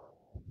the hell.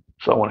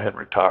 So I went ahead and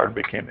retired and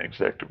became the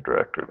executive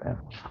director then.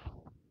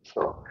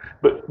 So,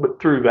 but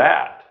through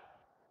that,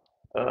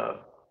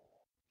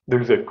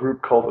 there's a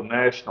group called the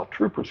National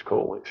Troopers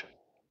Coalition.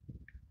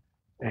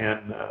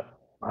 And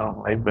I don't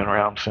know, they've been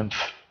around since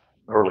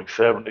early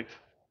 70s,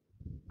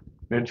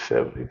 mid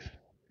 70s.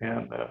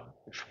 And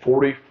it's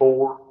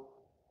 44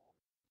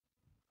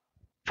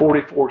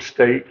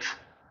 states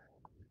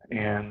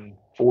and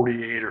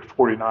 48 or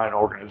 49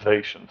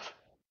 organizations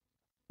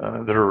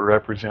that are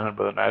represented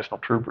by the National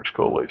Troopers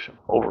Coalition,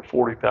 over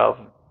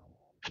 40,000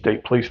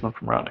 state policemen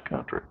from around the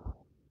country.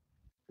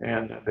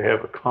 And they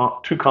have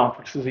 2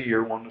 conferences a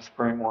year, one in the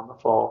spring, one in the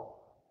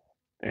fall.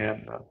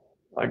 And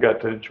I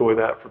got to enjoy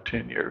that for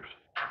 10 years.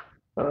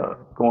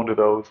 Going to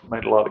those,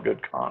 made a lot of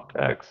good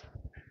contacts.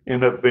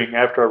 Ended up being,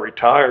 after I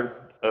retired,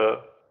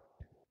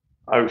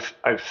 I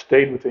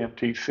stayed with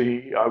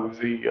MTC. I was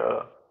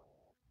the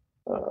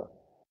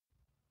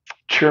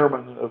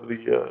chairman of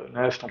the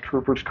National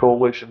Troopers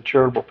Coalition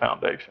Charitable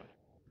Foundation.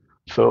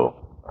 So,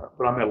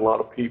 but I met a lot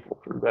of people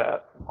through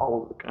that from all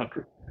over the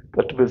country.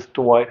 Got to visit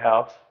the White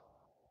House.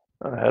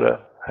 Had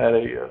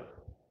a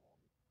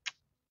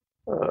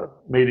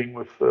meeting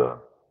with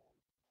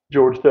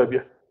George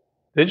W.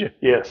 Did you?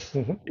 Yes,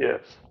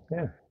 yes.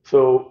 Yeah.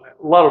 So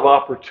a lot of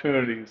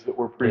opportunities that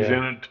were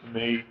presented to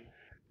me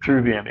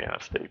through the Indiana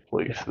State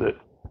Police that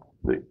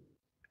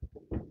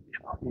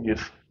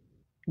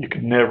you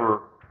could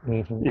never,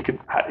 you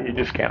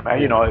just can't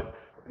imagine.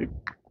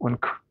 When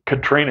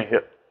Katrina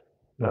hit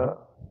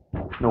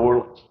New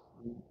Orleans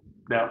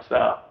down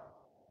south,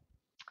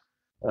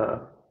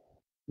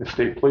 the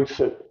state police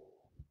sent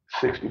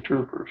 60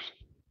 troopers,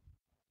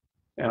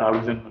 and I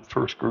was in the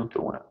first group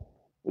that went.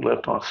 We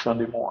left on a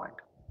Sunday morning,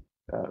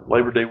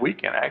 Labor Day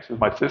weekend. Actually, it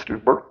was my sister's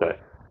birthday.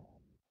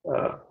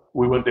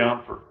 We went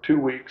down for 2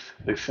 weeks.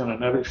 They sent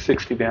another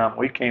 60 down.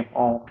 We came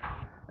home.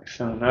 They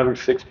sent another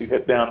 60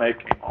 hit down. They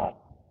came home,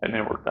 and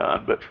then we're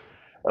done. But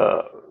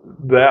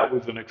that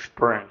was an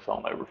experience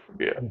I'll never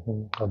forget.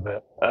 I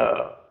bet.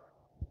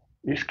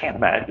 You just can't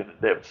imagine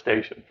the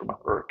devastation from a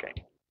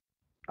hurricane.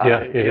 Yeah,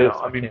 it is.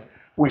 I mean,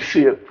 we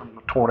see it from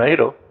the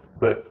tornado,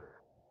 but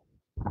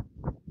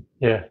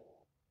yeah.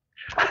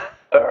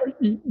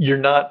 You're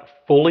not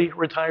fully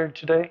retired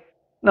today?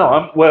 No,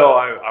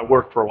 I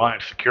work for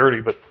Alliance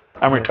Security, but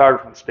I'm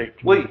retired from the state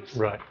police.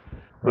 Right.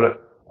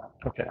 But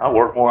okay, I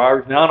work more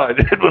hours now than I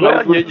did when I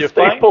was with the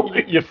state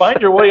police. You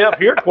find your way up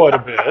here quite a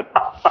bit,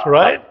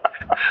 right?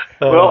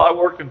 Well, I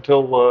worked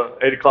until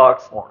 8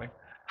 o'clock this morning.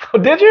 Oh,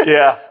 did you?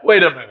 Yeah.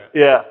 Wait a minute.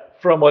 Yeah.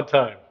 From what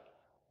time?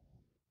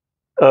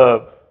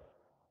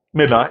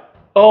 Midnight.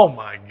 Oh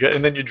my God!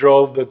 And then you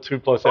drove the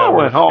 2+ hours. I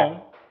went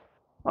home,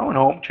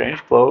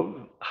 changed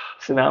clothes,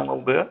 sit down a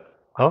little bit.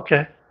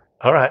 Okay.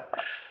 All right.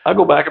 I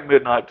go back at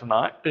midnight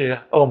tonight.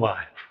 Yeah. Oh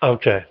my.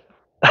 Okay.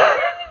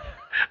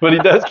 But he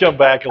does come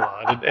back a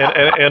lot,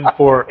 and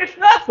for it's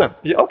nothing.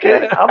 Yeah,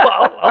 okay,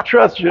 I'll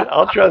trust you.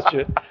 I'll trust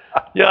you.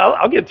 Yeah,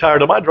 I'll get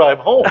tired of my drive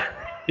home.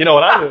 And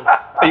I live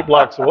 8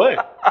 blocks away.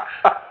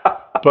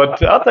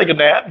 But I'll take a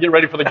nap, get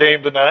ready for the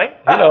game tonight.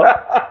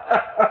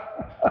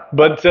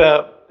 But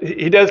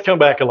he does come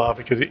back a lot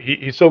because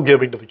he's so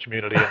giving to the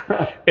community,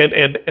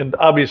 and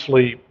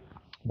obviously,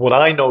 what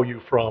I know you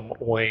from,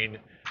 Wayne,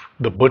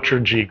 the Butcher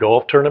G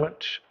Golf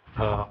Tournament.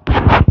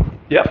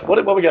 Yeah,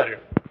 what we got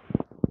here?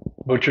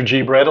 Butcher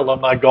G Bread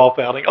Alumni Golf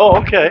Outing. Oh,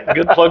 okay.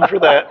 Good plug for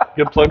that.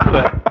 Good plug for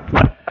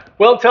that.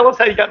 Well, tell us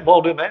how you got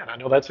involved in that. I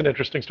know that's an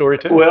interesting story,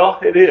 too. Well,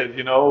 it is.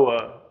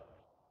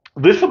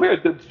 This will be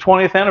the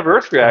 20th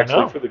anniversary,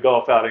 actually, for the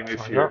golf outing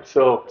this year.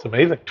 So it's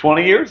amazing.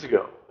 20 years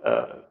ago,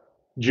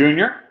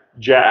 Junior,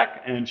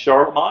 Jack, and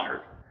Charlotte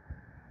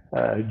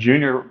Myers.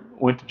 Junior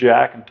went to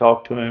Jack and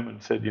talked to him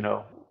and said,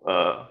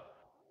 I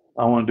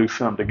want to do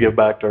something to give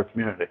back to our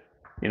community.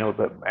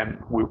 And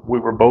we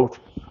were both,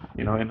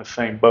 in the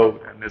same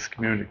boat, and this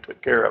community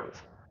took care of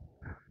us.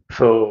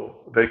 So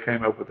they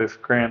came up with this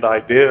grand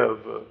idea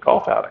of a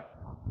golf outing.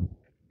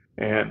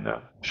 and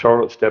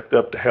Charlotte stepped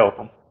up to help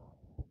them.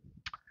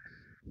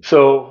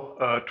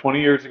 So 20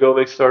 years ago,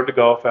 they started a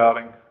golf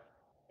outing,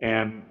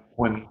 and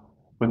when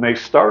they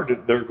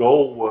started, their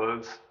goal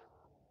was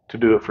to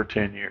do it for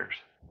 10 years.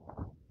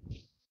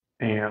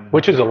 And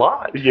Which is a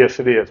lot. yes,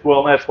 it is.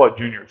 Well, that's what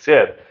Junior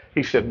said.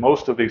 He said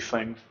most of these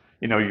things,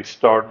 you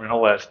start them in the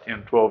last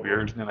 10, 12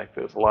 years, and then they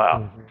fizzle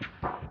out.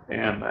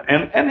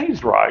 And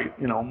he's right.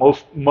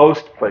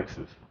 Most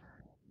places,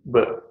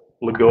 but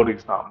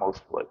Lagode's not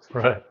most places.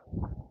 Right.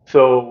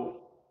 So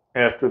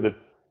after the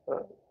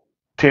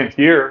 10th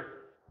year,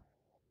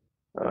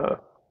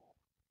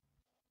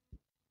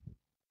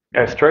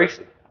 asked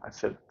Tracy. I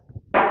said,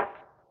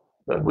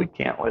 "But we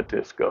can't let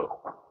this go.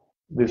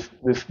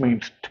 This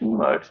means too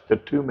much to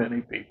too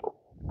many people.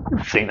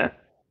 You've seen it,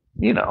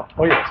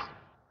 Oh, yes.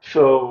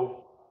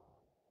 So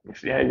he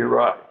said, yeah, you're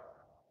right.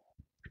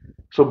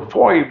 So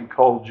before I even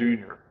called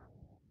Junior,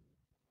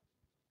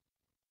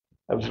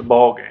 that was a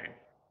ball game.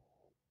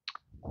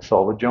 I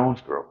saw the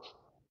Jones girls,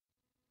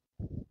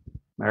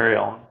 Mary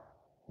Ellen,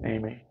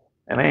 Amy,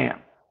 and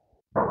Ann.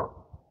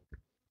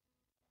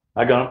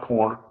 I got in a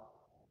corner.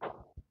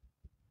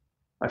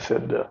 I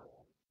said,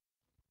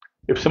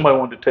 if somebody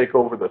wanted to take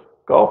over the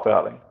golf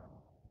outing,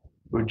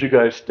 would you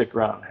guys stick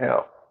around and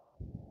help?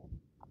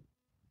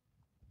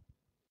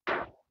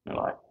 They're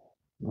like,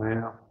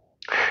 well,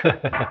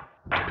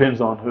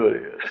 depends on who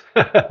it is.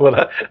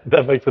 Well,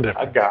 that makes a I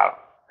difference. got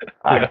it.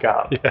 I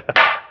got it. Yeah.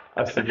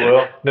 I said,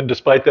 well, Then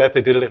despite that,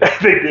 they did it anyway.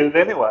 they did it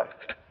anyway.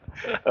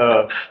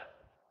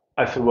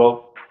 I said,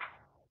 well,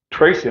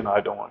 Tracy and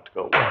I don't want it to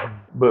go away,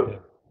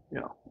 but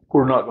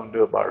we're not going to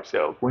do it by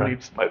ourselves. We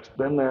need somebody that's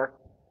been there,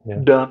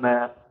 done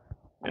that,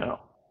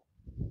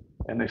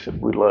 And they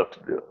said, we'd love to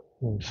do it.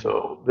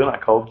 So then I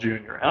called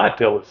Junior, and I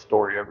tell this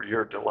story every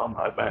year at the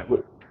alumni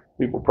banquet.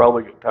 People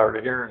probably get tired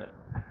of hearing it.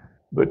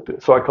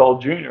 But so I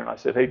called Junior and I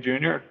said, hey,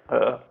 Junior,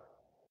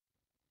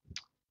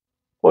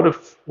 what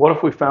if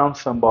we found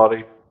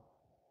somebody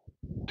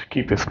to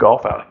keep this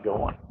golf outing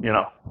going?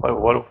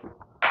 What if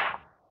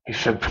he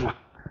said,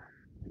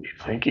 you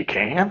think you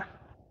can?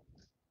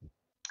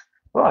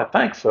 Well, I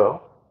think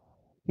so.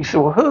 He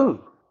said, well, who?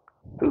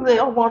 Who the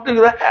hell want to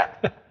do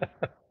that?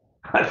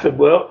 I said,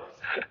 well,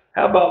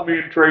 how about me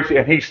and Tracy?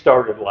 And he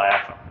started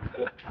laughing.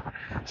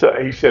 So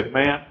he said,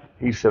 man,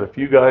 if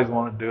you guys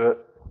want to do it,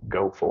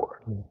 go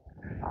for it.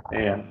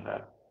 And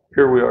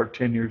here we are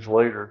 10 years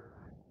later,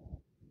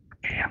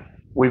 and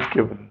we've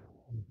given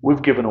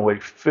away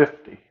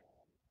 50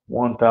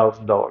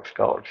 $1,000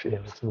 scholarships. Yeah,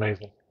 that's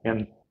amazing.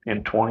 In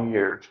 20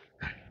 years.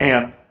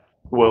 And,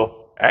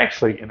 well,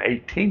 actually in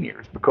 18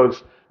 years,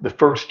 because the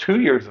first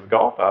 2 years of the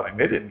golf outing,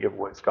 they didn't give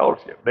away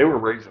scholarships. They were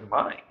raising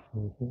money.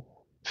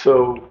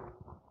 So,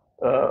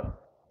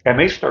 and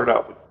they started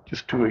out with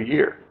just 2 a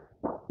year,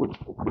 which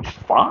is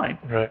fine.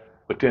 Right.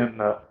 But then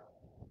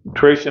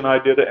Tracy and I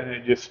did it,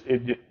 and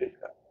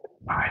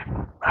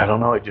I don't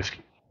know, it just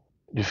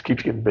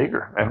keeps getting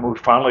bigger. And we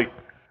finally,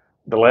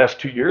 the last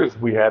 2 years,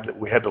 we had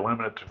to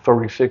limit it to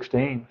 36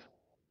 teams,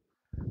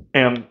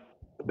 and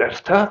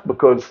that's tough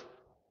because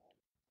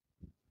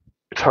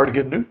it's hard to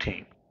get a new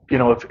team.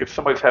 If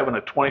somebody's having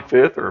a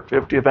 25th or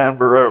 50th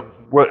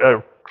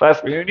anniversary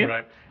class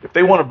reunion, if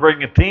they want to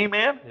bring a team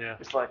in,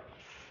 it's like,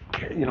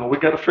 we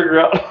got to figure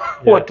out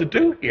what to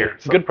do here.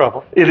 It's a good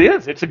problem. It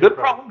is. It's a good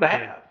problem to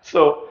have.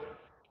 So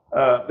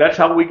that's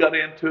how we got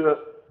into it.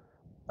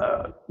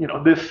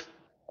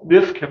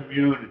 This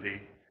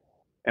community,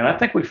 and I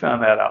think we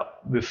found that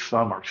out this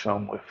summer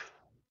some with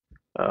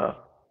the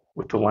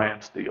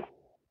Lance deal.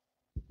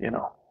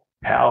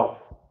 How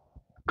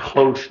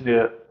close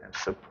knit and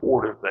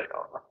supportive they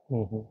are.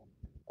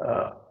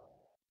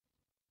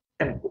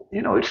 And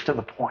it's to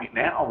the point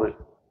now that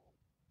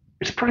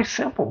it's pretty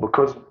simple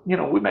because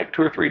we make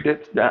 2 or 3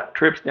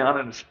 trips down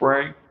in the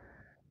spring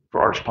for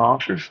our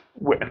sponsors.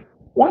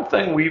 One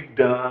thing we've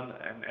done,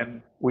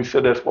 and we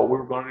said that's what we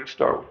were going to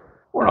start.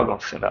 We're not going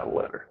to send out a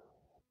letter.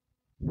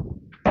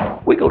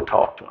 We go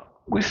talk to them.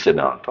 We sit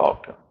down and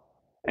talk to them.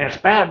 And it's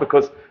bad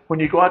because when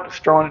you go out to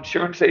Strong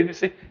Insurance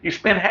Agency, you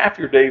spend half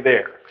your day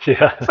there.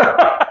 Yeah.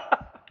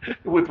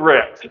 With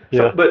reps.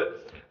 Yeah.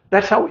 But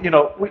that's how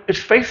it's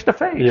face to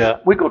face. Yeah.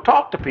 We go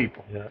talk to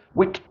people. Yeah.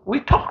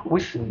 We talk to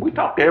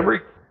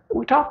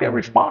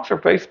every sponsor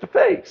face to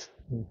face.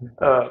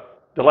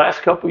 The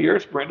last couple of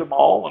years, Brenda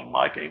Mall and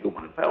Mike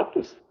Engelman have helped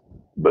us,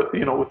 but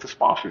with the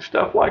sponsor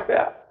stuff like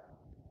that,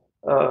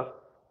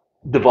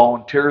 the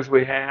volunteers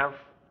we have,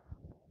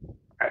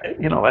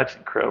 that's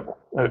incredible.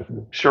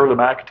 Shirley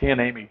McAtee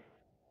and Amy.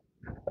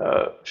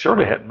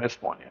 Shirley hadn't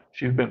missed one yet.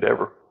 She's been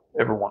to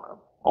every one of them,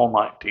 all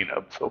 19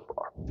 of them so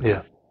far.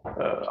 Yeah.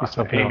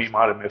 Amy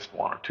might have missed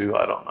 1 or 2,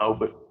 I don't know,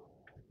 but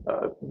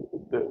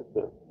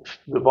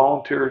the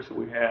volunteers that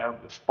we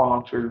have, the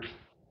sponsors,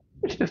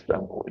 it's just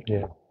unbelievable.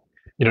 Yeah.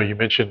 You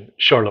mentioned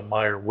Charlotte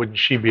Meyer. Wouldn't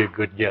she be a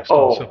good guest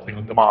on something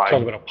like that? Talk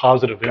about a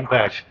positive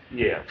impact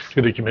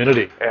to the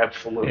community.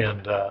 Absolutely.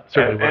 And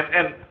certainly.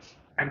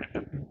 And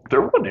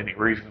there wasn't any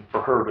reason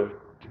for her to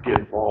get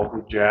involved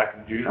with Jack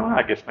and Junior.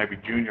 I guess maybe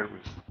Junior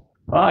was.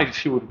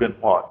 She would have been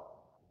what?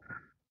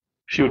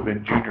 she would have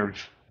been Junior's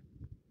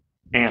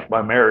aunt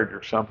by marriage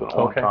or something at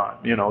one time.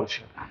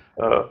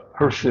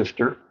 Her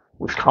sister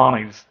was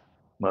Connie's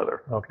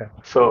mother. Okay.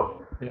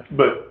 So, Yeah.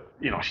 but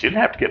she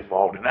didn't have to get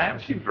involved in that.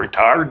 She was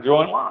retired,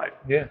 enjoying life.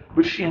 Yeah.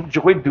 But she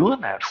enjoyed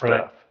doing that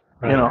stuff.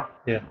 Right.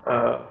 Yeah.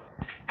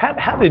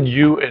 How did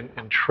you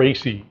and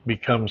Tracy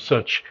become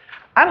such?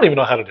 I don't even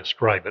know how to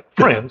describe it.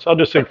 Friends. I'll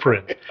just say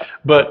friends.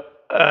 But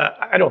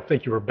I don't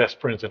think you were best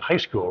friends in high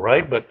school,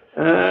 right? But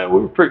we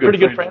were pretty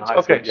good friends. In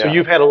high school, okay, so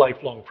you've had a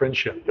lifelong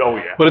friendship. Oh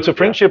yeah. But it's a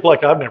friendship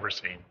like I've never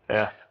seen.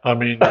 Yeah. I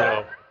mean,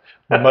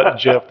 Mutt and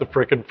Jeff, the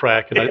frickin'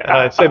 frack, and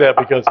I say that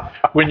because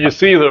when you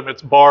see them,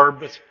 it's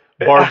Barb's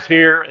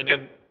here, and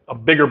then a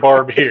bigger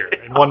Barb here,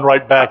 and one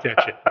right back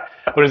at you.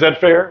 But is that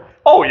fair?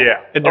 Oh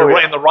yeah. And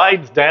and the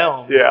rides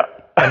down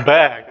and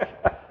back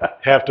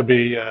have to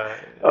be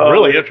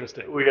really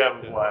interesting. We have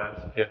a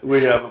blast. Yeah.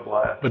 We have a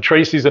blast. But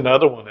Tracy's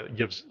another one that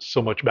gives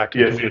so much back to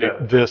the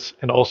community. This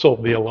and also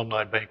the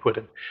alumni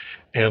banquet,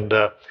 and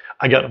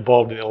I got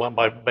involved in the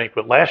alumni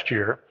banquet last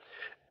year,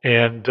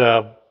 and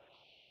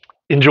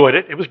enjoyed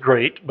it. It was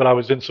great, but I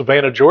was in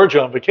Savannah,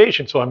 Georgia on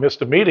vacation, so I missed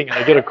a meeting, and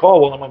I get a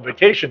call while I'm on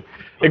vacation.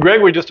 Hey,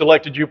 Greg, we just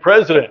elected you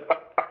president.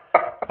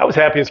 I was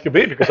happy as could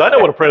be because I know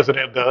what a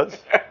president does.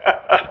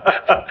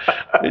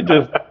 He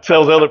just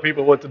tells other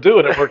people what to do,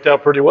 and it worked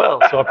out pretty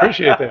well. So I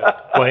appreciate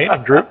that, Wayne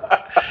and group.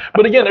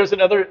 But again, there's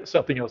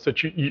something else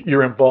that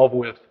you're involved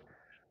with,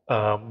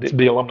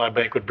 the alumni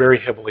banquet, very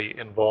heavily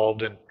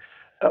involved. And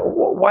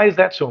why is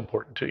that so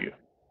important to you?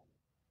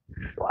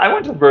 I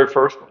went to the very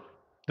first one.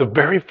 The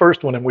very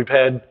first one, and we've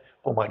had,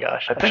 oh my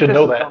gosh, I should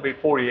know that. It's going to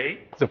be 48.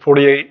 Is it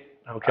 48?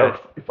 Okay.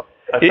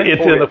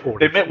 It's in the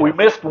 40s. We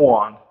missed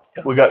one.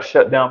 Yeah. We got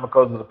shut down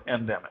because of the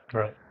pandemic.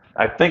 Right.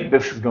 I think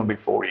this is going to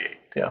be 48.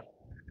 Yeah.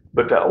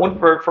 But I went to the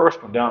very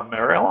first one down in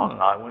Maryland,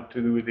 and I went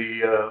to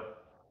the.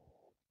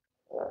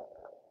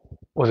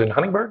 Was it in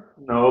Huntingburg?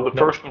 No, the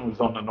first one was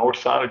on the north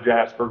side of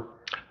Jasper,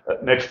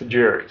 next to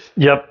Jerry's.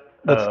 Yep.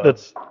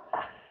 That's.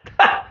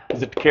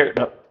 Is it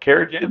the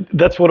Carriage Inn?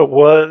 That's what it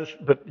was.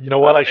 But you know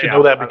what? I should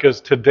know that because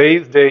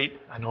today's date,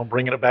 I know I'm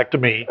bringing it back to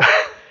me,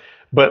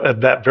 but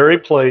at that very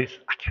place,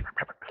 I can't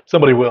remember.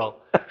 Somebody will.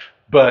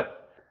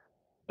 But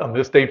on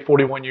this date,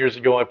 41 years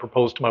ago, I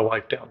proposed to my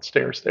wife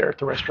downstairs there at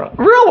the restaurant.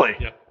 Really?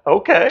 Yeah.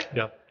 Okay.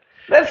 Yeah.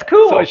 That's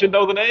cool. So I should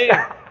know the name.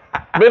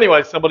 But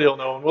anyway, somebody will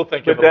know, and we'll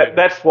think of it later.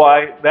 That's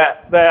why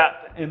that,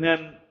 and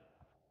then,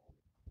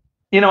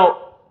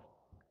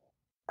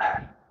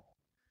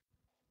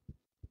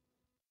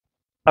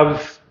 I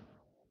was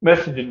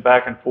messaging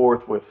back and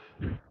forth with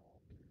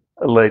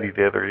a lady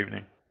the other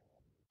evening,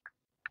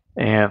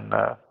 and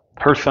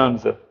her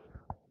son's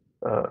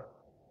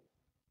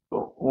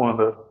one of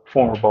the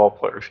former ball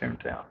players here in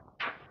town,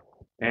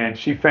 and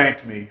she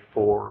thanked me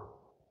for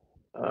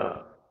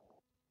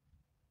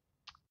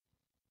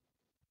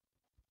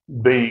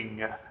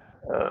being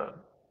a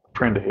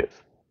friend of his.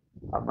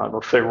 I'm not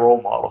going to say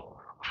role model.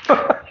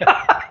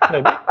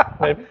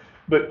 Maybe.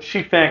 But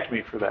she thanked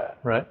me for that.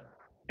 Right.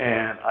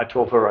 And I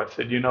told her, I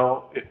said,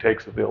 it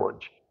takes a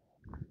village.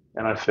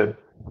 And I said,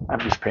 I'm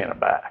just paying it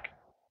back.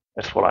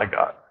 That's what I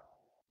got.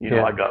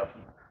 I got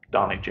from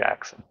Donnie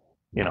Jackson,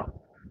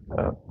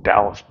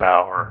 Dallas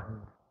Bauer,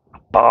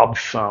 Bob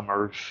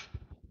Summers,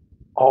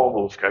 all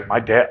those guys, my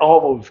dad,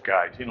 all those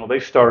guys, they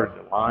started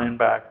the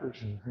linebackers.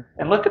 Mm-hmm.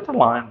 And look at the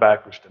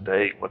linebackers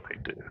today, what they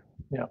do.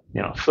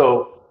 Yeah.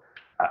 So,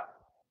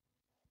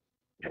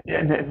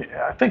 and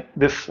I think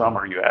this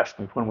summer you asked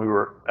me when we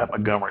were at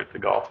Montgomery at the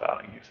golf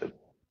outing, you said,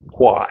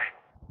 why?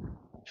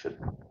 I said,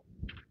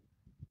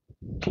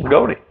 it's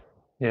Lagodi.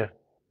 Yeah.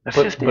 That's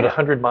but just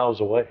 100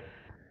 miles away.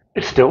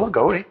 It's still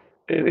Lagodi.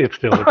 It's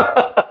still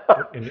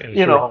Lagodi. And it's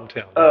your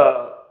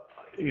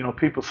hometown.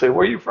 People say,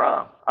 where are you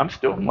from? I'm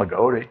still from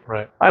Lagodi.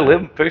 Right. I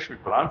live in Fishers,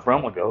 but I'm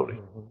from Lagodi.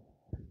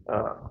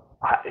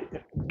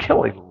 Mm-hmm.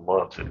 Kelly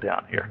loves it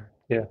down here.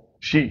 Yeah.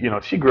 She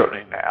grew up in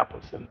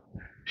Indianapolis, and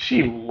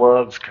she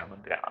loves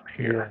coming down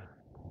here.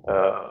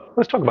 Yeah.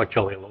 Let's talk about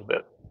Kelly a little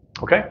bit.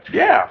 Okay?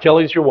 Yeah.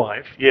 Kelly's your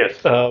wife.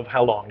 Yes. Of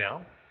how long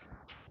now?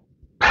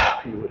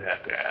 You would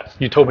have to ask.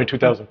 You told me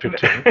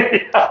 2015.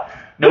 Yeah.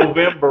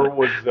 November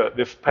was,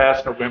 this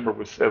past November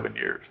was 7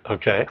 years.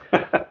 Okay.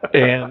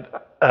 And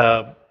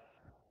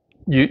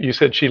you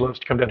said she loves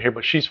to come down here,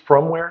 but she's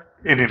from where?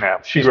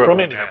 Indianapolis. She's from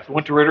Indianapolis.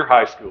 Went to Ritter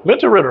High School.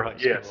 Went to Ritter High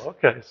School. Yes.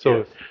 Okay.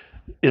 So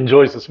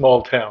enjoys the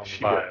small town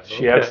vibe.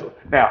 She absolutely.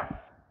 Now,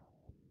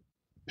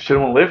 she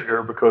don't want to live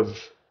here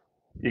because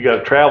you got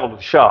to travel to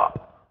the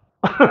shop.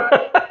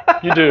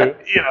 You do.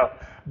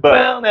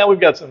 But now we've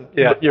got some.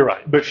 Yeah, you're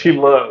right. But she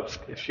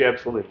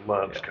absolutely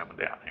loves coming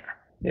down here.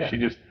 Yeah. She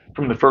just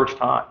from the first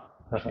time,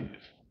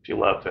 she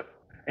loves it,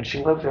 and she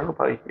loves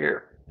everybody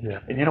here. Yeah.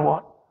 And you know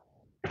what?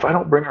 If I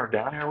don't bring her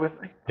down here with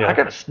me, I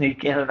got to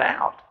sneak in and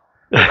out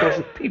because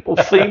if people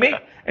see me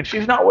and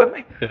she's not with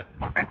me,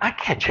 I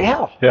catch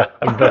hell. Yeah,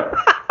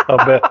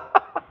 I'll bet.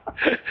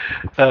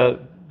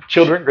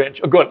 Children,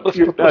 grandchildren. Go ahead. Let's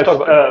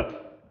talk about it.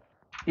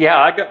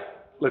 Yeah,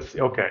 let's see.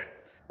 Okay.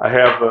 I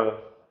have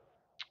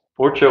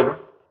 4 children.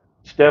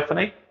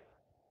 Stephanie,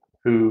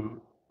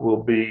 who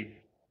will be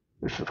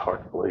This is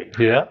hard to believe.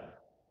 Yeah.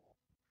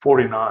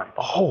 49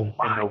 Oh in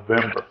my.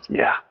 November.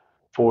 Yeah.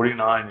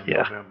 49 in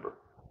Yeah. November.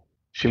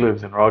 She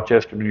lives in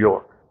Rochester, New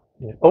York.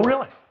 Yeah. Oh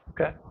really?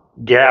 Okay.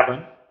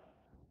 Gavin.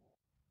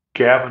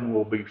 Gavin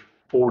will be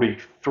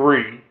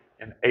 43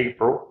 in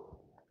April.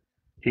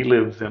 He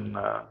lives in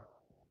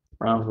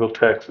Brownsville,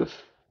 Texas.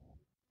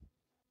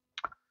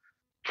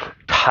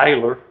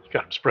 Tyler. You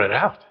got them spread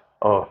out.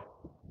 Oh,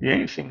 you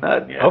ain't seen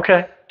nothing yet.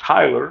 Okay.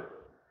 Tyler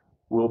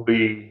will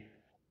be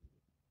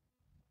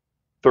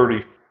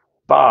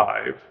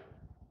 35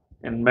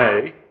 in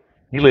May.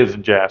 He lives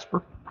in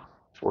Jasper.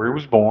 That's where he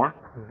was born.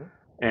 Mm-hmm.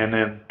 And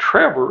then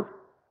Trevor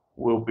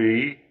will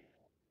be,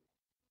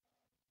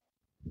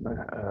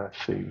 let's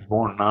see, he was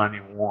born in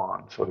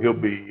 91. So he'll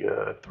be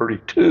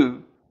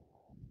 32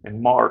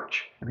 in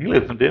March. And he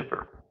lives in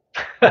Denver.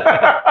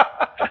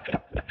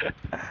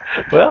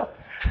 Well.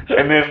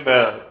 And then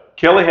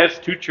Kelly has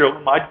two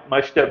children,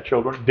 my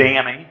stepchildren.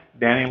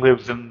 Danny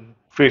lives in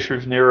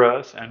Fishers near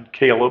us, and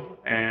Caleb,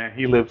 and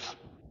he lives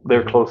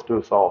there close to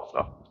us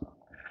also.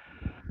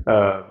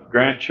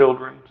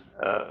 Grandchildren,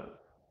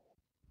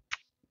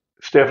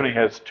 Stephanie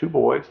has two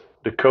boys,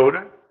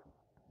 Dakota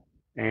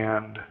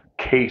and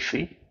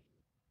Casey.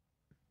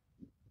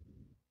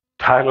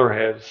 Tyler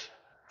has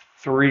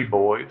three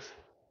boys,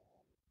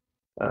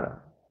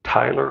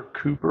 Tyler,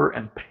 Cooper,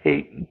 and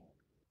Peyton.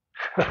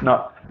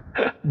 Not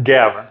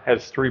Gavin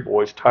has three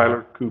boys,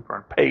 Tyler, Cooper,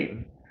 and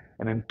Peyton.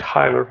 And then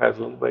Tyler has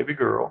a little baby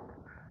girl.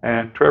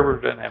 And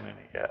Trevor doesn't have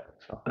any yet,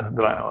 so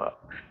that I know of.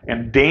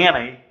 And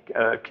Danny,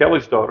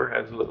 Kelly's daughter,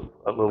 has a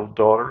little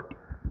daughter,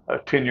 a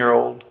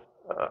 10-year-old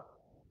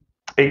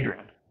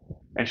Adrian.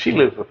 And she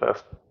lives with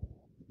us.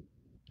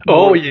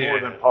 More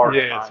than part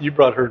of yes, time. you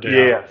brought her down.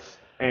 Yes.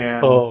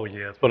 And oh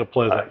yes, what a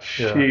pleasant.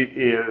 she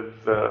is.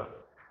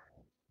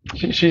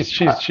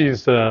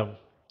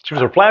 She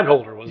was our flag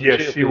holder, wasn't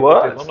Yes, she? she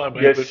was.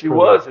 Yes, she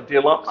was at the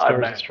alumni Stars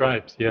banquet. and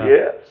Stripes. Yeah.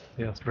 Yes.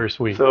 Yes, very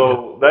sweet.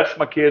 So that's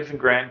my kids and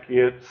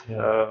grandkids.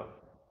 Yeah.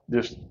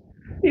 Just,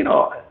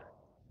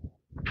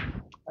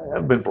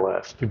 I've been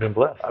blessed. You've been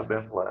blessed. I've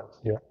been blessed.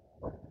 Yeah.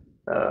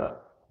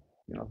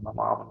 My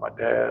mom and my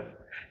dad.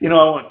 I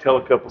want to tell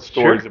a couple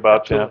stories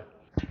about absolutely.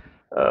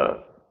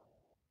 them.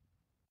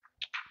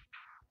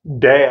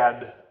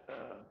 Dad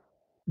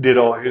did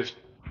all his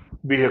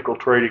vehicle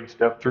trading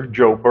stuff through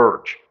Joe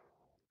Birch,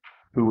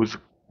 he was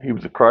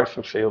a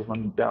Chrysler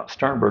salesman down at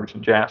Sternberg's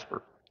in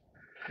Jasper.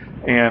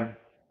 And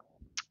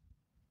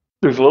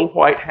there's a little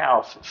white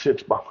house that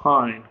sits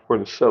behind where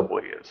the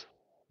subway is.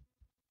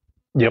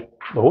 Yep.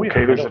 Oh yeah.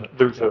 Okay,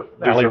 there's an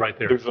alley right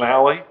there. There's an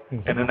alley,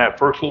 and then that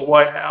first little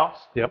white house.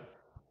 Yep.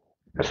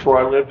 That's where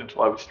I lived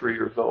until I was 3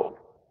 years old.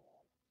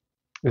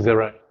 Is that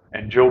right?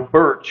 And Joe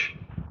Birch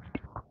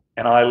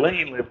and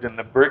Eileen lived in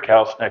the brick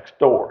house next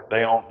door.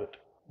 They owned it.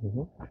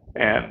 Mm-hmm.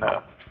 And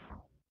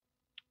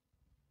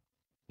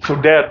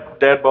so Dad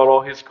bought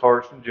all his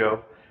cars from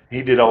Joe.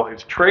 He did all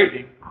his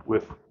trading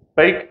with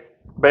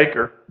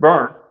Baker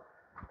Byrne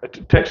at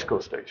the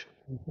Texaco station.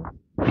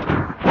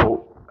 Mm-hmm.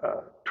 So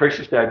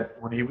Tracy's dad,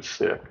 when he was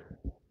sick,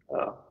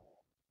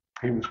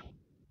 he was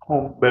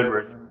home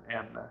bedridden,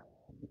 and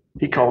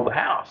he called the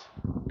house.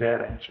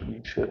 Dad answered, and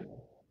he said,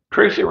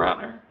 "Tracy around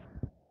there?"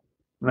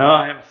 "No,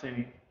 I haven't seen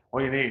him.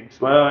 What do you need?" He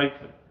said, "Well," he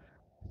said,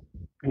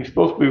 "he's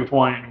supposed to be with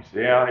Wayne." He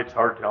said, "Yeah, it's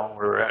hard telling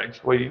where we're at." He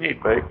said, "What do you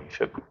need, Bake?" He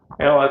said,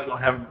 "Well, I was going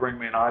to have him bring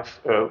me an ice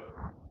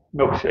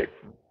milkshake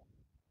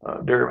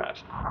from Dairy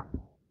Master."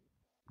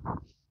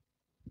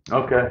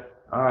 "Okay,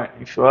 all right."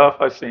 He said, "Well,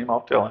 if I see him,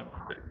 I'll tell him."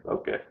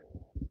 Okay.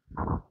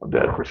 Well,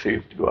 Dad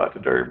proceeds to go out to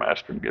Dairy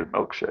Master and get a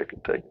milkshake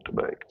and take it to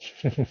Bake.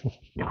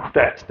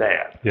 That's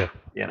Dad. Yeah.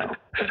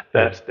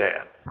 That's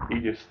Dad. He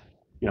just,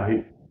 he had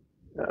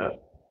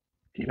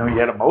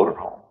a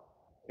motorhome,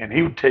 and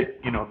he would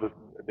take,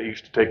 they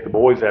used to take the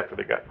boys after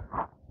they got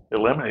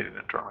eliminated in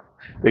the tournament.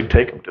 They'd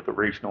take them to the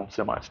regional and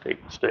semi-state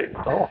and state.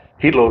 Oh.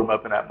 He'd load them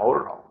up in that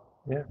motorhome.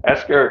 Yeah.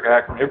 Ask Eric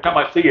Ackerman. Every time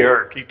I see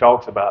Eric, he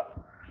talks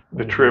about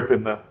the trip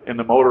in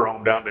the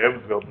motorhome down to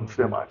Evansville to the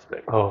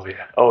semi-state. Oh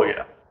yeah. Oh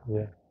yeah.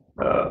 Yeah.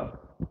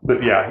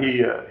 But yeah,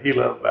 he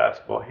loved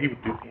basketball. He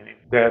would do anything.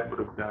 Dad would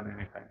have done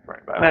anything for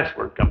anybody. And that's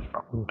where it comes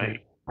from with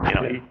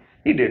me.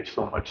 He did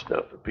so much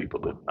stuff that people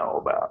didn't know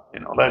about.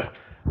 That's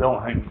the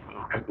only thing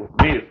with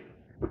me is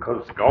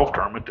because it's a golf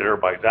tournament that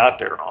everybody's out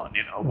there on.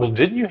 Well,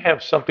 didn't you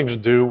have something to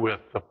do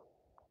with the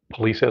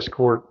police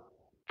escort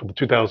for the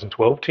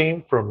 2012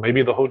 team from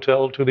maybe the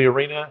hotel to the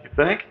arena? You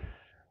think?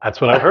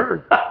 That's what I've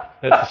heard.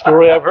 That's the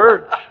story I've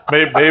heard.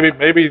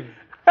 Maybe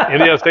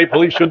Indiana State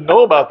Police shouldn't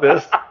know about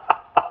this.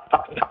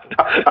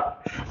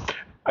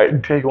 I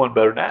can tell you one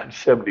better than that. In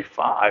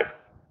 '75,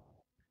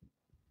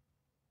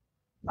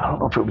 I don't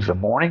know if it was the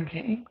morning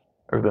game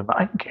or the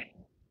night game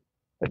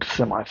at the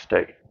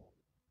semi-state.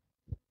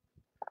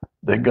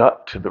 They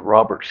got to the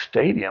Roberts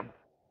Stadium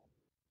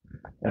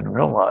and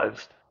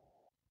realized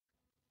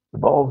the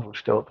balls were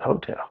still at the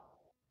hotel.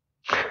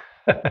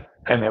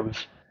 And it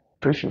was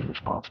Fisher's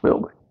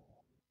responsibility.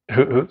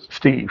 Who's?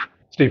 Steve.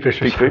 Steve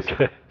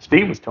Fisher.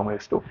 Steve was telling me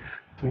this story.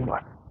 He was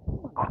like,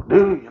 "What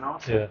are we going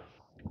to do?" Yeah.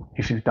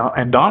 He says,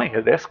 and Donnie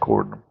had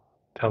escorted him,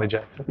 Tommy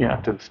Jackson. yeah,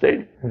 to the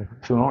stadium.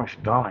 Mm-hmm. So I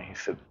said, Donnie, he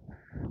said,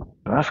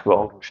 the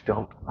basketball was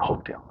still at the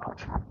hotel. I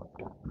said,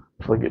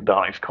 so I get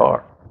Donnie's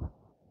car,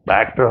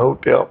 back to the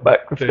hotel,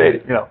 back to the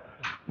stadium. You know,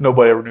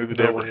 nobody ever knew the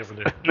difference.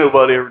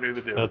 Nobody ever knew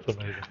the difference. That's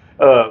amazing.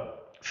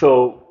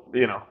 So,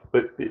 you know,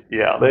 but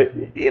yeah,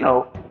 they, you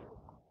know,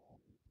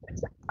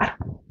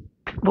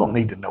 people don't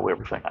need to know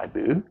everything I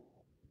do.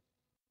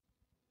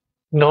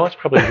 No, it's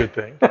probably a good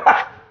thing.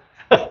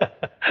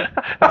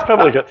 That's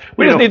probably good.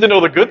 We just need to know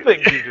the good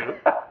things you do,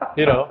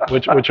 you know,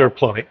 which are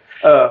plenty.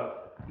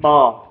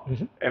 Mom,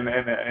 Mm-hmm.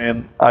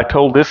 and I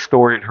told this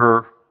story at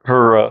her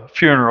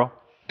funeral,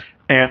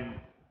 and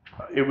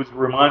it was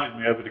reminded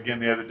me of it again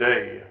the other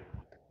day.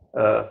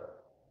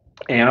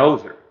 Ann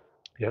Ozer.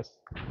 Yes.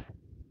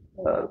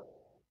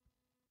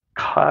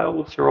 Kyle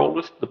was her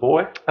oldest, the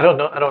boy. I don't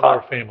know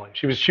her family.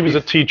 She was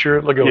a teacher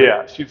at Lagodi.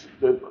 Yeah, she's.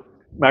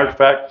 Matter of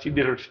fact, she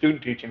did her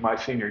student teaching my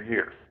senior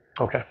year.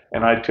 Okay.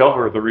 And I tell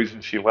her the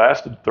reason she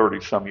lasted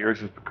 30 some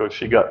years is because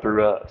she got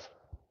through us.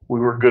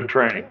 We were good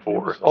training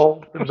for her. It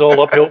was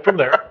all uphill from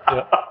there.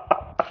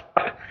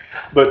 Yeah.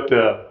 But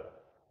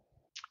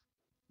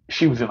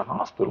she was in a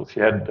hospital.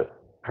 She had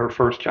her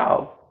first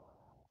child,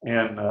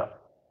 and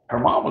her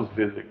mom was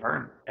visiting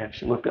her, and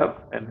she looked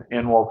up, and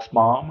in walks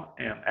Mom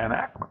and Ann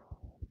Ackerman.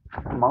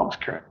 Her mom's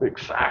carrying a big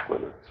sack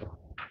with her. So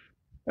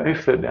they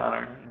sit down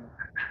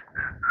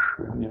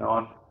there, you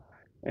know,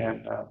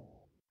 and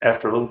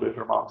after a little bit,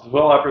 her mom says,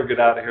 "Well, I better get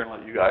out of here and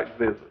let you guys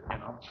visit," you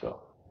know. So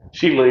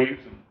she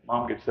leaves, and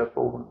Mom gets up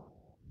over and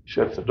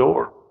shuts the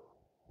door,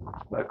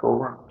 back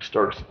over and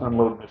starts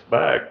unloading this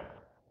bag.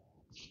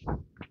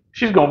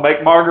 She's gonna make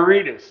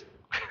margaritas.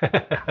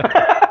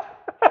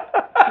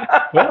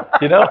 Well,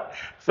 you know.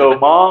 So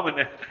Mom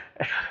and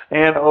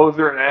Ann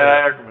Ozer and Ann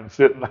Ackerman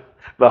sit in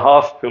the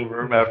hospital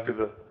room after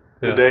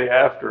the day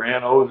after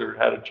Ann Ozer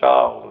had a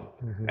child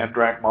and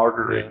drank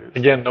margaritas. Yeah.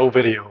 Again, no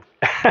video.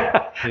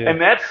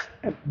 And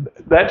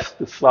that's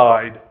the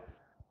side,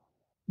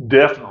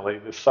 definitely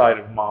the side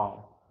of Mom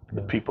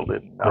that people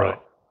didn't know. Right.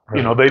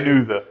 You know, they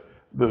knew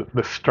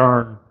the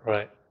stern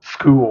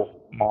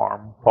school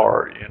mom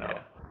part, you know.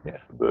 Yeah.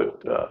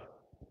 But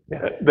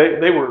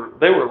they were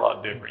a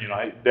lot different. You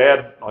know,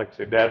 Dad, like I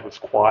said, Dad was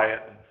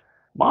quiet, and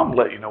Mom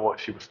let you know what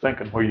she was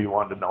thinking, where you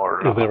wanted to know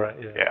her. Is that right?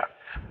 Yeah. Yeah.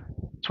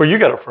 That's where you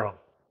got it from.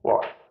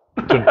 What?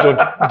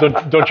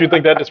 Don't you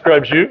think that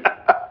describes you?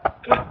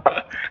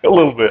 A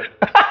little bit.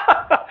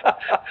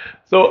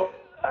 So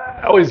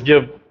I always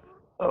give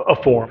a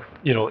form,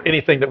 you know,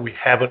 anything that we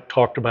haven't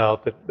talked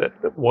about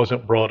that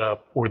wasn't brought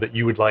up or that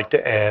you would like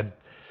to add,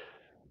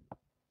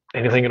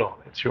 anything at all.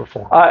 It's your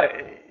form.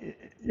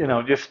 You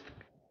know, just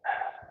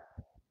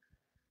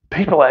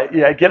people,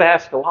 I get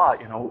asked a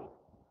lot, you know,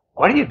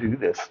 why do you do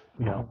this,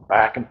 you know,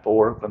 back and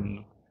forth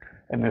and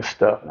this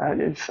stuff?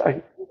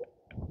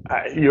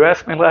 You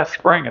asked me last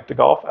spring at the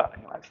golf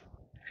outing. I said,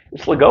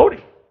 it's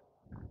Lagodi.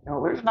 You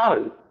know,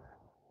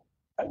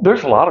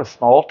 there's a lot of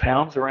small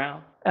towns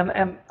around,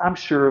 and I'm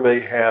sure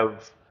they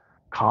have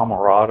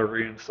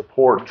camaraderie and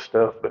support and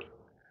stuff, but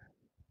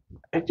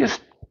it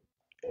just,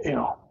 you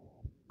know,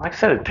 like I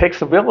said, it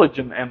takes a village,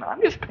 and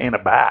I'm just paying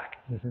it back.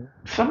 Mm-hmm.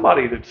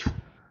 Somebody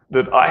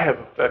that I have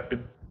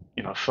affected,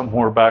 you know,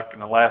 somewhere back in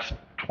the last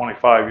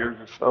 25 years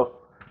or so,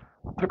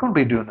 they're going to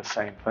be doing the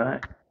same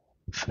thing.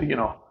 So, you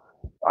know,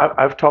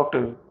 I've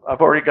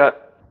already got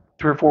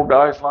 3 or 4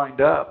 guys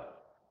lined up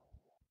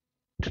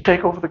to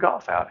take over the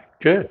golf outing.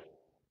 Good.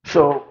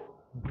 So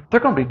they're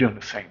going to be doing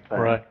the same thing.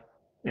 Right.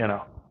 You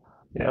know.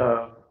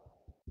 Yeah.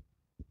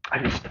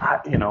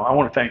 You know, I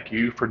want to thank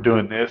you for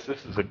doing this.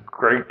 This is a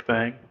great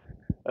thing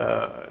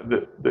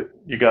that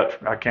you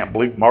got. I can't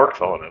believe Mark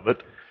thought of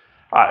it.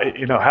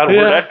 You know,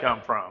 where'd that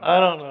come from? I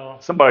don't know.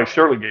 Somebody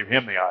surely gave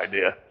him the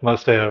idea.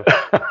 Must have.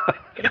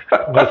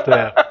 Must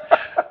have.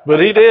 But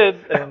he did,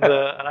 and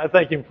I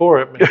thank him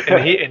for it.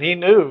 And he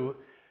knew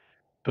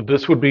that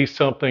this would be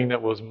something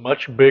that was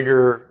much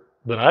bigger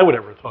than I would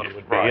ever thought it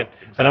would be. Right.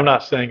 And I'm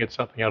not saying it's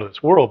something out of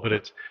this world, but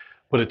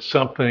it's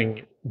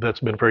something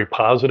that's been very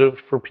positive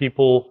for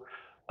people.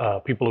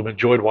 People have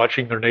enjoyed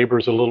watching their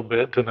neighbors a little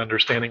bit and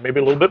understanding maybe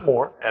a little bit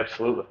more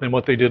Absolutely. than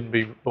what they did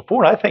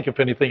before. And I think if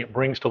anything, it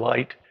brings to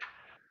light.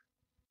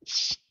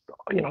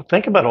 You know,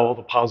 think about all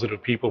the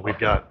positive people we've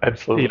got.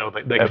 Absolutely. You know,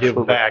 that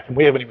give back, and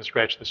we haven't even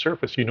scratched the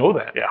surface. You know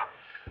that. Yeah.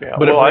 Yeah.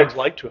 But it brings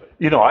light to it.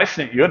 You know, I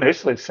sent you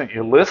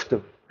a list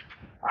of.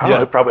 I don't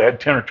know, I probably had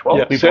 10 or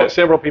 12 people.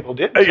 Several people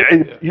did.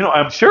 You know,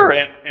 I'm sure,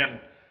 and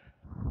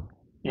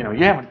you know,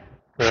 you haven't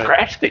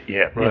scratched it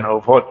yet. You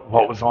know, what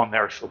was on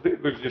there. So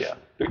there's just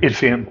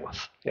it's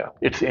endless. Yeah.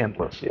 It's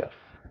endless. Yeah.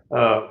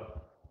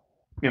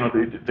 You know,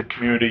 the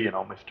community. You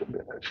know,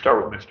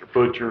 start with Mr.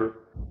 Butcher,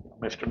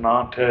 Mr.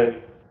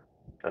 Nante.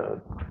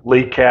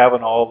 Lee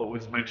Kavanaugh that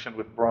was mentioned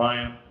with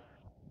Brian,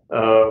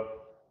 you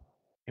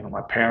know, my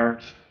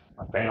parents,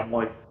 my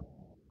family,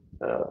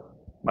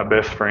 my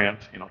best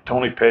friends, you know,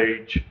 Tony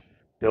Page,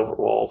 Delbert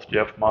Walls,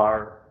 Jeff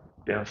Meyer,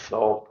 Dennis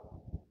Salt,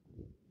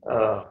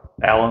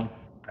 Alan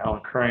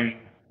Crane,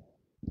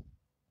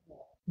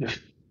 just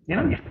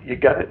you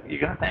got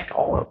to thank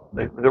all of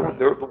them.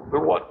 They're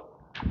what.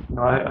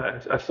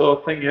 I saw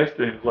a thing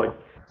yesterday. It was like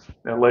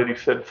that lady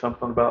said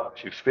something about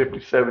she's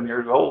 57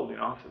 years old.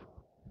 I said,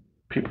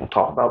 people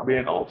talk about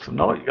being old, so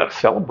no, you got to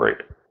celebrate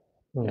it.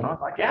 I'm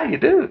like, yeah, you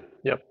do.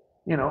 Yep.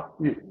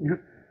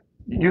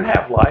 You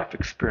have life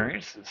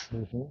experiences.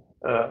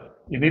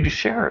 You need to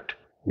share it.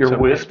 Your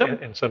wisdom.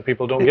 And some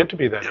people don't get to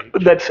be that age.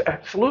 That's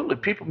absolutely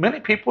many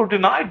people are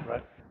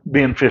denied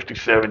being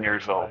 57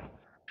 years old.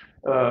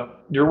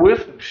 Your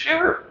wisdom,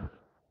 share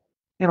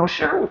it.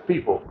 Share it with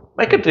people.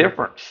 Make a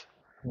difference.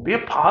 Be a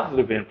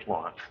positive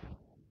influence.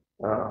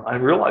 I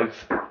realize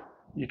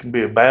you can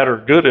be a bad or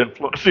good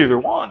influence, either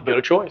one. But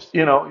a choice.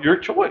 Your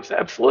choice,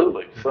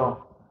 absolutely.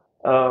 So,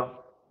 love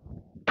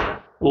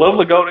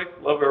Lagodi,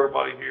 love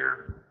everybody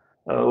here.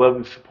 Love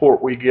the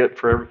support we get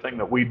for everything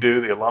that we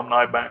do, the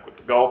alumni banquet,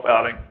 the golf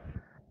outing.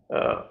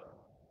 All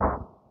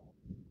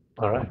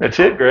right. That's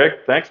it, Greg.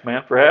 Thanks,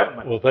 man, for having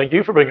me. Well, thank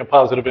you for being a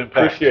positive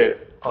impact. Appreciate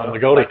it. On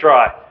Lagodi. I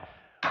try.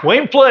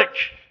 Wayne Flick.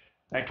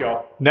 Thank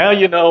y'all. Now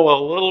you know a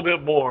little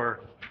bit more.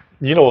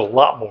 You know a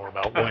lot more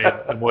about Wayne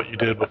than what you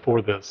did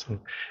before this, and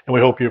we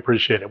hope you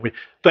appreciate it. We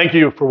thank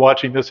you for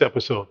watching this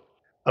episode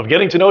of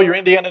Getting to Know Your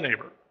Indiana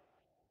Neighbor.